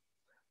Monday,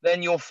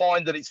 then you'll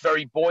find that it's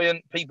very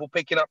buoyant, people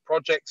picking up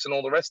projects and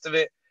all the rest of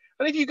it.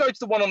 And if you go to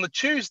the one on the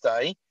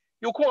Tuesday,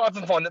 you'll quite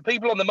often find that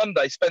people on the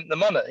Monday spent the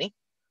money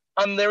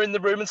and they're in the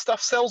room and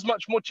stuff sells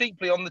much more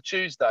cheaply on the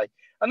Tuesday.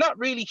 And that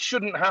really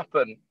shouldn't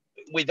happen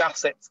with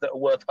assets that are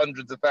worth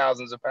hundreds of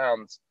thousands of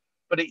pounds,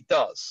 but it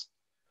does.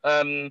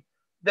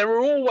 There are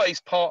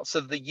always parts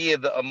of the year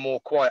that are more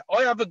quiet.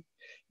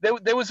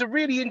 There was a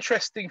really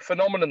interesting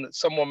phenomenon that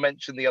someone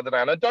mentioned the other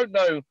day, and I don't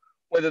know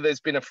whether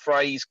there's been a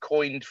phrase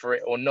coined for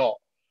it or not,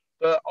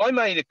 but I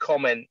made a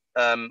comment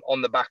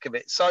on the back of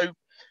it. So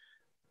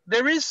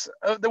there was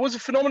a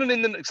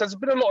phenomenon because there's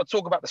been a lot of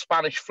talk about the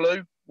Spanish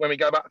flu when we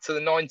go back to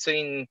the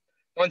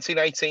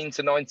 1918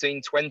 to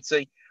 1920,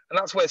 and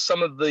that's where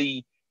some of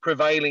the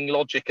prevailing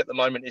logic at the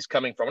moment is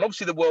coming from. And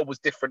obviously the world was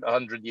different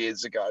 100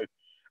 years ago,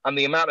 and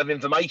the amount of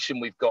information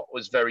we've got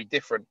was very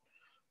different.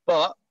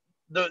 But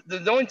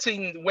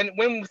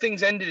when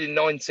things ended in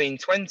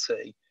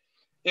 1920,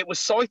 it was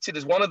cited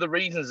as one of the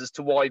reasons as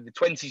to why the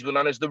 20s were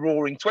known as the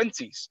Roaring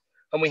Twenties,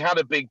 and we had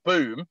a big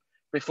boom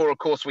before, of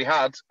course, we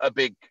had a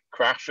big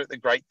crash at the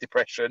Great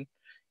Depression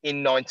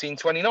in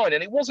 1929.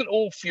 And it wasn't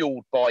all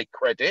fueled by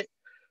credit.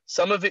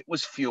 Some of it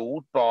was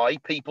fueled by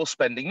people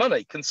spending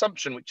money,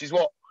 consumption, which is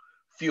what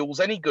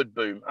fuels any good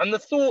boom. And the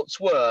thoughts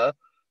were,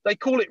 they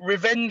call it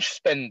revenge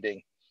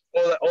spending,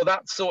 or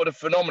that sort of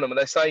phenomenon, where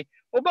they say,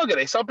 well, bugger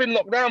this, I've been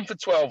locked down for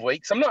 12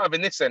 weeks. I'm not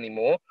having this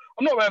anymore.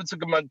 I'm not able to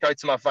go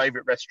to my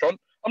favourite restaurant.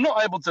 I'm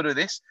not able to do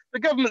this. The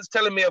government's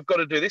telling me I've got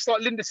to do this.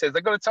 Like Linda says,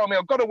 they've got to tell me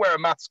I've got to wear a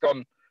mask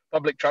on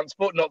public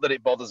transport. Not that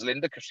it bothers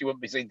Linda, because she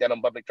wouldn't be seen dead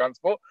on public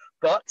transport.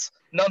 But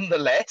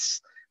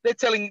nonetheless, they're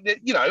telling that,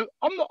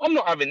 I'm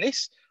not having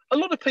this. A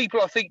lot of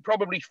people, I think,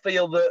 probably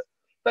feel that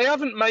they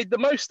haven't made the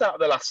most out of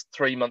the last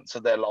 3 months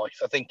of their life.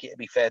 I think it'd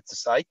be fair to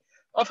say.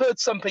 I've heard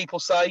some people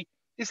say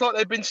it's like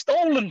they've been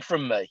stolen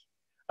from me.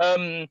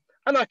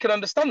 And I can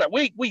understand that.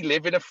 We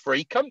live in a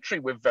free country.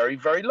 We're very,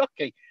 very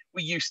lucky.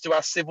 We're used to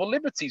our civil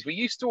liberties. We're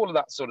used to all of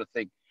that sort of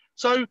thing.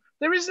 So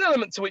there is an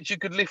element to which you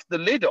could lift the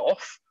lid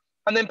off,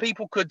 and then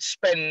people could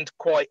spend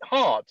quite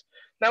hard.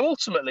 Now,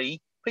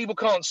 ultimately, people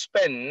can't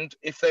spend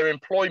if their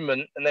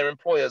employment and their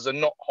employers are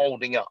not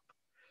holding up.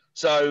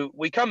 So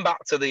we come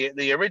back to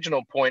the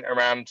original point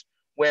around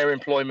where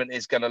employment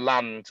is going to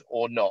land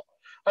or not.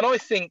 And I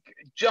think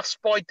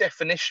just by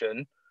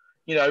definition,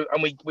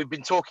 and we've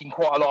been talking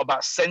quite a lot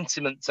about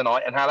sentiment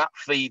tonight and how that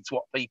feeds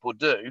what people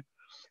do.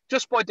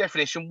 Just by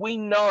definition, we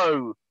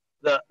know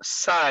that,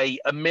 say,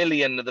 1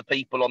 million of the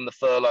people on the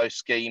furlough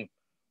scheme,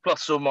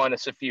 plus or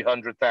minus a few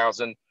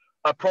 100,000,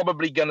 are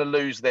probably going to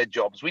lose their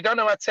jobs. We don't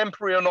know how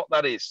temporary or not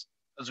that is,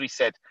 as we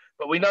said,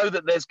 but we know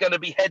that there's going to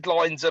be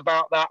headlines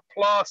about that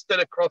plastered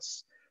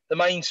across the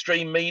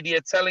mainstream media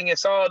telling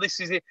us, oh, this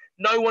is it.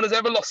 No one has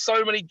ever lost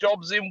so many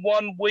jobs in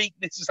 1 week.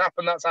 This has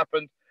happened, that's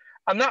happened.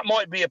 And that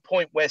might be a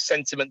point where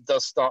sentiment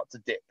does start to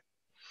dip.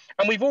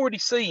 And we've already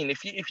seen,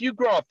 if you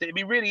graphed it, it'd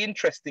be really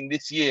interesting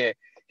this year.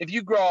 If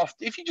you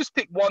just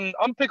pick one,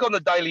 I'm pick on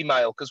the Daily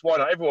Mail, because why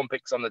not? Everyone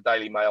picks on the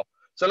Daily Mail.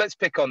 So let's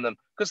pick on them,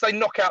 because they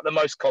knock out the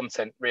most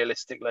content,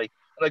 realistically.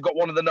 And they've got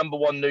one of the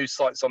 #1 news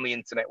sites on the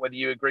internet, whether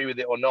you agree with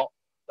it or not.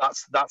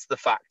 That's the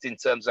fact in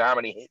terms of how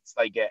many hits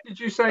they get. Did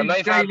you say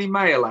Daily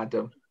Mail,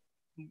 Adam?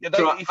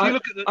 If you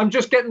look at I'm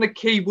just getting the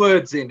key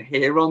words in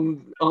here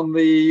on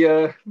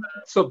the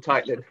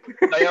subtitling.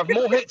 They have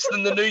more hits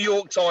than the New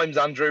York Times,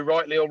 Andrew,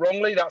 rightly or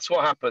wrongly. That's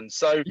what happens.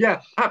 So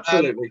yeah,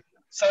 absolutely.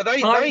 So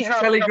they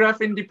have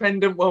Telegraph,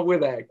 Independent. While we're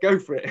there, go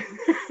for it.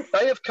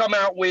 They have come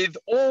out with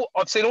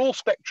I've seen all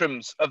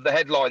spectrums of the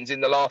headlines in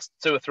the last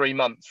 2 or 3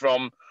 months,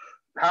 from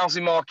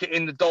housing market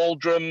in the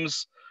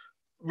doldrums,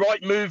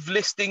 Right move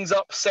listings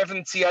up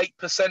 78%.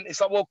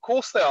 It's like, well, of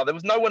course they are. There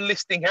was no one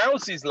listing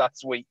houses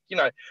last week,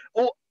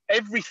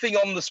 everything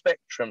on the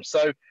spectrum.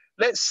 So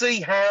let's see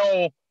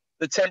how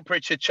the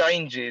temperature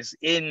changes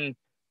in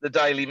the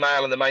Daily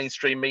Mail and the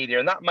mainstream media.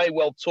 And that may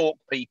well talk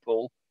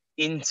people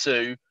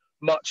into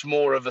much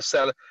more of a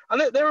seller.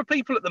 And there are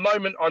people at the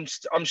moment,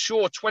 I'm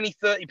sure 20,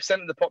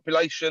 30% of the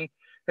population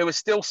who are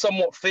still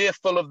somewhat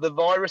fearful of the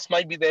virus.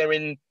 Maybe they're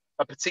in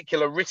a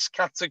particular risk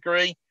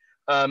category.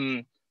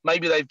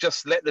 Maybe they've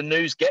just let the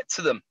news get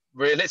to them,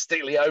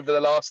 realistically, over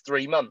the last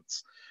 3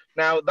 months.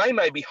 Now, they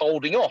may be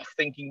holding off,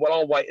 thinking, well,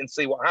 I'll wait and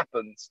see what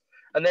happens.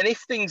 And then if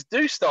things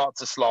do start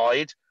to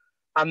slide,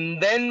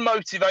 and then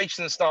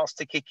motivation starts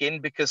to kick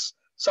in, because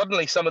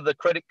suddenly some of the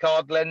credit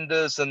card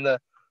lenders and the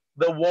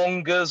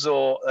Wongas,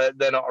 or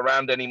they're not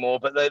around anymore,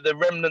 but the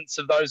remnants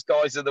of those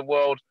guys of the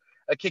world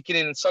are kicking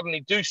in and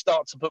suddenly do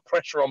start to put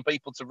pressure on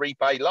people to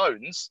repay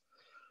loans,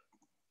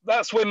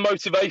 that's when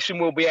motivation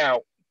will be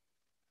out.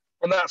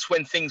 And that's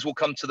when things will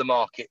come to the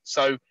market.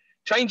 So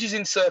changes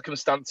in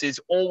circumstances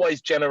always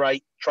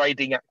generate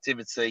trading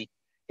activity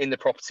in the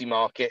property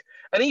market.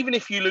 And even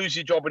if you lose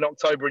your job in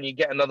October and you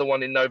get another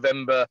one in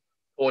November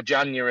or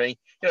January,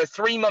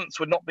 3 months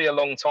would not be a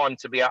long time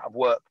to be out of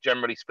work,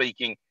 generally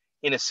speaking,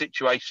 in a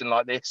situation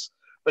like this.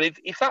 But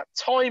if that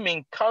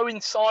timing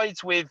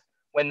coincides with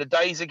when the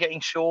days are getting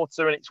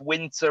shorter and it's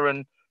winter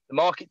and the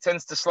market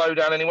tends to slow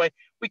down anyway,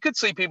 we could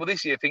see people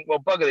this year think, well,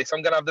 bugger this,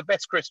 I'm going to have the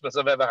best Christmas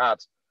I've ever had,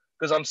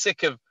 because I'm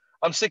sick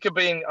of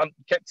being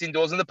kept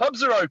indoors and the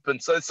pubs are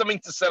open. So there's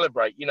something to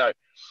celebrate,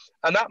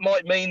 and that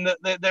might mean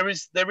that there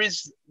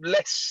is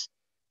less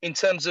in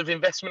terms of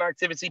investment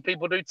activity.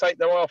 People do take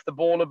their eye off the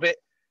ball a bit.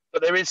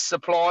 but there is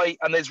supply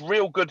and there's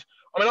real good.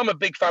 I mean, I'm a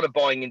big fan of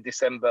buying in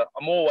December.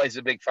 I'm always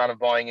a big fan of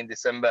buying in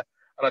December,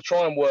 and I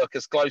try and work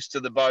as close to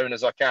the bone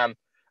as I can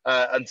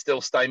and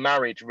still stay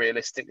married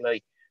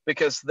realistically,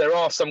 because there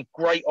are some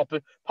great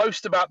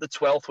post about the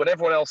 12th when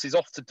everyone else is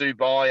off to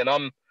Dubai and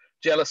I'm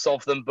jealous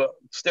of them, but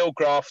still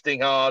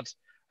grafting hard.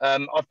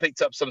 I've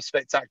picked up some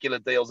spectacular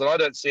deals, and I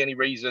don't see any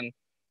reason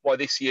why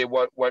this year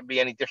won't be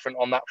any different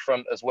on that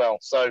front as well.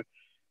 So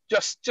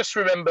just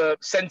remember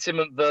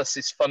sentiment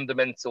versus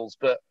fundamentals.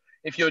 But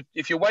if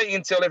you're waiting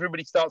until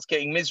everybody starts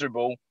getting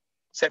miserable,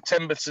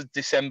 September to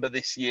December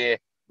this year,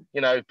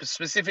 you know,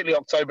 specifically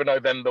October,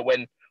 November,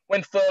 when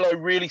furlough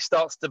really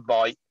starts to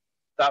bite,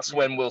 that's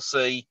when we'll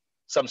see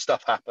some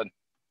stuff happen.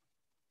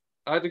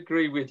 I'd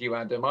agree with you,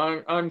 Adam.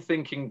 I'm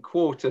thinking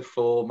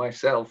Q4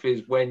 myself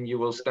is when you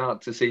will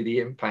start to see the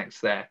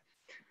impacts there.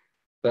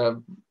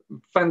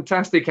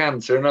 Fantastic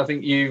answer, and I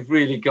think you've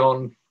really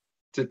gone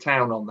to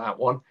town on that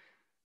one.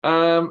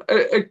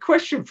 A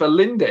question for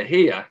Linda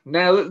here.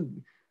 Now,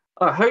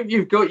 I hope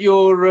you've got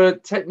your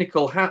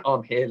technical hat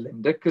on here,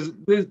 Linda, because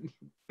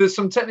there's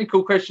some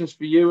technical questions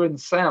for you and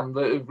Sam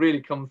that have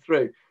really come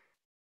through.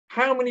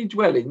 How many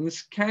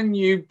dwellings can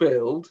you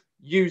build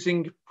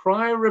using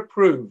prior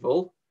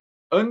approval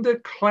under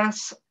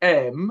Class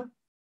M,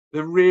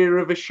 the rear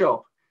of a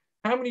shop?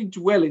 How many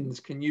dwellings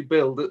can you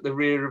build at the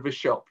rear of a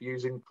shop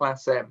using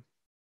Class M?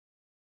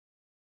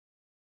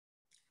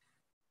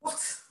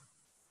 What?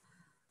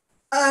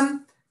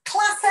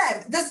 Class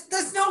M,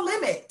 there's no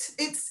limit.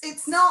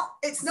 It's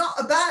not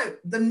about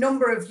the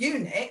number of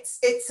units.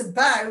 It's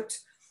about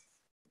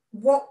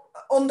what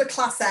under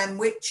Class M,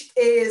 which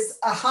is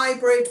a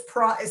hybrid,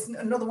 is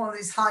another one of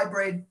these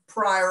hybrid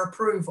prior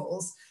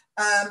approvals,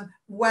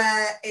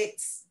 where it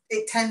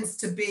tends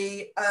to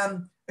be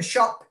a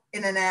shop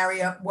in an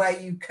area where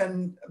you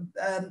can,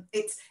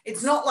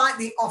 it's not like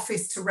the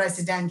office to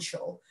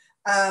residential.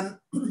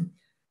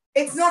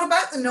 It's not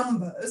about the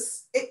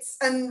numbers.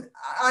 And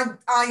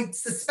I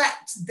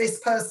suspect this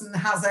person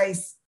has a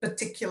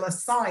particular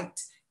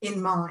site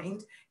in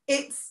mind.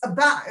 It's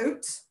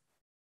about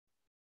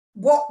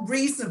what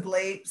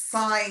reasonably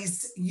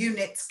sized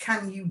units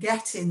can you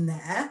get in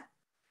there?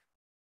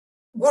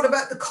 What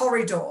about the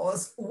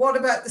corridors? What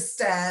about the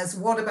stairs?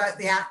 What about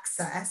the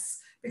access?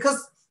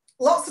 Because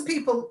lots of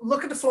people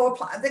look at a floor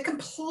plan, they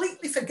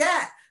completely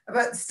forget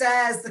about the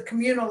stairs, the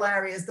communal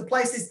areas, the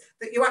places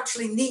that you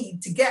actually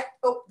need to get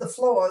up the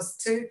floors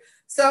to.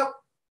 So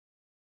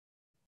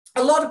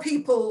a lot of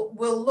people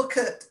will look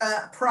at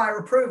prior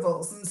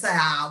approvals and say,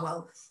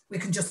 well, we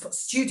can just put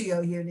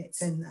studio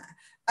units in there.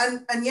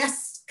 And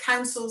yes,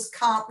 councils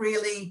can't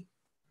really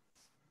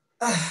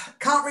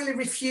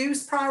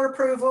refuse prior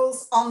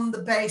approvals on the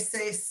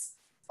basis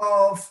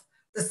of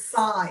the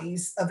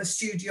size of a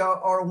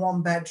studio or a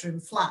one-bedroom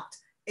flat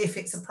if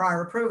it's a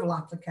prior approval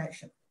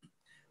application.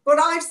 But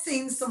I've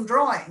seen some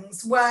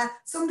drawings where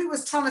somebody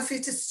was trying to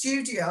fit a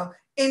studio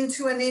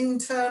into an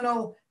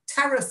internal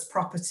terrace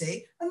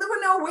property and there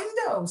were no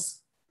windows.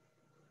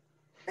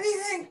 And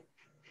you think,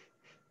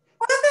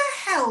 what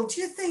the hell do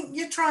you think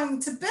you're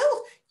trying to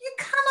build? You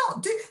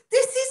cannot do,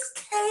 this is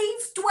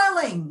cave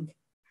dwelling.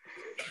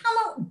 You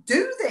cannot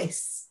do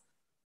this.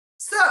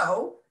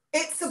 So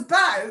it's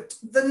about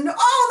the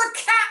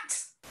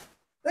cat.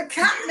 The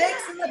cat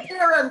makes an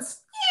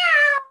appearance.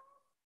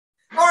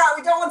 Meow. All right,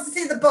 we don't want to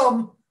see the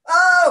bum.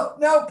 Oh,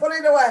 no, put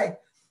it away.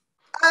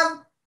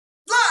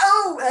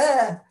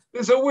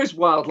 There's always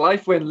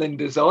wildlife when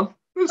Linda's on.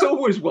 There's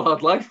always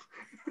wildlife.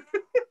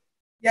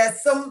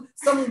 Yes, some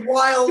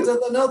wilder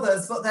than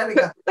others, but there we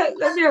go.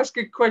 Let me ask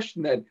a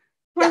question then.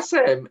 Class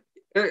M,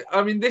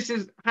 I mean, this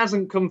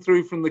hasn't come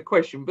through from the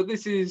question, but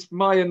this is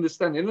my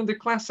understanding. Under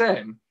Class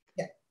M,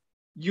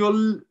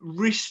 you're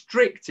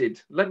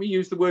restricted, let me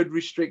use the word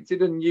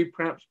restricted, and you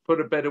perhaps put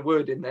a better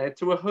word in there,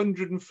 to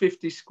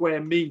 150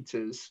 square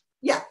meters.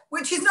 Yeah,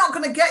 which is not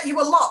going to get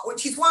you a lot,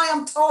 which is why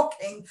I'm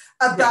talking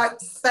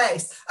about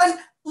space. And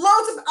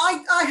loads of,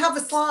 I have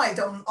a slide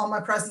on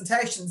my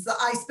presentations that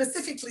I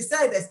specifically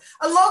say this.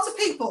 A lot of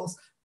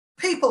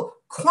people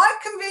quite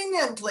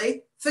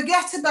conveniently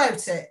forget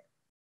about it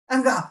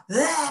and go,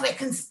 we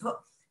can put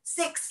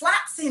 6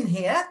 flats in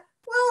here.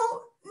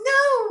 Well,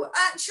 no,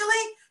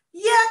 actually,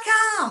 you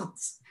can't.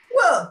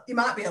 Well, you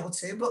might be able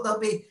to, but there'll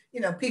be,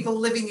 people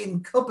living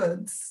in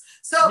cupboards.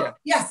 So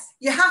yes,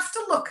 you have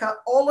to look at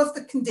all of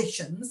the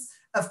conditions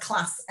of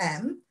Class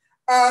M.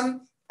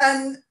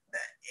 And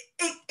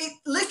it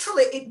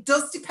literally, it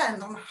does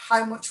depend on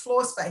how much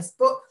floor space,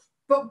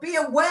 but be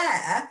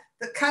aware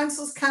that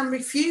councils can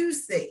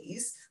refuse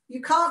these.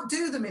 You can't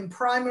do them in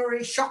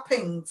primary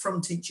shopping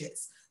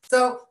frontages.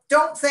 So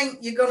don't think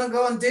you're going to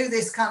go and do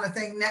this kind of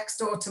thing next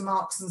door to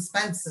Marks and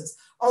Spencer's.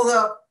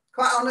 Although,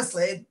 quite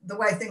honestly, the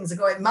way things are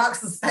going,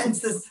 Marks and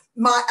Spencer's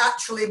might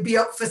actually be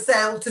up for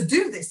sale to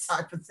do this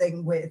type of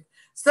thing with.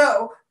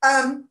 So,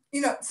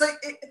 you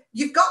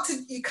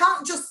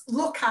can't just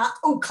look at,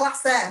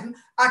 Class M,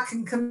 I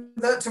can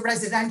convert to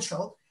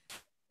residential.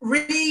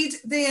 Read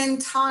the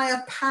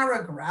entire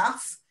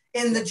paragraph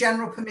in the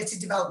general permitted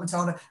development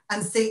order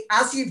and see,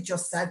 as you've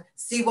just said,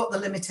 see what the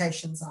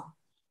limitations are.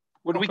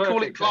 Would we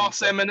call it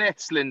Class M and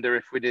S, Linda,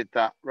 if we did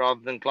that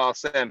rather than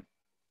Class M?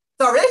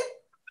 Sorry?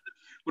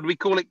 Would we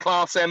call it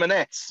Class M and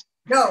S?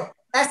 No,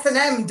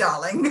 S&M,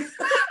 darling.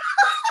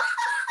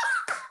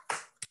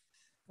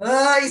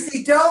 You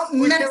see, don't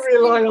we can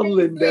rely on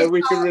Linda.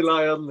 We can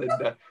rely on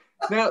Linda.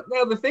 Now,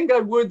 the thing I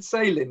would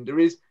say, Linda,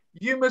 is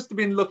you must have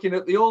been looking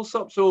at the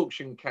Allsops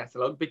auction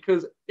catalogue,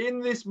 because in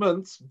this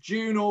month's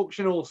June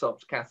auction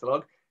Allsops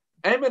catalogue,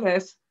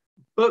 M&S,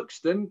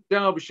 Buxton,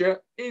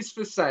 Derbyshire is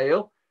for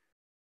sale.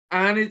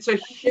 And it's a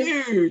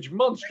huge,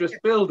 monstrous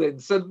building.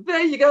 So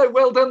there you go.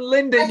 Well done,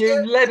 Linda.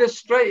 You led us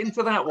straight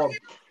into that one.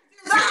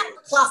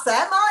 Class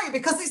M, are you?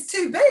 Because it's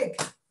too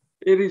big.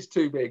 It is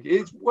too big.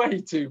 It's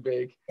way too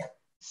big. Yeah.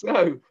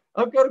 So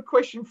I've got a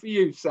question for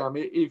you, Sam,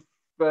 if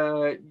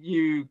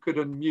you could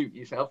unmute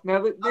yourself.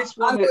 Now, this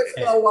one... I'm good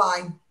for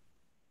wine.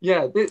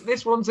 Yeah,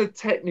 this one's a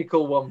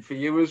technical one for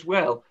you as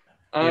well.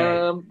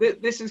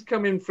 This is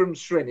coming from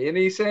Srini, and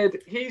he said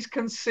he's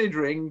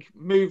considering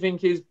moving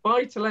his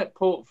buy-to-let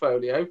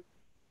portfolio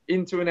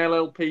into an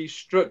LLP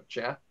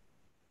structure,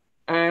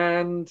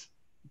 and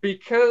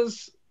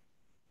because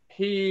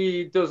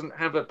he doesn't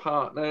have a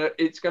partner,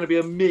 it's going to be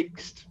a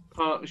mixed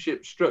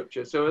partnership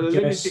structure. So a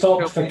limited stop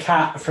company, the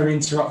cat from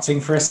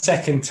interrupting for a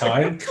second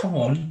time. Come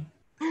on.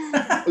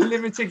 A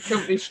limited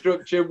company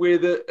structure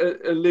with a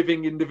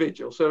living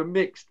individual. So a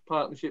mixed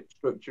partnership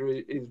structure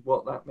is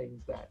what that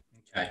means there.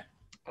 Okay.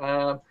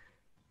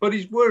 But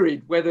he's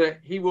worried whether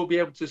he will be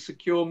able to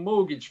secure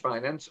mortgage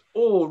finance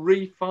or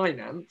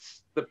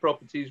refinance the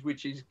properties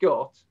which he's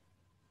got,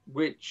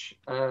 which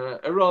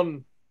are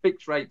on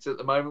fixed rates at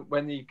the moment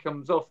when he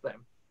comes off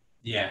them.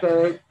 Yeah.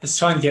 So, let's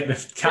try and get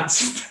the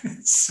cats.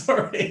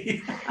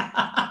 Sorry.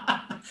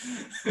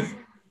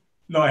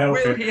 Not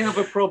helping. Will he have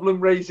a problem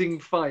raising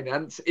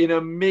finance in a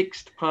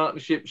mixed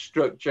partnership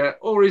structure,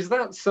 or is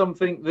that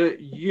something that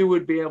you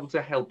would be able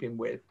to help him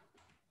with?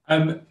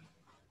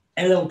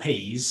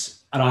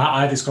 LLPs, and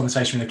I had this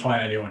conversation with a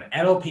client earlier on.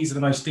 LLPs are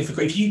the most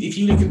difficult. If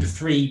you look at the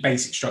three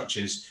basic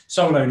structures: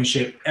 sole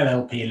ownership,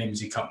 LLP, and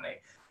limited company.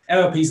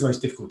 LLP is the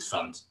most difficult to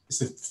fund. It's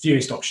the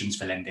fewest options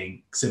for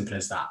lending. Simple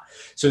as that.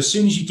 So as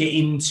soon as you get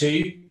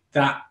into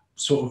that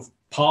sort of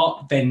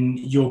part, then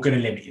you're going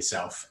to limit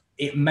yourself.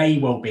 It may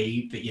well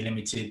be that you're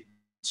limited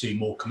to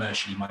more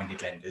commercially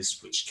minded lenders,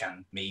 which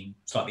can mean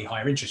slightly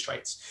higher interest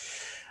rates.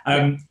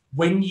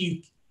 When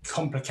you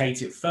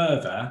complicate it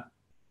further,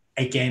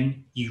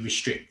 again, you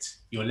restrict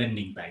your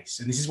lending base.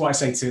 And this is what I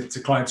say to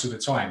clients all the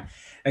time.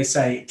 They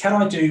say, can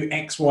I do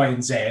X, Y,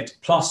 and Z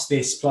plus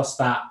this, plus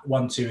that,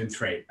 1, 2, and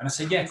 3? And I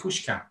say, yeah, of course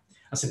you can.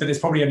 I said, but there's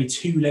probably only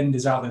 2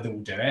 lenders out there that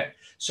will do it.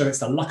 So it's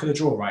the luck of the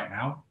draw right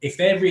now. If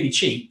they're really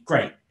cheap,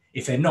 great.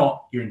 If they're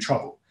not, you're in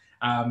trouble.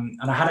 And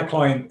I had a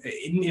client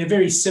in a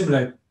very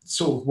similar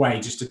sort of way,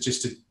 just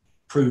to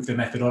prove the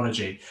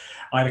methodology.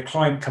 I had a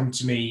client come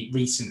to me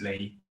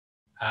recently,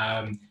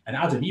 and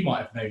Adam, you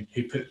might have known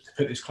who put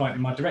this client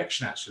in my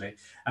direction, actually.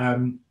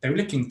 They were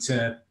looking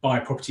to buy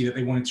a property that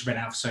they wanted to rent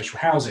out for social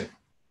housing.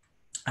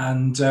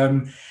 And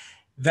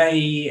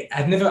they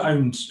had never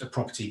owned a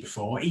property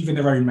before, even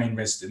their own main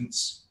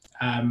residence.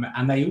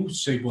 And they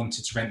also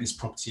wanted to rent this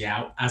property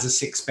out as a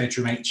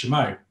 6-bedroom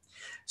HMO.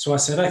 So I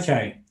said,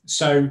 okay,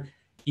 so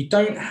you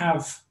don't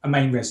have a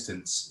main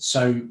residence.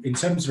 So in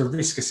terms of a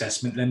risk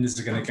assessment, lenders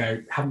are going to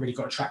go, haven't really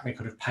got a track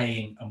record of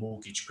paying a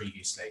mortgage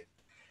previously.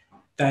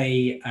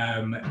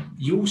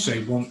 You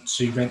also want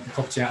to rent the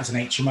property out as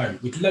an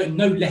HMO with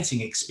no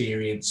letting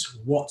experience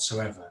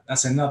whatsoever.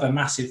 That's another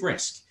massive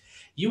risk.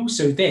 You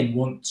also then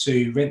want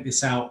to rent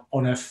this out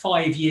on a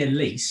 5-year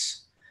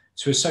lease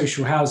to a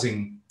social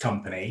housing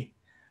company,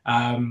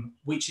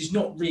 which is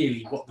not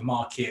really what the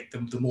market,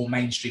 the more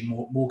mainstream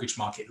mortgage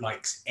market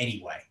likes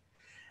anyway.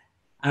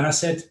 And I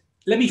said,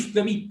 let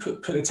me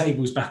put the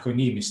tables back on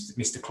you,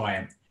 Mr.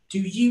 Client. Do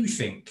you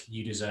think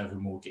you deserve a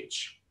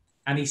mortgage?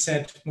 And he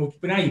said, well,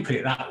 now you put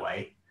it that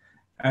way.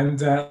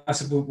 And I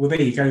said, well,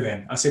 there you go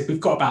then. I said, we've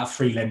got about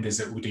 3 lenders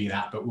that will do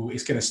that, but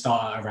it's going to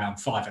start at around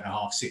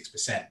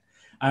 5.5%,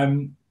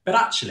 6%. But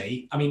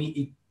actually, I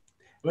mean,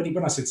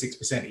 when I said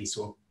 6%, he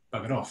sort of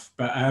buggered off.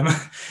 But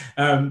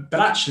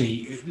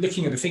actually,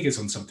 looking at the figures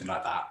on something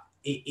like that,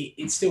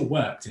 it still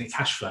worked and it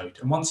cash flowed.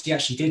 And once he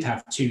actually did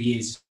have 2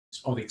 years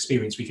of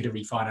experience, we could have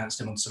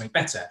refinanced him on something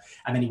better,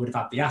 and then he would have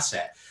had the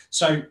asset.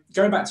 So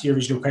going back to your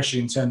original question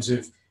in terms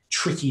of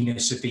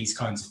trickiness of these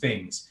kinds of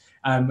things,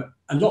 a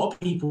lot of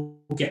people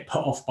get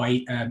put off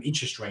by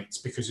interest rates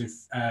because of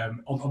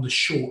on the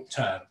short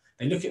term.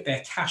 They look at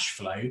their cash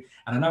flow, and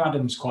I know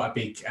Adam's quite a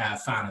big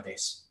fan of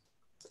this.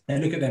 They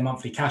look at their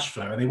monthly cash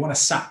flow and they want to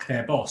sack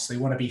their boss. They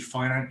want to be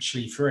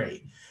financially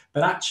free.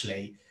 But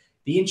actually,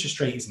 the interest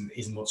rate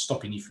isn't what's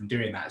stopping you from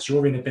doing that. It's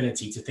your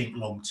inability to think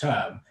long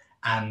term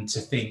and to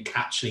think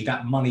actually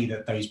that money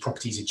that those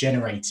properties are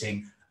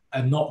generating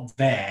are not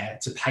there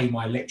to pay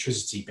my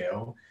electricity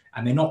bill,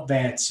 and they're not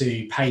there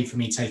to pay for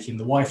me taking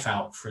the wife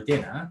out for a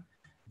dinner.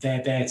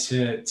 They're there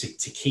to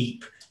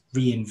keep,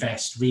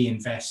 reinvest,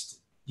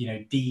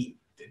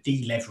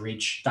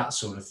 deleverage, that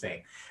sort of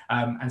thing.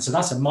 And so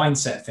that's a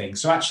mindset thing.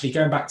 So actually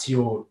going back to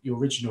your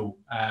original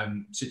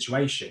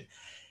situation,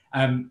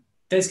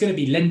 there's going to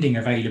be lending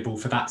available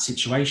for that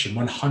situation,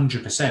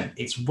 100%.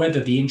 It's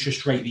whether the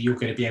interest rate that you're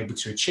going to be able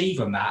to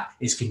achieve on that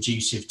is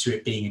conducive to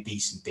it being a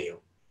decent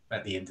deal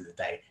at the end of the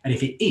day. And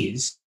if it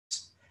is,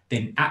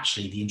 then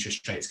actually the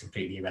interest rate is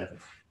completely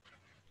irrelevant.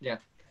 Yeah.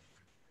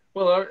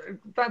 Well,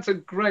 that's a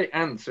great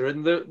answer.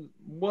 And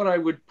what I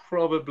would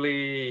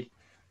probably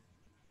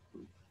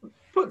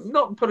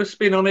not put a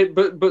spin on it,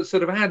 but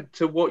sort of add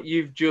to what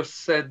you've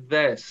just said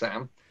there,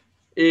 Sam,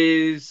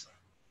 is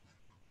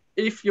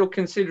if you're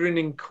considering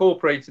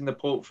incorporating the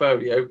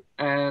portfolio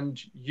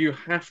and you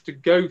have to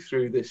go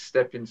through this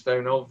stepping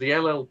stone of the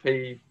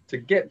LLP to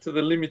get to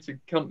the limited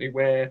company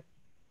where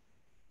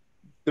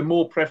the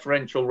more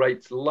preferential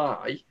rates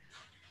lie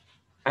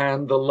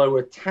and the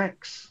lower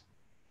tax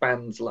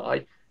bands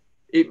lie,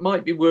 it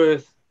might be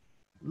worth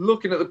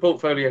looking at the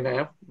portfolio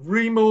now,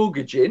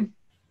 remortgaging,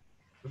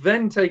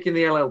 then taking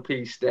the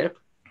LLP step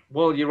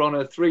while you're on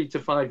a 3 to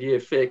 5 year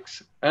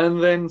fix,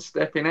 and then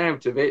stepping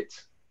out of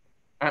it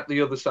at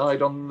the other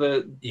side on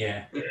the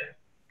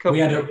we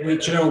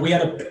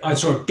had a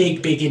sort of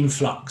big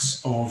influx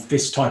of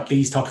these type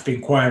of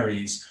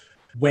inquiries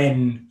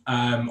when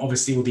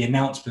obviously all the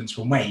announcements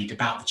were made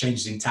about the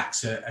changes in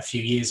tax a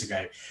few years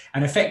ago.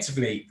 And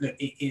effectively,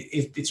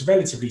 it's a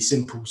relatively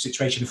simple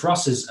situation for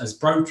us as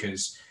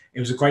brokers. It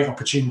was a great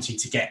opportunity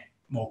to get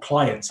more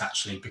clients,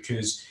 actually,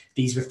 because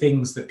these were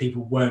things that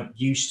people weren't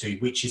used to,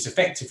 which is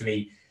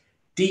effectively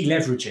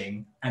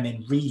deleveraging and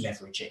then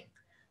re-leveraging.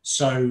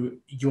 So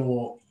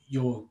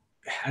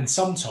and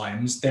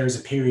sometimes there is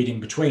a period in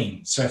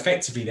between. So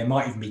effectively, there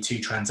might even be 2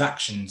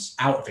 transactions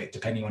out of it,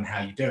 depending on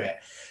how you do it.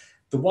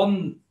 The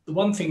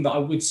one thing that I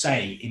would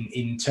say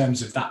in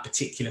terms of that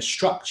particular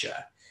structure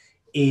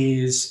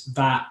is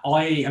that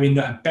I mean,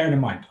 bearing in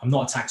mind, I'm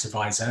not a tax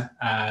advisor,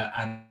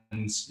 and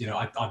you know,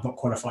 I'm not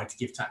qualified to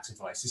give tax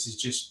advice. This is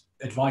just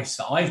advice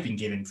that I've been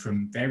given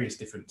from various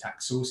different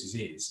tax sources,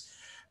 is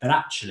that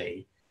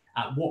actually,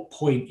 at what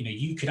point, you know,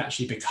 you could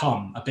actually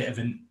become a bit of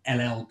an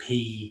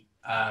LLP.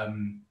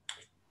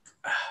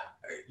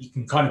 You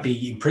can kind of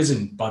be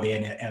imprisoned by the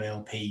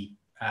LLP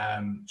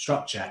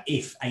structure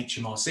if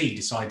HMRC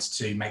decides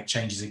to make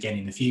changes again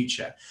in the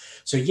future.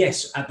 So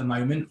yes, at the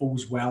moment,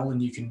 all's well,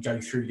 and you can go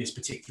through this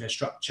particular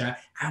structure,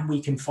 and we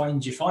can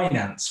find your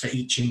finance for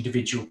each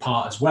individual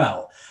part as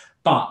well.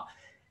 But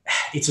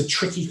it's a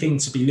tricky thing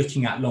to be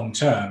looking at long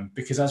term,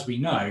 because as we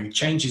know,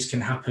 changes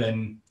can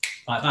happen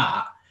like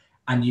that,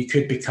 and you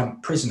could become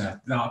a prisoner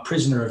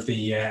of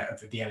the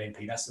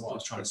LNP. That's what I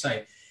was trying to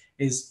say,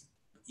 is,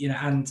 you know,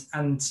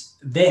 and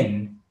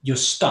then you're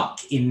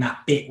stuck in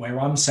that bit where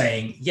I'm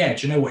saying, yeah,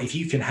 do you know what? If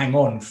you can hang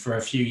on for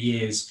a few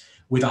years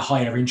with a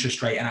higher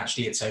interest rate and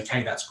actually it's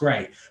okay, that's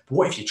great. But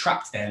what if you're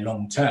trapped there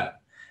long term,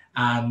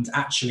 and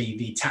actually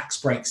the tax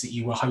breaks that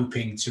you were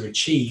hoping to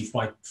achieve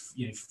by,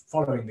 you know,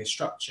 following this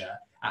structure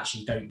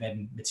actually don't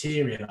then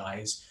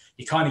materialize?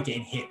 You're kind of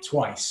getting hit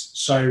twice.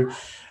 So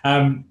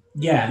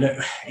yeah, look,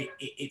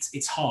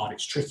 it's hard,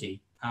 it's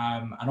tricky.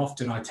 And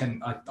often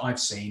I've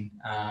seen,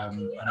 I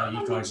know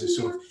you guys have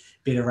sort of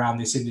been around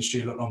this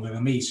industry a lot longer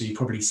than me, so you've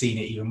probably seen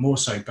it even more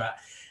so, but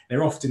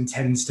there often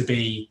tends to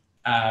be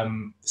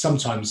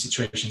sometimes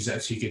situations that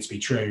are too good to be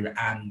true,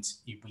 and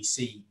we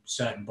see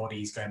certain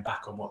bodies going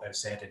back on what they've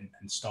said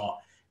and start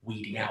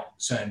weeding out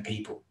certain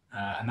people,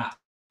 and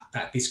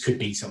that this could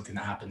be something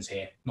that happens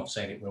here. Not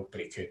saying it will,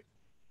 but it could.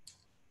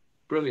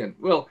 Brilliant.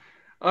 Well,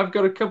 I've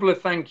got a couple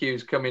of thank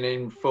yous coming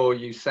in for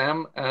you,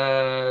 Sam.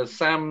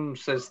 Sam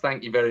says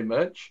thank you very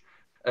much.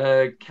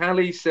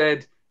 Callie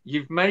said,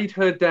 you've made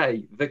her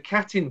day. The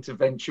cat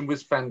intervention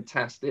was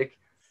fantastic.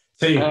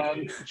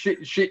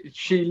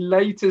 She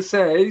later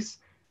says,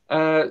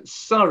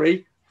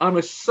 sorry, I'm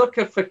a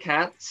sucker for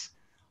cats.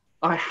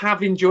 I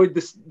have enjoyed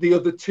the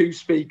other 2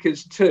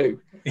 speakers too.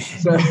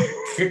 So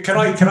can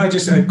I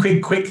just, a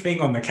quick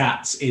thing on the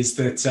cats is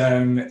that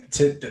and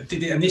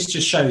this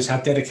just shows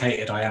how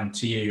dedicated I am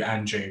to you,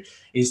 Andrew,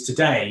 is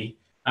today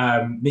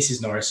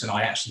Mrs. Norris and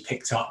I actually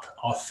picked up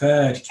our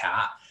 3rd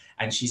cat,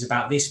 and she's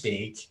about this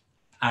big,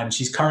 and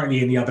she's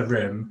currently in the other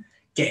room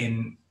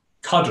getting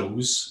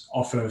cuddles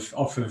off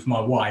of my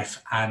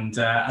wife, and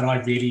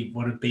I really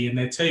want to be in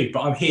there too,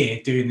 but I'm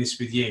here doing this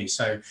with you,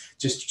 so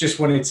just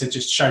wanted to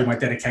just show my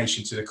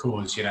dedication to the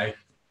cause, you know.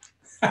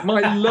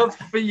 My love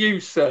for you,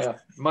 sir.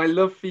 My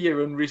love for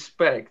you and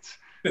respect.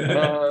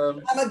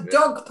 I'm a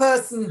dog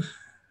person.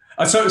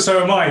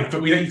 So am I,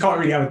 but you can't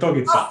really have a dog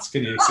in flats,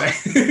 can you? So.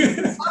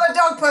 I'm a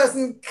dog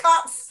person.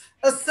 Cats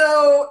are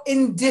so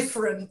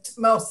indifferent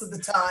most of the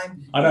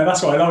time. I know,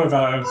 that's what I love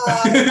about them.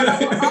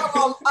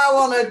 I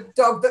want a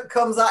dog that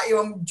comes at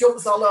you and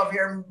jumps all over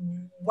you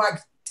and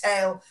wags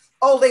tail.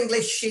 Old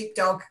English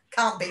sheepdog.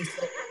 Can't beat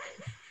it.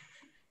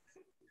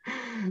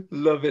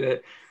 Loving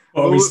it.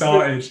 Well, we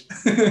started.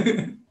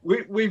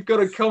 We've got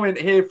a comment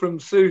here from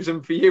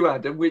Susan for you,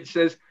 Adam, which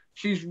says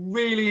she's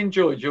really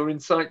enjoyed your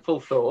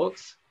insightful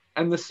thoughts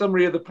and the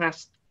summary of the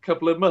past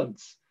couple of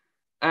months.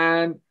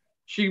 And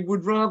she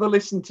would rather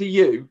listen to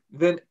you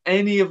than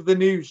any of the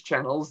news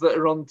channels that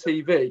are on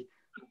TV.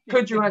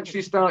 Could you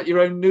actually start your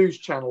own news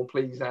channel,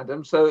 please,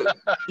 Adam, so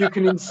you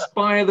can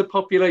inspire the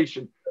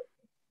population?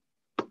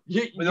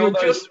 You're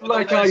just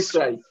like I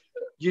say.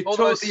 You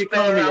talk the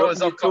economy up, and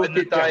you talk in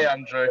the day,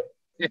 Andrew.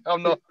 Yeah,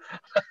 I'm not.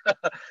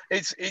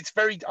 It's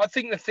very. I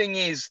think the thing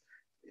is,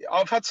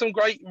 I've had some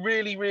great,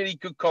 really, really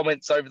good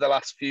comments over the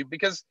last few,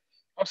 because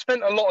I've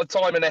spent a lot of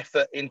time and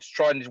effort into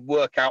trying to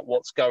work out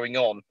what's going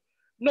on,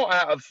 not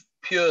out of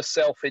pure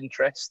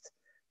self-interest,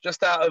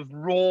 just out of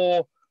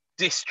raw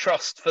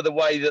distrust for the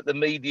way that the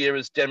media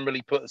has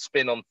generally put a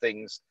spin on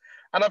things.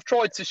 And I've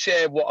tried to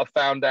share what I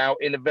found out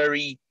in a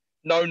very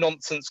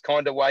no-nonsense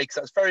kind of way, because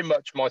that's very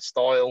much my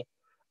style.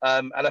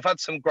 And I've had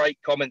some great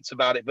comments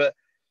about it. But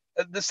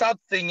the sad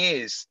thing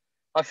is,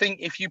 I think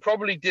if you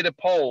probably did a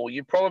poll,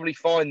 you'd probably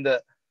find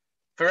that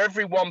for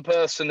every one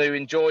person who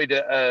enjoyed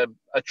a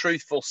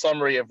truthful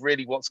summary of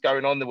really what's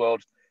going on in the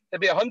world,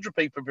 there'd be 100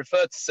 people who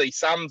prefer to see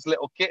Sam's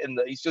little kitten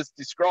that he's just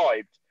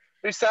described,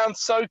 who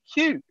sounds so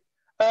cute.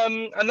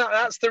 And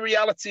that's the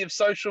reality of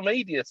social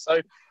media.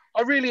 So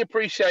I really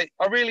appreciate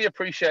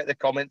the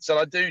comments, and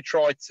I do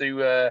try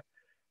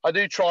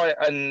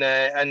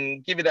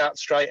and give it out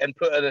straight and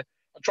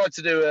I tried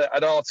to do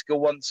an article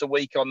once a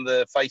week on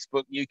the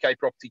Facebook UK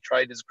Property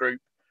Traders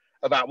group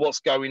about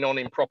what's going on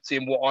in property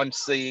and what I'm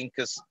seeing,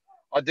 because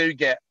I do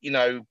get,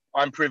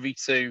 I'm privy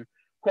to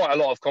quite a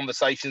lot of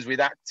conversations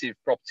with active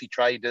property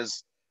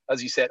traders,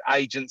 as you said,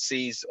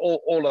 agencies,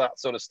 all of that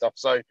sort of stuff.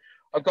 So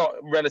I've got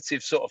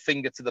relative sort of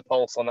finger to the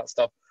pulse on that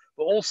stuff.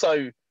 But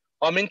also,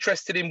 I'm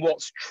interested in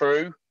what's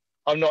true.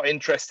 I'm not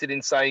interested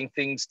in saying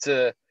things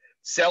to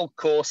sell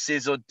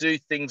courses or do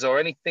things or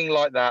anything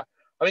like that.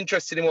 I'm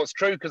interested in what's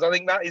true, because I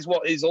think that is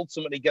what is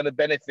ultimately going to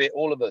benefit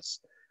all of us.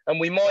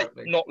 And we might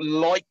not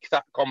like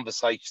that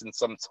conversation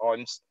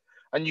sometimes.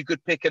 And you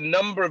could pick a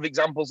number of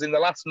examples in the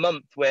last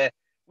month where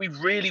we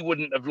really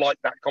wouldn't have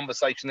liked that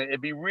conversation. It'd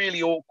be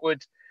really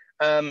awkward.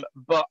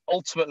 But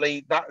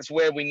ultimately, that's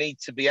where we need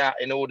to be at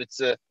in order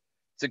to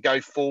go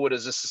forward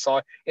as a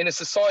society. In a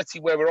society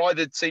where we're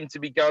either seem to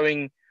be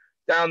going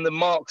down the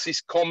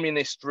Marxist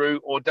communist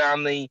route or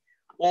down the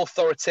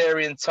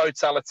authoritarian,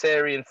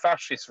 totalitarian,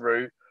 fascist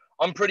route,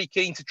 I'm pretty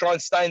keen to try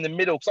and stay in the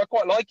middle, because I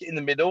quite like it in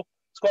the middle.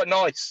 It's quite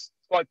nice.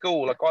 It's quite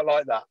cool. I quite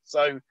like that.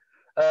 So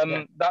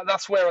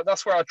that's where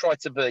I try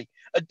to be.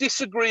 A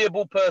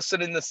disagreeable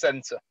person in the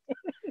centre.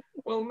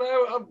 Well,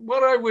 no,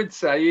 what I would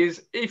say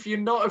is, if you're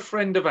not a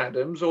friend of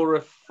Adam's or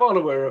a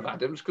follower of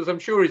Adam's, because I'm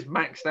sure he's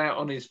maxed out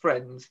on his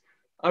friends,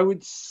 I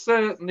would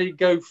certainly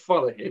go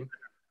follow him,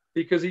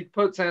 because he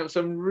puts out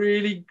some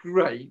really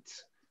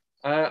great,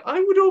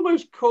 I would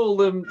almost call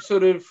them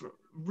sort of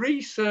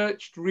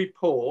researched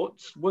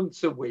reports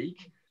once a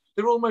week.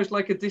 They're almost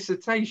like a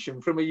dissertation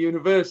from a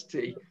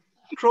university,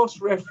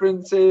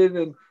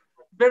 cross-referencing and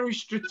very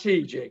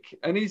strategic.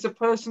 And he's a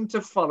person to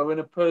follow and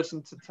a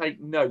person to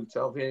take note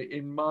of,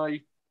 in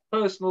my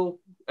personal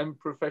and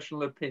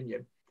professional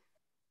opinion.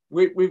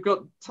 We've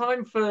got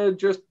time for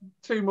just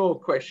 2 more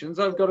questions.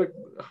 I've got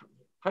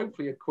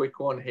hopefully a quick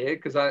one here,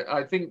 because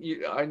I think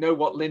I know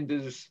what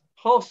Linda's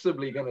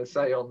possibly going to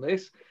say on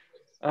this.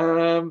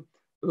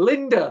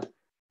 Linda,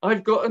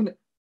 I've got an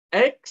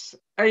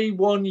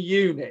XA1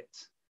 unit,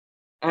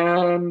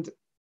 and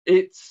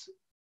it's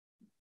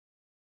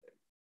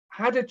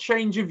had a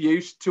change of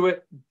use to a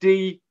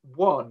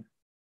D1.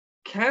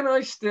 Can I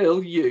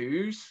still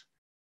use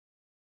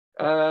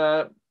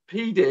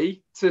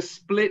PD to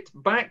split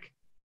back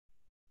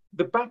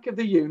the back of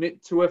the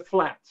unit to a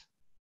flat?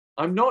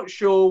 I'm not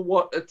sure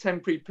what a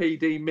temporary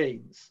PD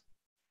means.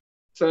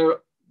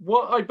 So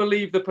what I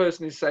believe the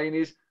person is saying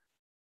is,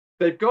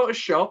 they've got a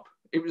shop.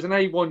 It was an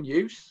A1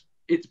 use.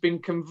 It's been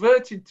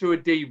converted to a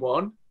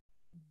D1,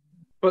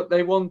 but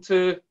they want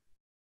to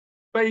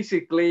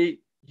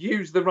basically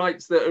use the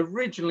rights that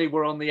originally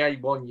were on the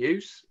A1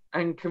 use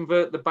and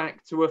convert the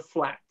back to a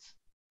flat.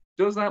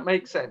 Does that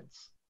make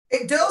sense?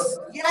 It does.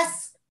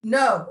 Yes.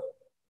 No.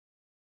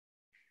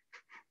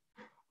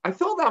 I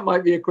thought that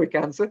might be a quick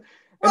answer.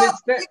 And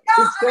it's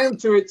down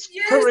to its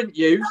current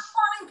use.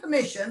 Planning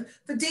permission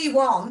for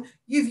D1.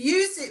 You've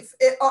used it.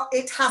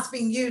 It has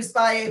been used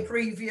by a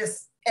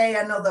previous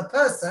another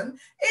person.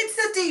 It's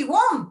a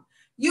D1.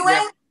 You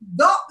ain't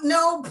got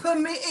no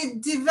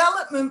permitted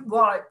development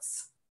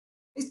rights.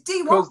 It's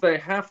D1. Because they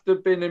have to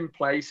have been in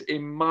place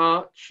in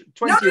March,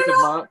 20th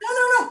of March,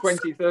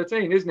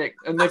 2013, isn't it?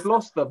 And they've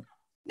lost them.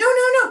 No.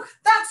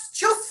 That's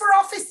just for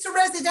office to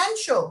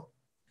residential.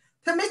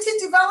 Permitted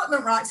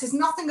development rights is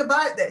nothing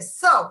about this.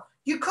 So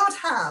you could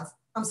have,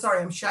 I'm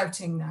sorry, I'm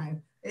shouting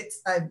now.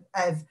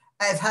 I've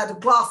had a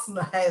glass and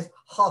a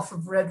half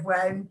of red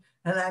wine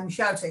and I'm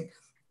shouting.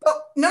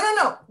 But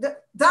no.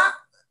 That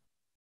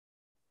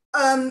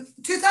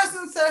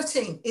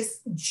 2013 is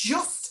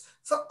just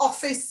for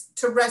office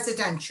to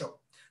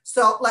residential.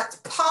 So let's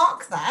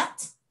park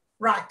that.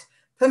 Right.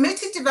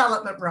 Permitted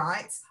development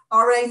rights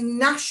are a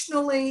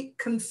nationally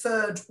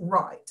conferred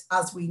right,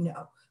 as we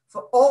know,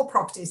 for all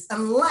properties,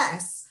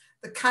 unless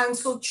the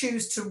council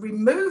choose to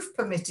remove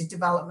permitted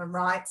development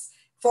rights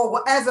for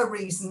whatever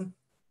reason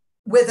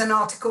with an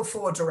Article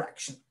 4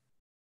 direction.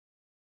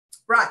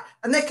 Right,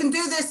 and they can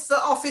do this for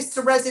office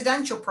to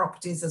residential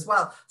properties as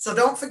well. So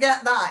don't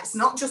forget that. It's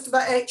not just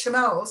about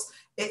HMOs,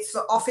 it's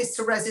for office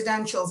to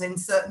residentials in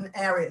certain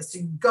areas. So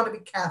you've got to be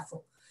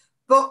careful.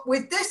 But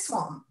with this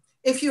one,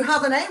 if you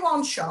have an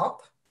A1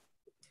 shop,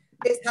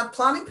 it's had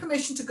planning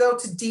permission to go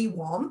to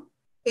D1,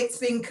 it's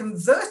been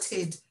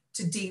converted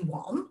to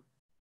D1,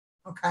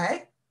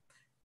 okay?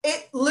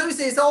 It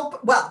loses all,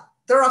 well,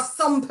 there are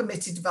some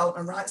permitted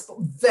development rights, but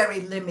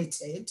very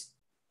limited.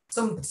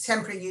 Some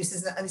temporary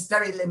uses, and it's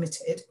very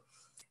limited.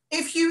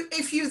 If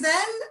you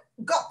then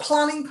got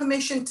planning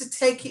permission to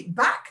take it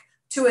back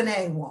to an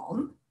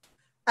A1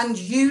 and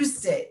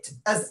used it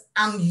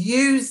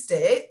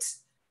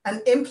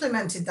and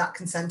implemented that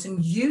consent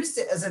and used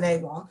it as an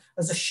A1,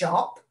 as a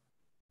shop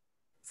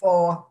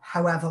for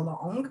however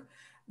long,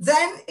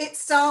 then it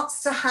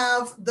starts to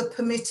have the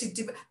permitted,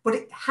 but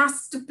it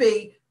has to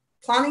be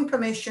planning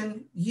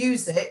permission,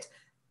 use it,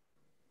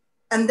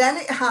 and then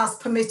it has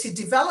permitted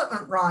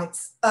development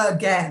rights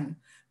again.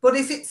 But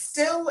if it's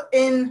still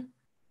in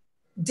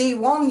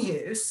D1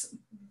 use,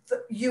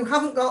 you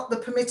haven't got the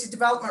permitted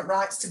development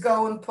rights to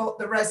go and put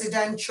the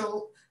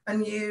residential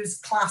and use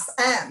class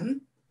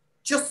M.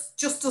 Just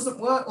doesn't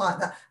work like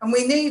that. And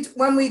we need,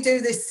 when we do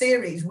this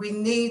series, we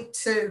need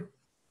to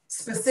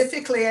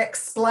specifically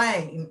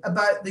explain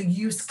about the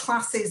use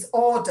classes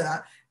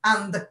order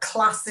and the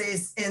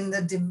classes in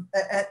the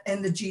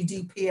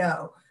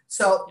GDPO.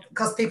 So,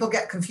 because people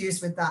get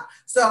confused with that.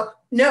 So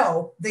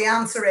no, the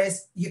answer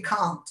is you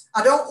can't.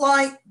 I don't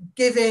like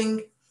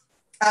giving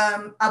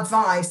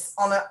advice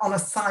on a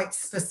site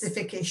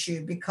specific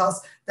issue,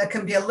 because there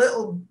can be a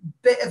little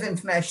bit of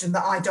information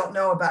that I don't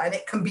know about and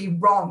it can be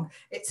wrong.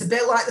 It's a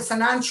bit like the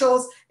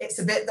financials. It's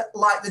a bit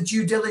like the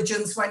due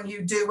diligence when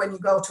you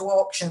go to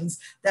auctions.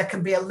 There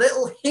can be a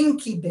little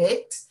hinky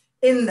bit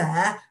in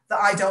there that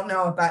I don't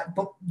know about.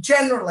 But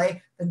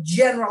generally, the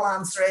general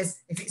answer is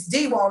if it's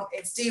D1,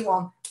 it's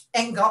D1.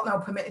 Ain't got no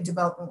permitted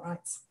development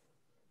rights.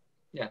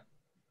 Yeah,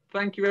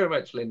 thank you very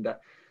much, Linda.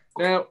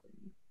 Now,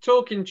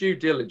 talking due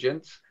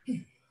diligence,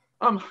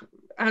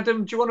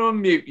 Adam, do you want to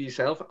unmute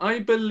yourself? I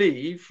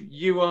believe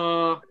you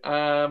are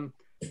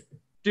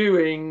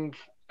doing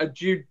a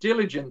due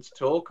diligence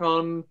talk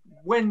on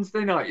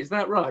Wednesday night. Is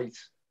that right?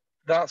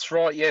 That's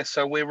right, yes.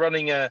 So we're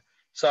running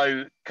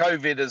so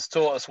COVID has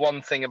taught us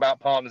one thing about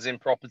partners in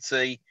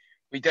property.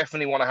 We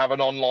definitely want to have an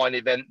online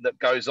event that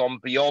goes on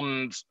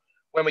beyond.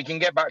 When we can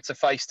get back to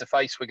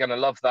face-to-face, we're going to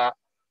love that.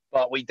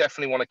 But we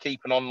definitely want to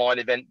keep an online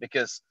event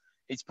because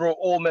it's brought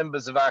all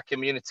members of our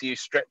community who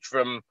stretch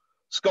from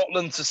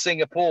Scotland to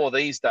Singapore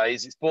these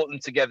days. It's brought them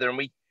together, and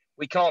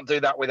we can't do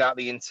that without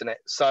the internet.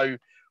 So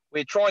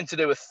we're trying to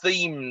do a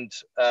themed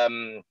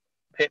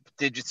PIP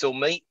digital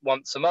meet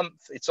once a month.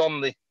 It's on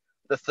the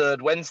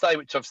third Wednesday,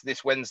 which obviously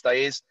this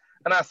Wednesday is.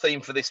 And our theme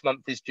for this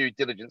month is due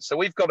diligence. So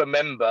we've got a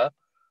member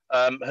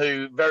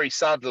who very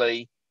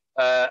sadly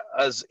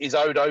is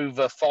owed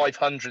over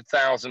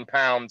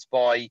 £500,000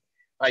 by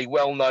a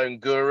well-known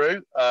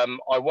guru.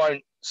 I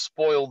won't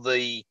spoil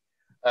the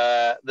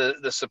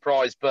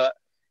surprise, but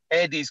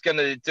Ed is going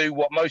to do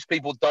what most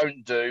people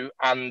don't do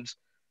and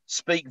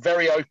speak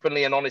very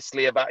openly and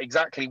honestly about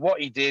exactly what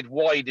he did,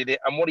 why he did it,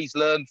 and what he's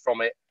learned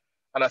from it.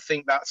 And I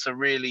think that's a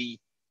really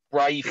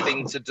brave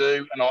thing to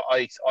do, and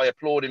I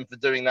applaud him for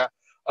doing that.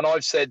 And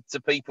I've said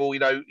to people,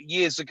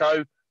 years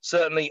ago,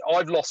 certainly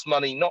I've lost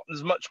money, not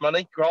as much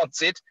money,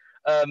 granted,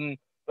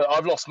 but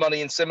I've lost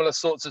money in similar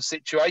sorts of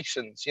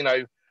situations,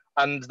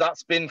 and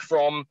that's been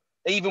from,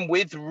 even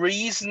with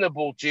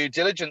reasonable due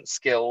diligence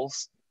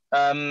skills,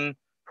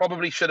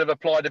 probably should have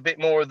applied a bit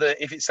more of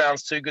the, if it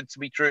sounds too good to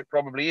be true, it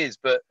probably is.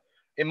 But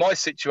in my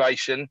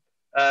situation,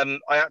 I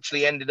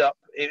actually ended up,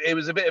 it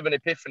was a bit of an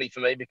epiphany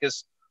for me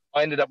because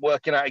I ended up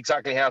working out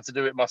exactly how to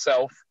do it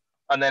myself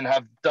and then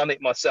have done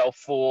it myself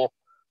for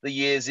the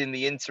years in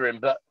the interim.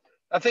 But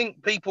I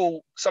think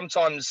people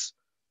sometimes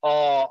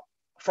are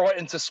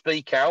frightened to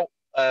speak out,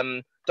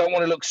 don't want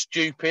to look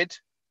stupid,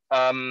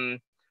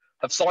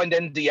 have signed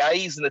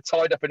NDAs and are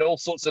tied up in all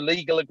sorts of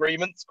legal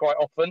agreements quite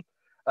often.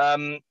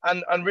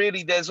 And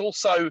really there's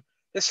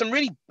some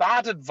really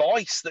bad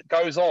advice that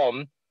goes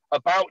on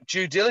about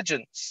due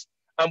diligence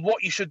and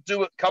what you should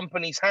do at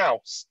Companies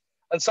House.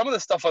 And some of the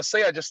stuff I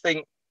see, I just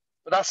think,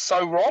 but that's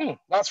so wrong.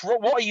 That's wrong.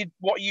 What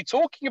are you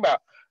talking about?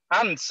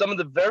 And some of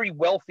the very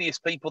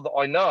wealthiest people that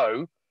I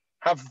know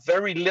have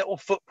very little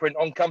footprint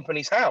on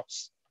Companies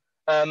House.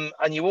 And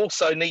you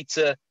also need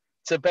to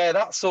bear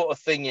that sort of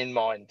thing in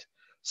mind.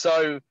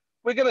 So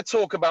I'm going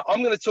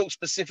to talk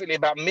specifically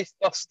about myth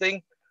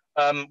busting.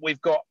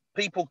 We've got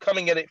people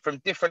coming at it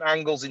from different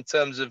angles in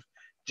terms of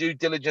due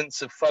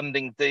diligence of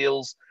funding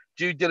deals,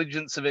 due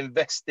diligence of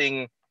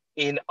investing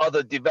in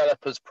other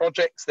developers'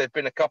 projects. There've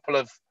been a couple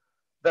of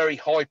very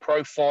high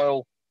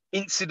profile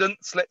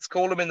incidents, let's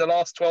call them, in the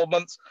last 12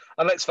 months.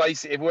 And let's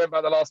face it, if we went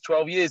back the last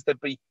 12 years,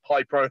 there'd be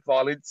high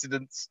profile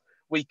incidents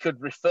we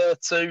could refer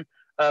to.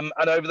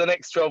 And over the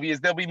next 12 years,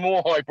 there'll be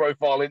more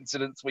high-profile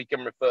incidents we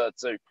can refer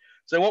to.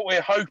 So what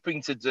we're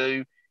hoping to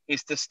do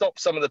is to stop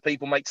some of the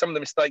people make some of the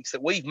mistakes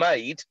that we've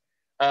made,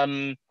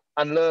 and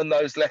learn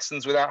those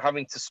lessons without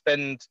having to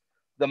spend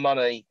the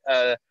money.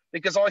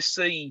 Because I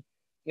see,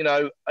 you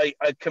know,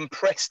 a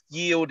compressed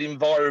yield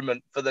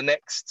environment for the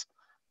next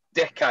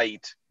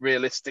decade,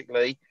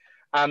 realistically.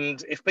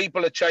 And if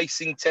people are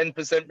chasing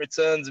 10%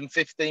 returns and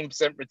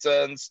 15%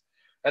 returns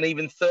and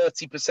even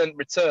 30%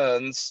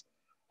 returns,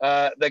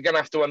 they're going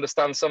to have to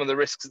understand some of the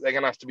risks that they're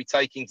going to have to be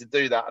taking to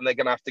do that. And they're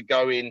going to have to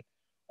go in.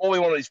 All we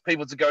want is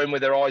people to go in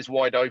with their eyes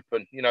wide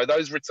open. You know,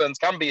 those returns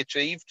can be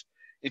achieved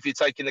if you're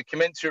taking the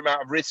commensurate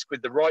amount of risk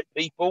with the right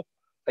people.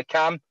 They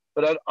can,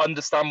 but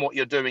understand what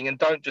you're doing and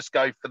don't just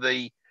go for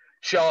the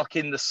shark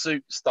in the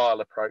suit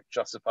style approach,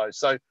 I suppose.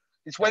 So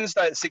it's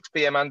Wednesday at 6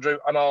 p.m, Andrew,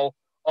 and I'll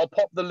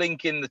pop the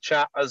link in the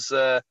chat as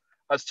to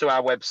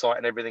our website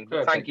and everything.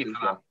 But thank you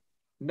for that.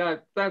 No,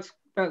 that's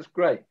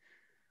great.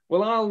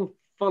 Well, I'll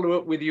follow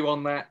up with you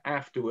on that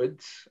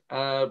afterwards,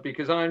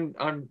 because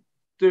I'm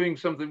doing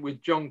something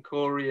with John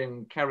Corey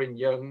and Karen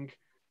Young,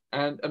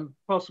 and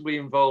possibly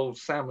involve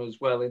Sam as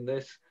well in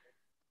this,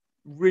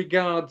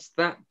 regards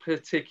that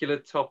particular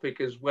topic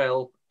as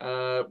well,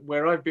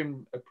 where I've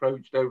been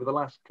approached over the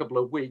last couple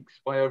of weeks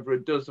by over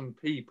a dozen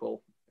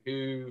people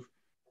who've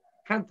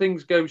had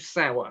things go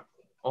sour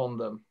on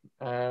them.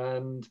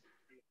 And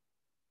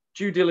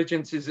due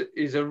diligence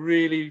is a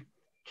really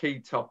key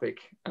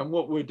topic. And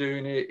what we're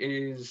doing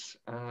is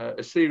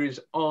a series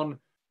on,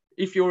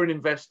 if you're an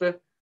investor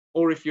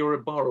or if you're a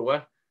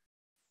borrower,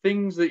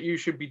 things that you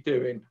should be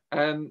doing.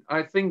 And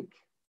I think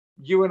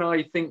you and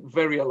I think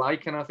very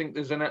alike, and I think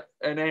there's an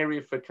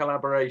area for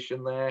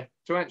collaboration there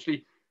to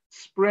actually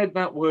spread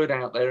that word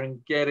out there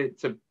and get it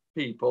to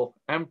people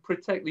and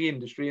protect the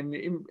industry and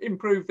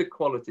improve the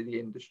quality of the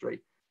industry.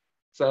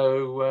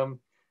 So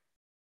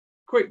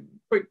quick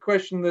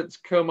question that's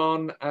come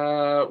on,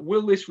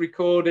 will this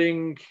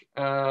recording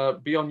be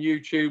on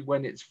YouTube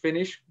when it's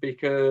finished?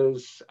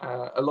 Because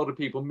a lot of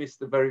people missed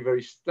the very,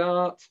 very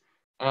start.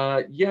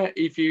 Yeah,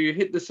 if you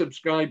hit the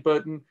subscribe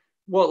button,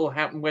 what will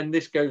happen when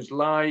this goes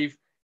live,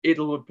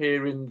 it'll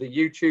appear in the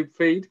YouTube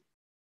feed.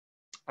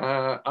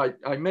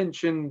 I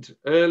mentioned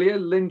earlier,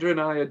 Linda and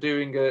I are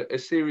doing a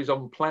series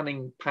on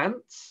planning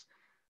pants.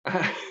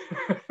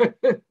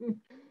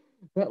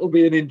 That'll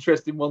be an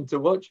interesting one to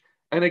watch.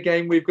 And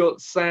again, we've got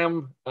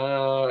Sam,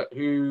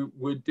 who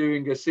we're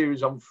doing a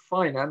series on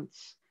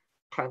finance,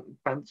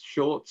 pants,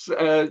 shorts,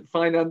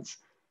 finance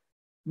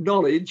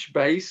knowledge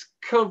base,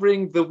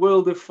 covering the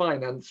world of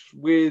finance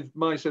with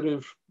my sort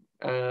of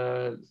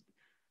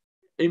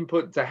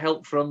input to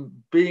help from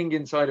being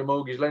inside a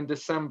mortgage lender,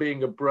 Sam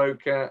being a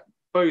broker,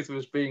 both of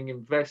us being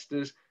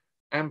investors,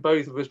 and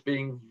both of us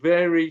being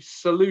very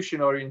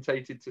solution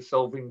orientated to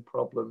solving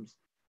problems.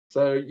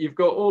 So you've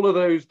got all of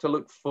those to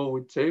look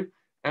forward to.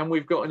 And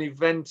we've got an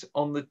event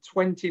on the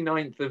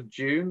 29th of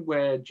June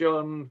where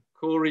John,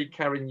 Corey,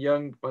 Karen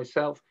Young,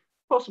 myself,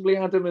 possibly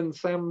Adam and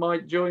Sam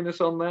might join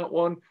us on that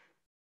one,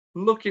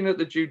 looking at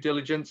the due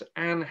diligence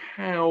and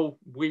how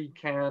we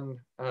can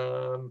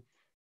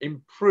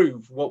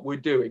improve what we're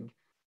doing.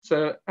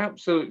 So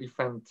absolutely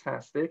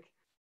fantastic.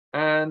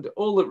 And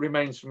all that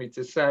remains for me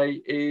to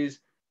say is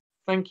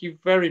thank you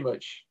very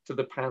much to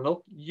the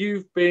panel.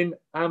 You've been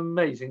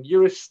amazing.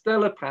 You're a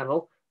stellar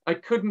panel. I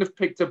couldn't have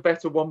picked a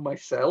better one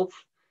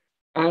myself.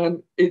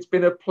 And it's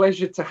been a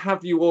pleasure to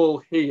have you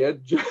all here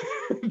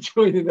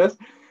joining us.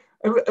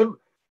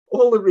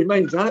 All that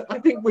remains, I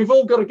think we've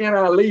all got to get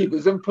our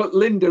levers and put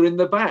Linda in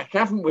the back,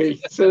 haven't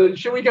we? So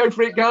shall we go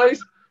for it,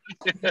 guys?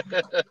 I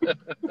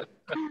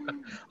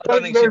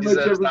don't think she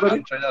deserves that,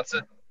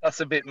 Andrew. That's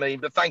a bit mean,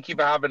 but thank you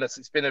for having us.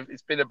 It's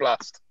been a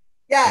blast.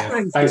 Yeah.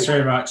 Thanks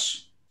very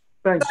much.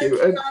 Thank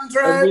you. And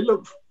we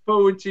look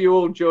forward to you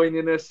all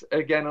joining us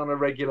again on a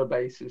regular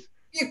basis.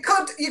 You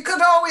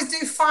could always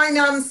do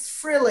finance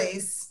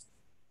frillies.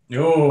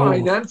 Oh.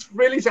 Finance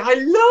frillies. I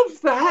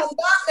love that. On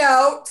that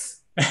note.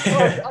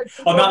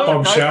 On that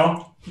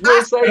bombshell.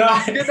 We'll say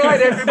good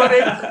night,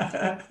 everybody.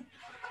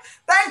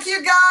 Thank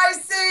you,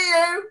 guys. See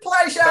you.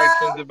 Pleasure.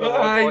 Thanks, Linda.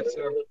 Bye.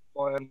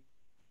 Bye.